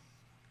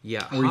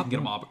 Yeah. Or you can get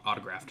them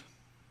autographed.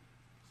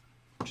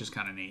 Which is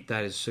kind of neat.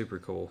 That is super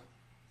cool.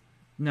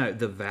 No,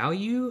 the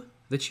value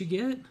that you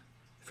get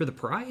for the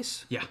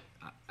price? Yeah.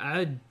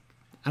 I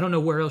don't know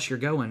where else you're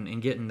going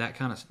and getting that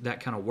kind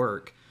of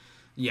work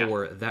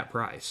for that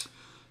price.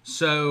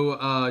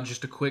 So,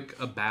 just a quick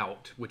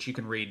about, which you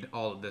can read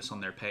all of this on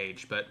their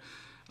page, but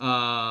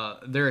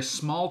they're a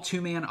small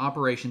two-man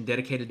operation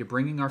dedicated to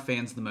bringing our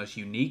fans the most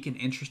unique and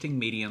interesting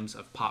mediums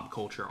of pop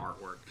culture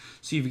artwork.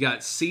 So you've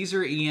got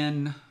Caesar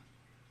Ian,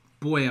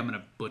 boy, I'm going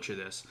to butcher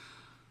this,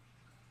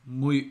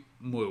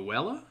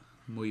 Muyuela?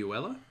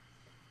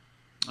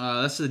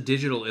 That's the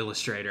digital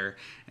illustrator,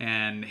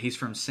 and he's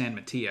from San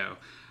Mateo.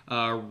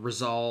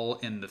 Rizal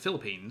in the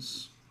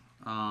Philippines.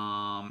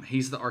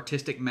 He's the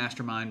artistic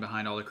mastermind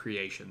behind all the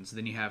creations.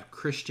 Then you have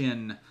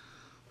Christian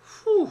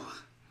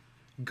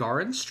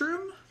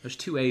Garenstrom. There's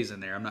 2 A's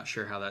in there. I'm not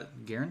sure how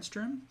that...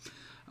 Garenstrom?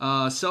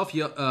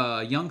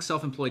 Young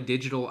self-employed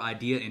digital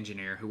idea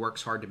engineer who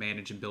works hard to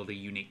manage and build a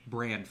unique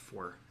brand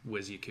for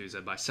Wiz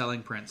Yakuza by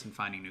selling prints and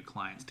finding new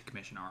clients to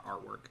commission our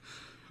artwork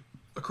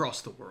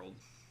across the world.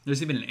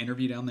 There's even an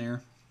interview down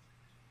there.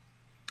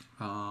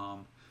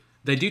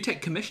 They do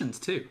take commissions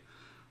too.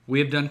 We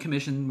have done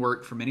commission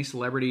work for many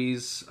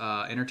celebrities,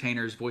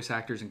 entertainers, voice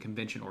actors, and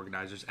convention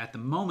organizers. At the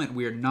moment,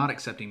 we are not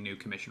accepting new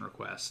commission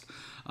requests.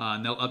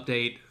 And they'll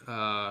update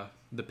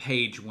the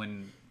page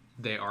when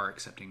they are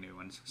accepting new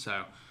ones.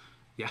 So,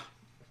 yeah.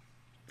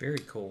 Very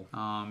cool.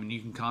 And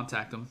you can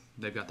contact them.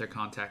 They've got their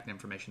contact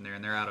information there,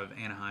 and they're out of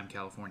Anaheim,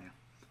 California.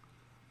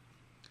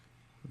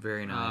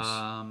 Very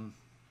nice.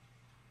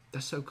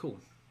 That's so cool.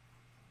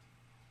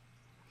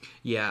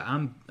 Yeah,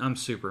 I'm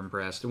super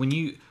impressed. When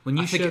you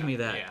showed me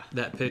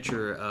that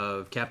picture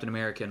of Captain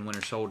America and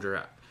Winter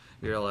Soldier,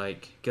 you're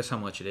like, guess how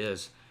much it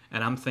is?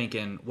 And I'm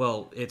thinking,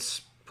 well,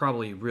 it's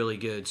probably really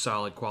good,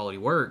 solid quality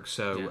work.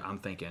 So I'm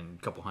thinking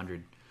a couple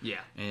hundred.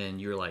 Yeah.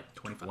 And you're like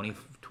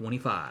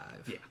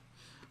 25. Yeah.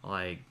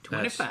 Like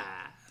 25.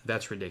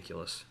 That's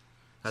ridiculous.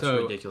 That's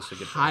so ridiculously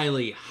good.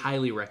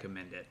 Highly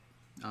recommend it.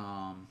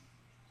 But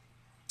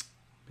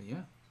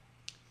yeah.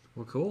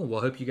 Well, cool. Well,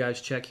 I hope you guys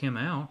check him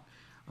out.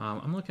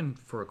 I'm looking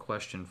for a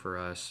question for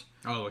us.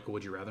 Oh, like a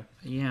would you rather?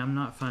 Yeah, I'm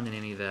not finding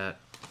any that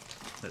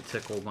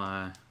tickle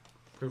my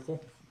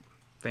Pickle?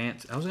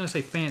 fancy. I was going to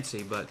say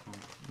fancy, but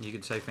you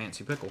could say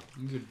fancy pickle.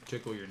 You could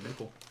tickle your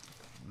nickel.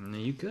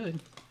 You could.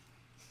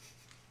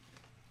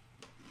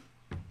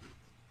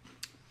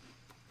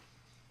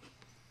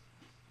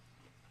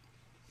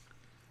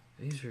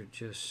 These are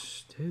just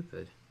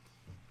stupid.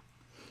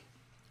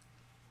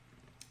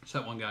 It's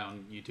that one guy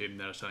on YouTube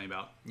that I was telling you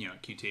about,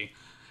 QT.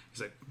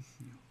 He's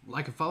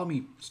like and follow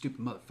me,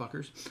 stupid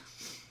motherfuckers.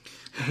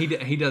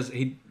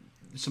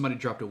 Somebody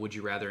dropped a would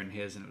you rather in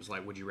his, and it was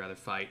like, would you rather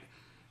fight,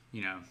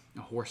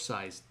 a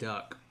horse-sized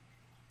duck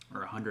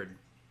or 100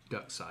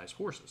 duck-sized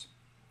horses?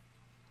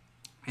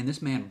 And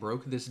this man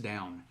broke this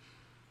down,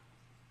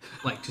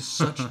 like, to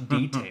such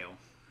detail.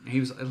 And he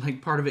was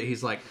like, part of it,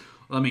 he's like,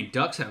 well, I mean,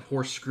 ducks have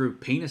horse-screw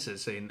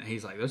penises, and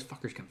he's like, those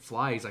fuckers can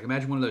fly. He's like,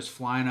 imagine one of those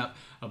flying up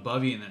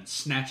above you and then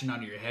snatching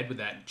onto your head with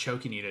that and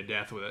choking you to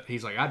death with it.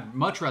 He's like, I'd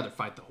much rather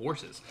fight the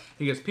horses.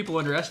 He goes, people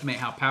underestimate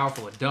how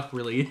powerful a duck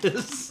really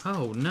is.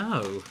 Oh,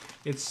 no.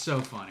 It's so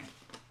funny.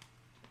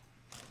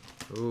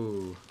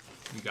 Ooh.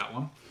 You got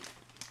one?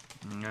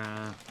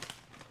 Nah.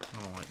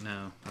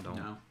 No, I don't.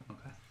 No?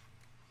 Okay.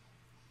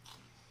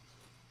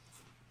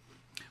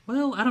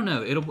 Well, I don't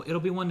know. It'll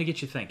be one to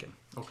get you thinking.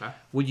 Okay.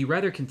 Would you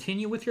rather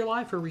continue with your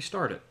life or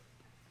restart it?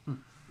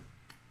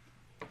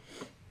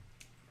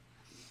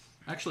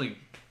 Actually,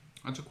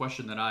 that's a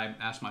question that I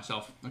ask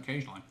myself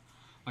occasionally.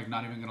 Like,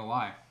 not even gonna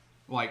lie.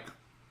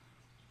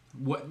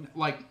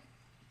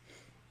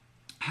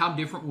 How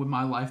different would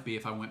my life be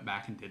if I went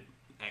back and did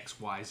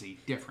X, Y, Z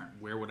different?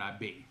 Where would I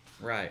be?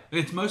 Right.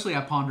 It's mostly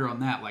I ponder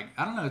on that. Like,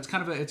 I don't know. It's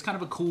kind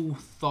of a cool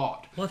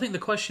thought. Well, I think the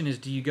question is,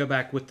 do you go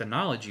back with the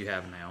knowledge you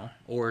have now,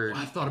 or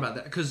I've thought about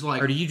that because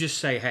or do you just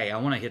say, hey, I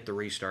want to hit the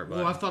restart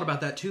button? Well, I've thought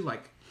about that too.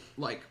 Like,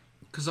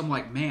 because I'm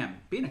like,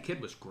 man, being a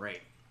kid was great.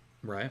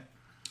 Right.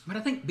 But I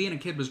think being a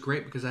kid was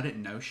great because I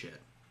didn't know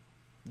shit.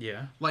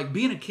 Yeah. Like,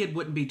 being a kid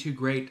wouldn't be too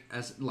great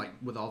as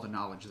with all the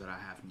knowledge that I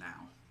have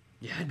now.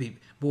 Yeah,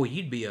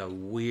 you'd be a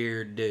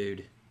weird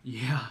dude.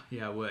 Yeah,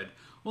 I would.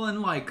 Well,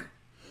 and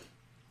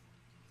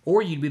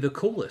or you'd be the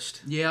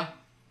coolest. Yeah.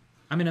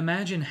 I mean,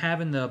 imagine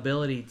having the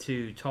ability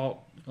to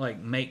talk, like,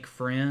 make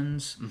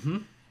friends. Mm-hmm.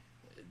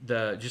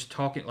 Just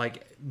talking,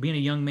 like, being a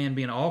young man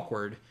being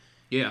awkward.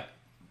 Yeah.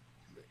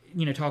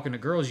 Talking to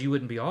girls, you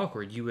wouldn't be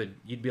awkward.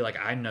 You'd be like,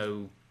 I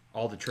know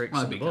all the tricks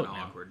in the book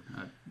now. Awkward.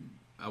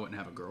 I wouldn't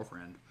have a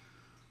girlfriend.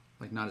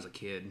 Like, not as a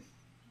kid.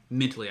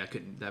 Mentally, I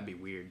couldn't. That'd be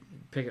weird.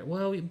 Pick it.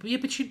 Well, yeah,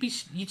 but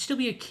you'd still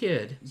be a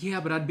kid. Yeah,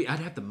 but I'd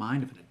have the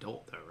mind of an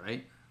adult, though,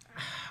 right?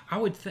 I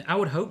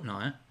would hope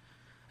not.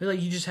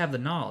 Like, you just have the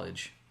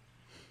knowledge.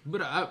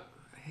 But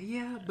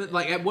but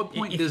like, at what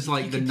point does if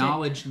like you the could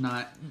knowledge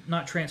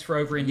not transfer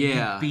over into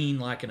you being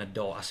like an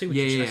adult? I see what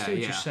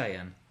you're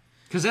saying.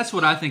 Because that's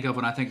what I think of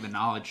when I think the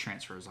knowledge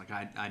transfers. Like,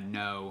 I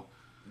know.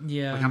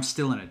 Yeah. Like, I'm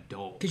still an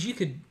adult. Because you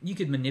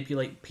could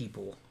manipulate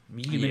people.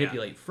 You could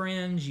manipulate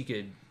friends. You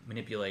could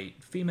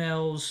manipulate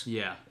females.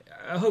 Yeah.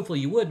 Hopefully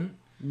you wouldn't.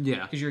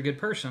 Yeah. Because you're a good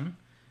person.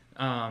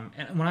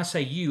 And when I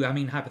say you, I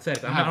mean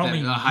hypothetically. I don't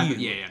mean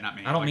you. Yeah, not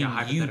me. I don't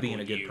like mean you being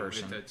a good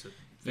person. It's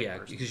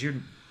Because you're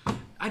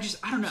I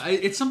don't know.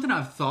 It's something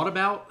I've thought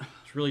about.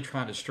 really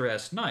trying to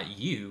stress, not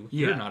you.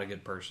 Yeah. You're not a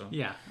good person.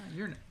 Yeah.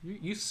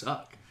 You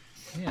suck.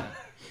 Yeah.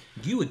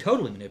 You would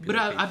totally manipulate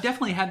But people. I've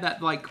definitely had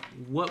that, like,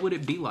 what would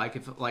it be like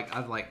if, like,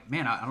 I've like,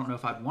 man, I don't know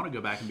if I'd want to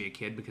go back and be a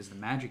kid because the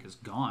magic is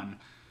gone.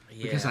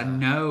 Yeah. Because I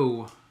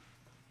know,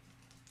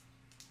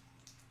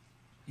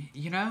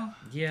 you know?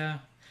 Yeah.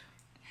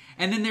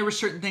 And then there were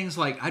certain things,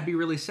 like, I'd be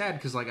really sad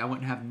because, like, I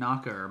wouldn't have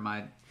Naka or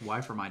my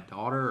wife or my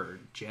daughter or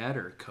Jed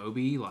or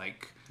Kobe,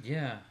 like,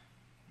 Yeah.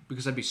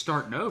 because I'd be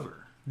starting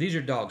over. These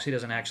are dogs. He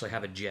doesn't actually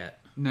have a jet.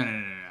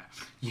 No.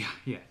 Yeah,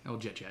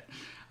 old Jet.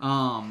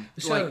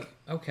 So,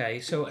 okay,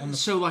 so on the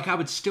So, like, I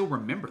would still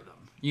remember them,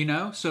 you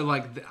know? So,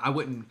 like, I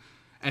wouldn't...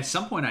 At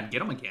some point, I'd get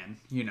them again,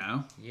 you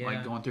know? Yeah.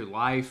 Like, going through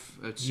life,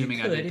 assuming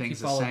I could did if things you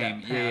the followed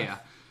same. that Yeah.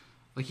 path.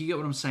 Like, you get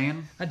what I'm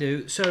saying? I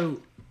do.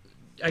 So,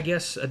 I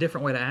guess a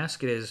different way to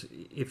ask it is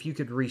if you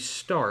could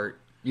restart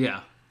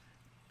Yeah.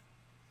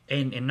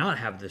 and not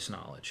have this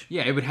knowledge.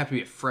 Yeah, it would have to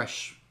be a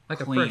fresh, Like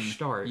clean, a fresh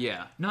start.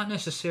 Yeah. Not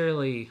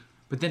necessarily...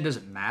 But then does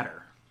it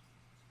matter?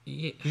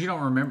 Yeah. Because you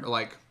don't remember,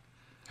 like,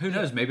 who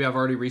knows? Maybe I've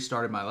already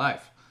restarted my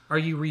life. Are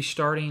you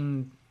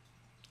restarting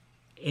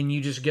and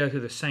you just go through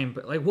the same...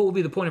 Like, what would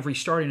be the point of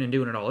restarting and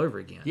doing it all over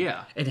again?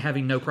 Yeah. And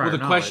having no prior Well, the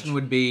knowledge? question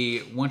would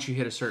be, once you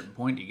hit a certain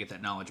point, do you get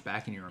that knowledge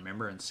back and you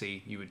remember and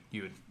see, you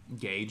would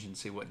gauge and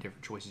see what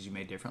different choices you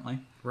made differently?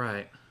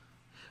 Right.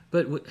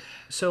 But,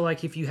 so,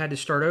 like, if you had to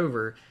start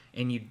over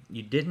and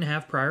you didn't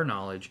have prior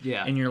knowledge...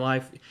 Yeah. And your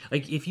life...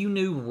 Like, if you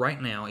knew right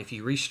now, if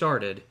you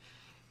restarted...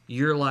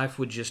 your life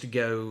would just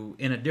go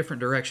in a different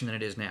direction than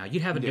it is now.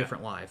 You'd have a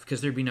different life because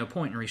there'd be no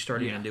point in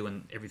restarting and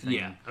doing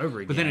everything over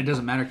again. But then it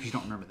doesn't matter because you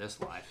don't remember this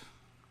life.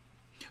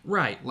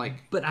 Right.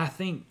 Like- but I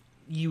think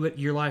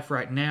your life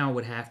right now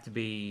would have to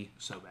be,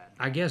 So bad.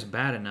 I guess,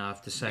 bad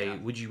enough to say, Yeah.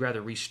 would you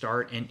rather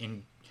restart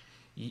and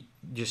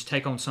just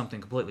take on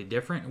something completely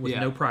different with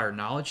no prior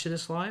knowledge to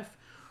this life,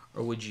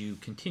 or would you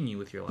continue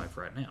with your life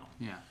right now?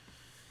 Yeah.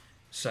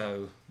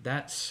 So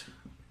that's...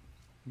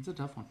 It's a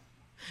tough one.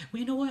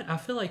 Well, you know what? I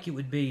feel like it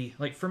would be,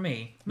 like, for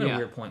me, I'm at Yeah. a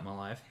weird point in my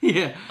life.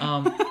 Yeah.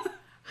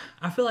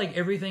 I feel like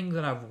everything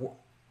that I've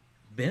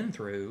been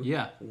through,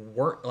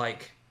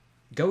 like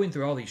going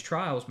through all these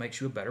trials makes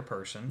you a better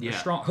person. Yeah.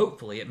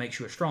 Hopefully, it makes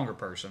you a stronger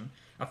person.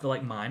 I feel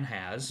like mine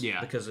has, Yeah.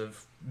 because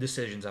of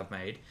decisions I've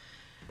made.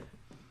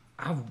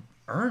 I've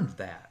earned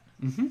that.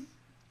 Mm-hmm.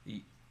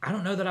 I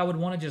don't know that I would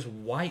want to just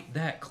wipe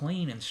that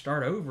clean and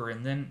start over,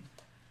 and then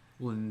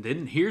Well, and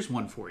then here's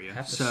one for you.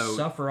 Have to So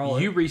suffer all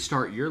you it-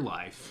 restart your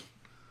life.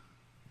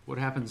 What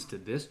happens to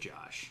this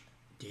Josh?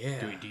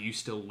 yeah, Do you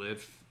still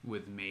live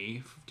with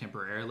me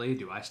temporarily?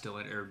 Do I still,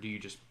 or do you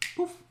just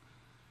poof,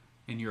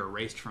 and you're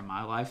erased from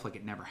my life like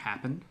it never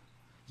happened?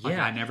 Like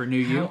I never knew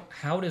you?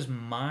 How does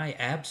my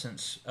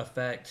absence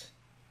affect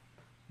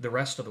the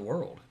rest of the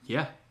world?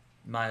 Yeah.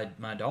 My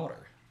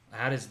daughter.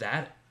 How does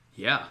that?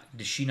 Yeah.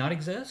 Does she not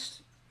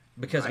exist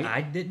because Right.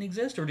 I didn't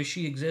exist, or does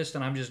she exist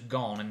and I'm just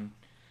gone and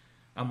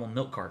I'm on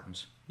milk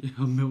cartons? You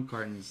know, milk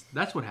cartons.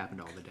 That's what happened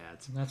to all the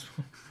dads. And that's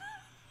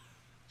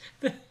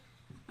they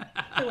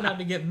went out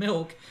to get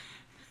milk.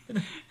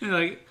 You're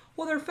like,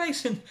 Well,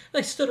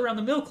 they stood around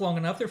the milk long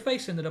enough. Their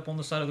face ended up on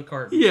the side of the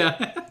carton.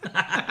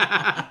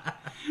 yeah.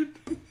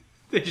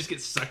 They just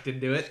get sucked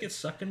into it. Get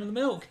sucked into the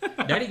milk.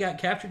 Daddy got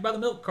captured by the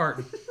milk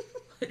carton.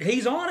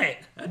 He's on it.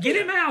 Get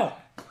him out.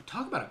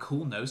 Talk about a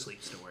cool no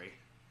sleep story.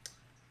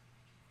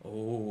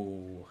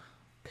 Oh,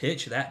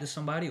 pitch that to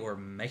somebody or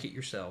make it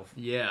yourself.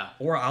 Yeah.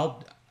 Or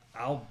I'll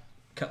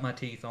cut my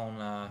teeth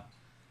on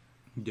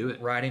Do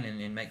it. writing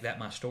and make that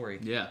my story.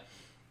 Yeah.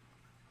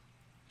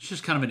 It's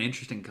just kind of an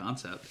interesting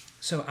concept.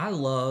 So I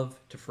love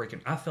to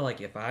I feel like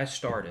if I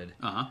started,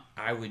 Uh-huh.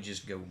 I would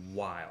just go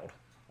wild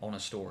on a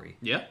story.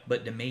 Yeah.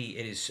 But to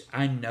me,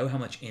 I know how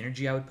much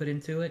energy I would put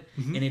into it,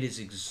 and it is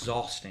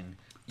exhausting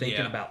thinking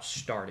Yeah. about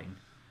starting.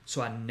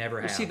 So I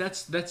never have. See,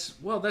 that's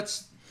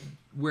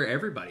where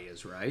everybody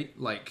is, right?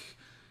 Like,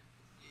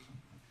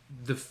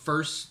 the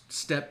first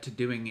step to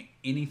doing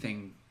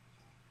anything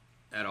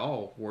at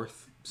all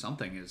worth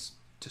something is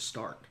to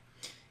start.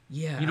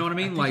 Yeah. You know what I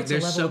mean? think Like, it's a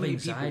there's level so of many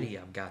people- anxiety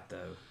I've got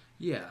though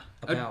Yeah.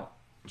 about.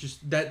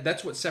 Just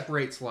that's what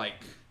separates, like,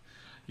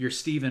 your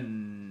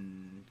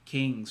Stephen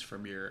Kings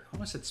from your... I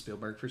almost said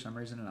Spielberg for some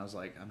reason, and I was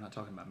like, I'm not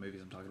talking about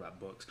movies, I'm talking about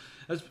books.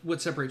 That's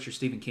what separates your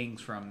Stephen Kings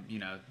from, you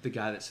know, the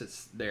guy that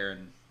sits there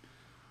and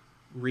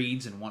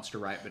reads and wants to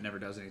write but never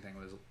does anything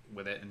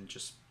with it and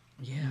just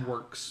Yeah.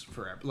 works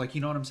forever. Like, you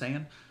know what I'm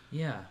saying?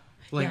 Yeah.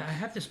 Like, yeah, I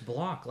have this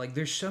block. Like,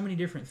 there's so many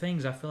different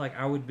things I feel like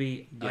I would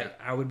be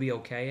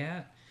okay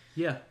at.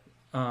 Yeah.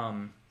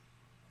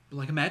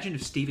 Like, imagine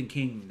if Stephen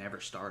King never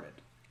started.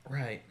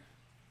 Right.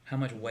 How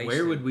much waste?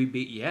 Where would we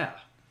be? Yeah.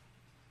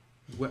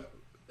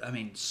 I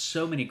mean,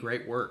 so many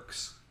great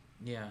works.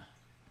 Yeah.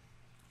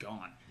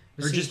 Gone.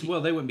 But Or see, just,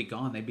 well, they wouldn't be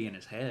gone. They'd be in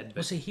his head. Well,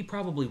 But see, he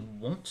probably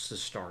wants to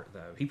start,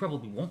 though. He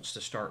probably wants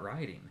to start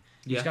writing.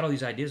 He's Yeah. got all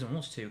these ideas and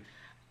wants to.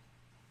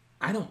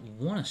 I don't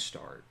want to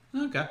start.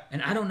 okay.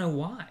 And I don't know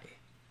why.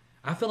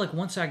 I feel like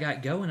once I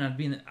got going, I'd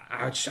be in the,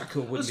 I could,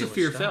 wouldn't What's be the able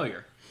fear to of stop.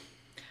 failure?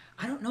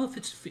 I don't know if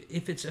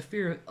it's a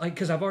fear, like,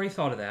 because I've already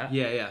thought of that.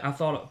 Yeah, yeah. I've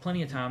thought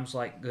plenty of times,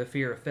 like, the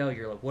fear of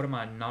failure. Like, what am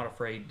I not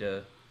afraid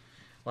to,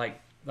 like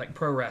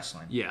pro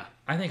wrestling. Yeah.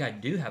 I think I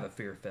do have a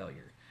fear of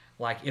failure.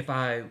 Like, if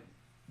I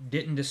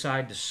didn't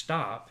decide to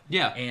stop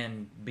Yeah.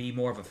 and be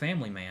more of a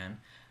family man,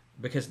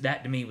 because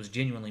that to me was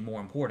genuinely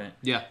more important.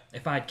 Yeah.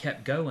 If I'd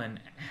kept going,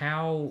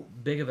 how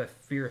big of a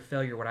fear of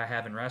failure would I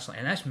have in wrestling?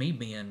 And that's me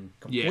being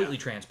completely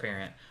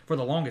transparent. For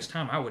the longest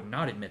time, I would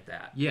not admit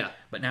that. Yeah.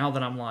 But now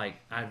that I'm like,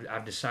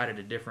 I've decided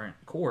a different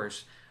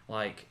course.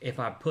 Like, if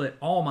I put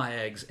all my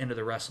eggs into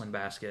the wrestling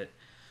basket,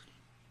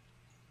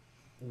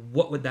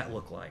 what would that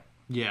look like?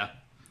 Yeah.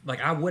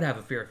 Like, I would have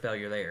a fear of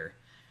failure there.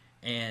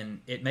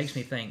 And it makes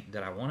me think,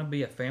 that I want to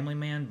be a family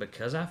man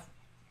because I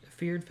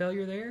feared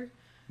failure there?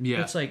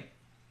 Yeah. It's like,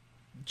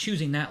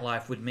 choosing that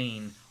life would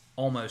mean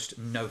almost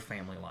no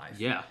family life.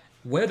 Yeah.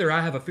 Whether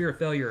I have a fear of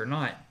failure or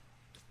not,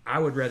 I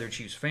would rather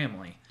choose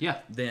family Yeah.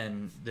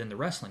 than the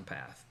wrestling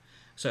path.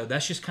 So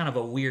that's just kind of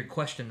a weird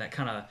question that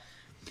kind of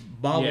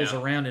bobbles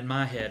around in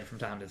my head from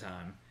time to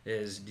time.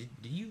 Is, do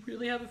you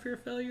really have a fear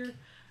of failure?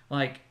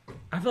 Like,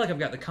 I feel like I've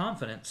got the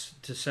confidence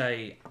to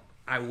say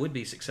I would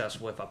be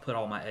successful if I put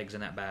all my eggs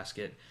in that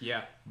basket.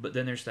 Yeah. But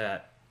then there's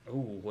that,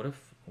 what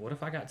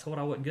if I got told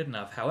I wasn't good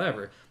enough?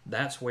 However,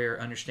 that's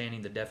where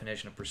understanding the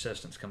definition of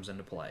persistence comes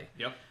into play.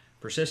 Yep.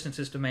 Persistence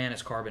is to man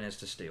as carbon is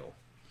to steel.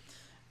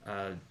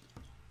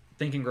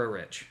 Think and Grow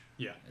Rich.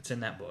 Yeah. It's in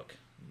that book,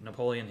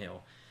 Napoleon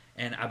Hill.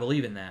 And I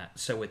believe in that.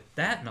 So with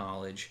that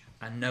knowledge,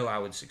 I know I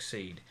would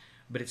succeed.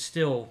 But it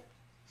still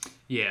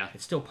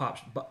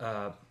pops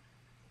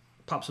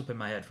up in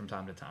my head from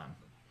time to time.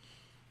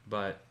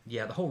 But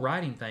yeah, the whole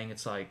writing thing,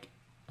 it's like,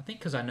 I think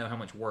because I know how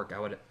much work I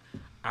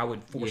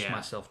would force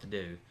myself to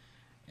do.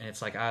 And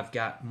it's like, I've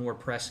got more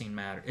pressing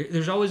matter.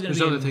 There's always going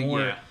to be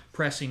more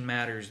pressing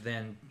matters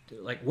than,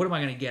 like, what am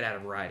I going to get out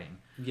of writing?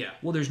 Yeah.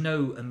 Well, there's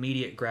no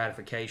immediate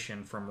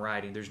gratification from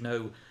writing. There's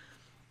no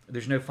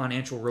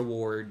financial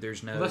reward.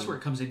 There's no. Well, that's where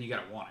it comes in. You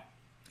gotta want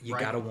it. You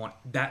gotta want.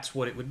 That's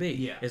what it would be.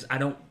 Yeah. Is I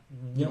don't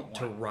want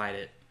to write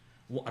it.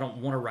 I don't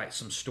want to write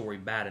some story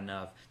bad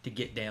enough to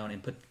get down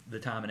and put the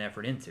time and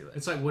effort into it.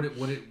 It's like what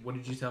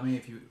did you tell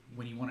me?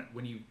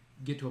 When you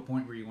get to a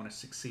point where you want to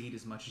succeed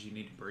as much as you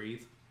need to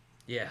breathe.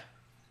 Yeah.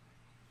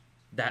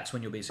 That's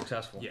when you'll be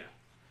successful. Yeah.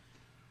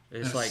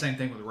 It's like the same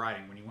thing with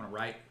writing. When you want to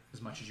write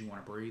as much as you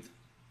want to breathe,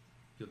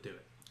 you'll do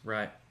it.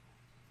 Right.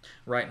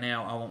 Right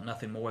now, I want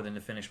nothing more than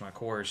to finish my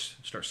course,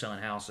 start selling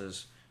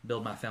houses,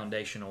 build my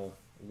foundational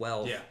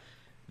wealth. Yeah.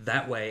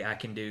 That way, I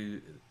can do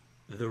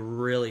the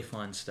really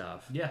fun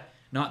stuff. Yeah.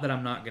 Not that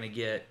I'm not going to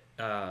get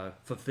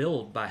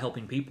fulfilled by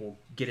helping people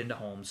get into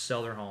homes,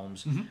 sell their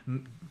homes. Mm-hmm.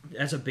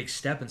 That's a big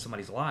step in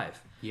somebody's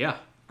life. Yeah.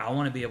 I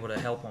want to be able to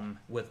help them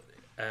with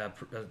a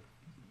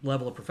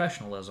level of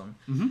professionalism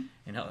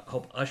and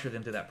help usher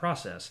them through that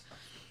process.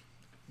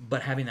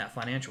 But having that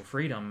financial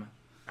freedom,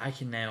 I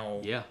can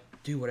now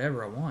do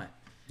whatever I want.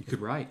 You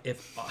could write.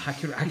 If I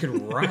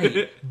could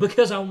write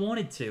because I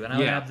wanted to, and I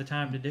would have the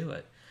time to do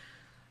it.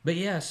 But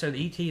yeah, so the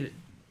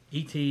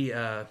E.T.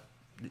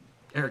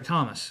 Eric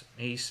Thomas,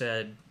 he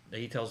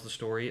tells the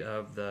story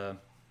of the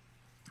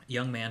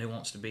young man who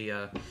wants to be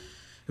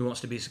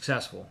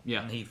successful.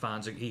 Yeah. And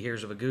he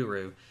hears of a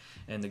guru,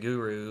 and the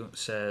guru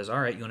says, "All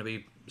right, you want to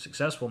be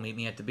successful? Meet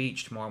me at the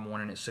beach tomorrow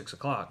morning at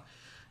 6:00."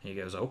 He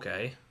goes,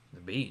 "Okay,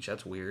 the beach.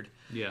 That's weird."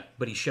 Yeah.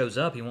 But he shows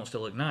up. He wants to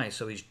look nice,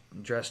 so he's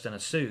dressed in a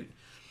suit.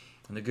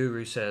 And the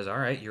guru says, "All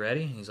right, you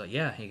ready?" He's like,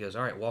 "Yeah." He goes,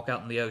 "All right, walk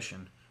out in the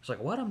ocean." He's like,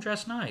 "What? I'm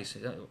dressed nice.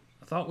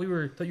 I thought you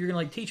were gonna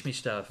like teach me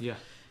stuff." Yeah.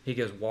 He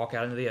goes, "Walk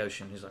out into the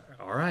ocean." He's like,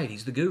 "All right."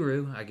 He's the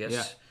guru, I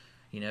guess.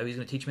 Yeah. He's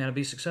gonna teach me how to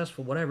be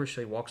successful, whatever. So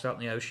he walks out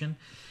in the ocean,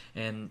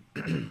 and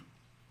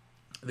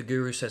the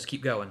guru says,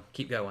 "Keep going,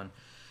 keep going."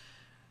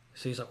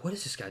 So he's like, "What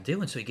is this guy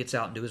doing?" So he gets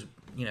out and do his,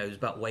 he's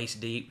about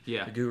waist deep.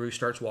 Yeah. The guru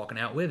starts walking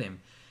out with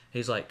him.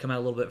 He's like, "Come out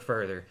a little bit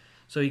further."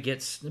 So he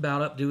gets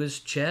about up to his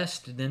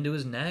chest and then to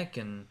his neck,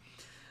 and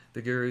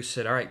the guru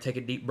said, "All right, take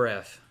a deep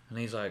breath." And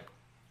he's like,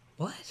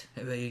 "What?"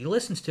 And he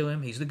listens to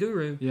him. He's the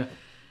guru. Yeah.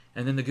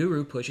 And then the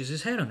guru pushes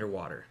his head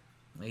underwater.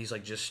 And he's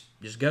like, just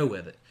go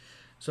with it.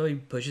 So he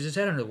pushes his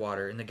head under the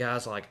water, and the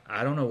guy's like,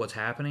 "I don't know what's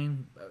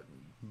happening,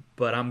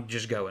 but I'm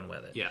just going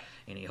with it." Yeah.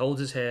 And he holds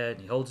his head,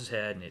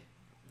 and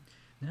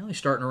now he's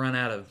starting to run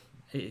out of,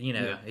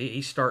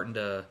 he's starting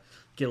to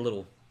get a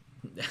little,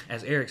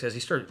 as Eric says,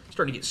 he's starting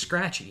to get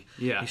scratchy.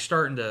 Yeah. He's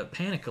starting to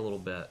panic a little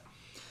bit.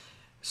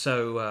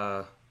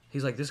 So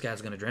He's like, this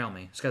guy's going to drown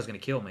me. This guy's going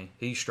to kill me.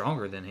 He's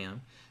stronger than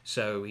him.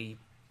 So he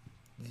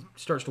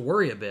starts to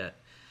worry a bit.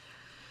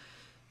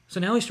 So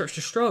now he starts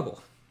to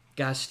struggle.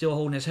 Guy's still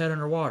holding his head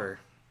underwater.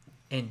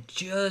 And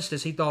just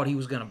as he thought he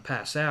was going to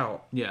pass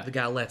out, the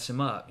guy lets him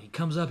up. He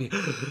comes up, he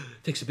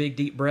takes a big,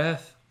 deep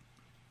breath.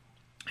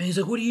 And he's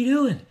like, what are you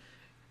doing?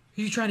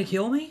 Are you trying to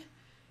kill me?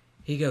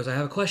 He goes, I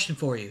have a question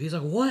for you. He's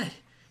like, what?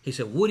 He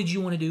said, what did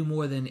you want to do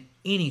more than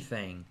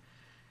anything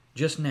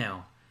just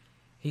now?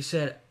 He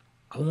said,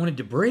 I wanted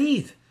to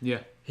breathe.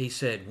 Yeah. He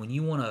said, when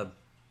you want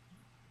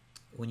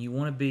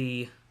to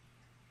be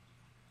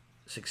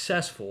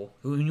successful,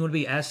 when you want to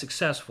be as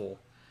successful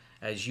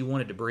as you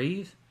wanted to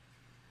breathe,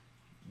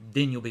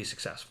 then you'll be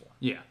successful.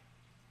 Yeah.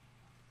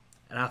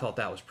 And I thought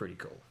that was pretty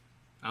cool.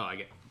 I like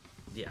it.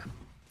 Yeah.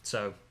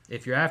 So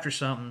if you're after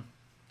something,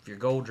 if you're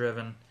goal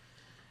driven,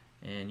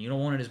 and you don't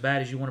want it as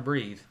bad as you want to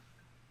breathe,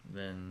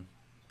 then,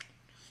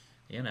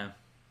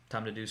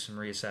 time to do some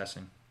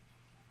reassessing.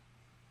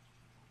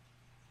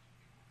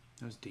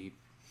 That was deep.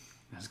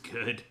 That's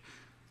good.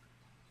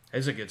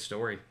 It's a good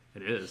story.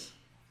 It is.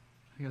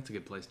 I think that's a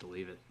good place to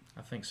leave it.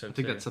 I think so, too. I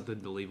think that's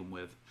something to leave them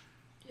with.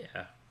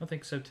 Yeah, I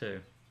think so,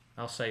 too.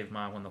 I'll save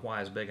my when the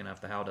why is big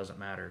enough, the how doesn't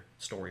matter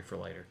story for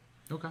later.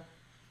 Okay.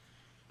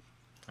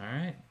 All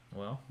right.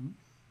 Well.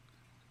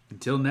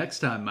 Until next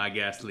time, my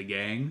ghastly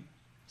gang,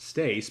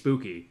 stay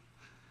spooky.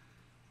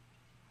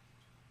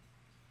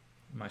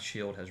 My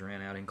shield has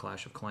ran out in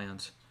Clash of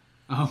Clans.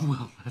 Oh,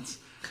 well,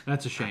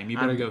 that's a shame. You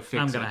better go fix it.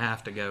 I'm going to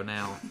have to go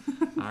now.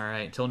 All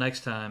right. Till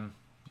next time,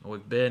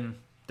 we've been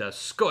the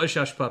Scottish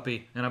Hush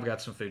Puppy, and I've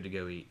got some food to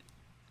go eat.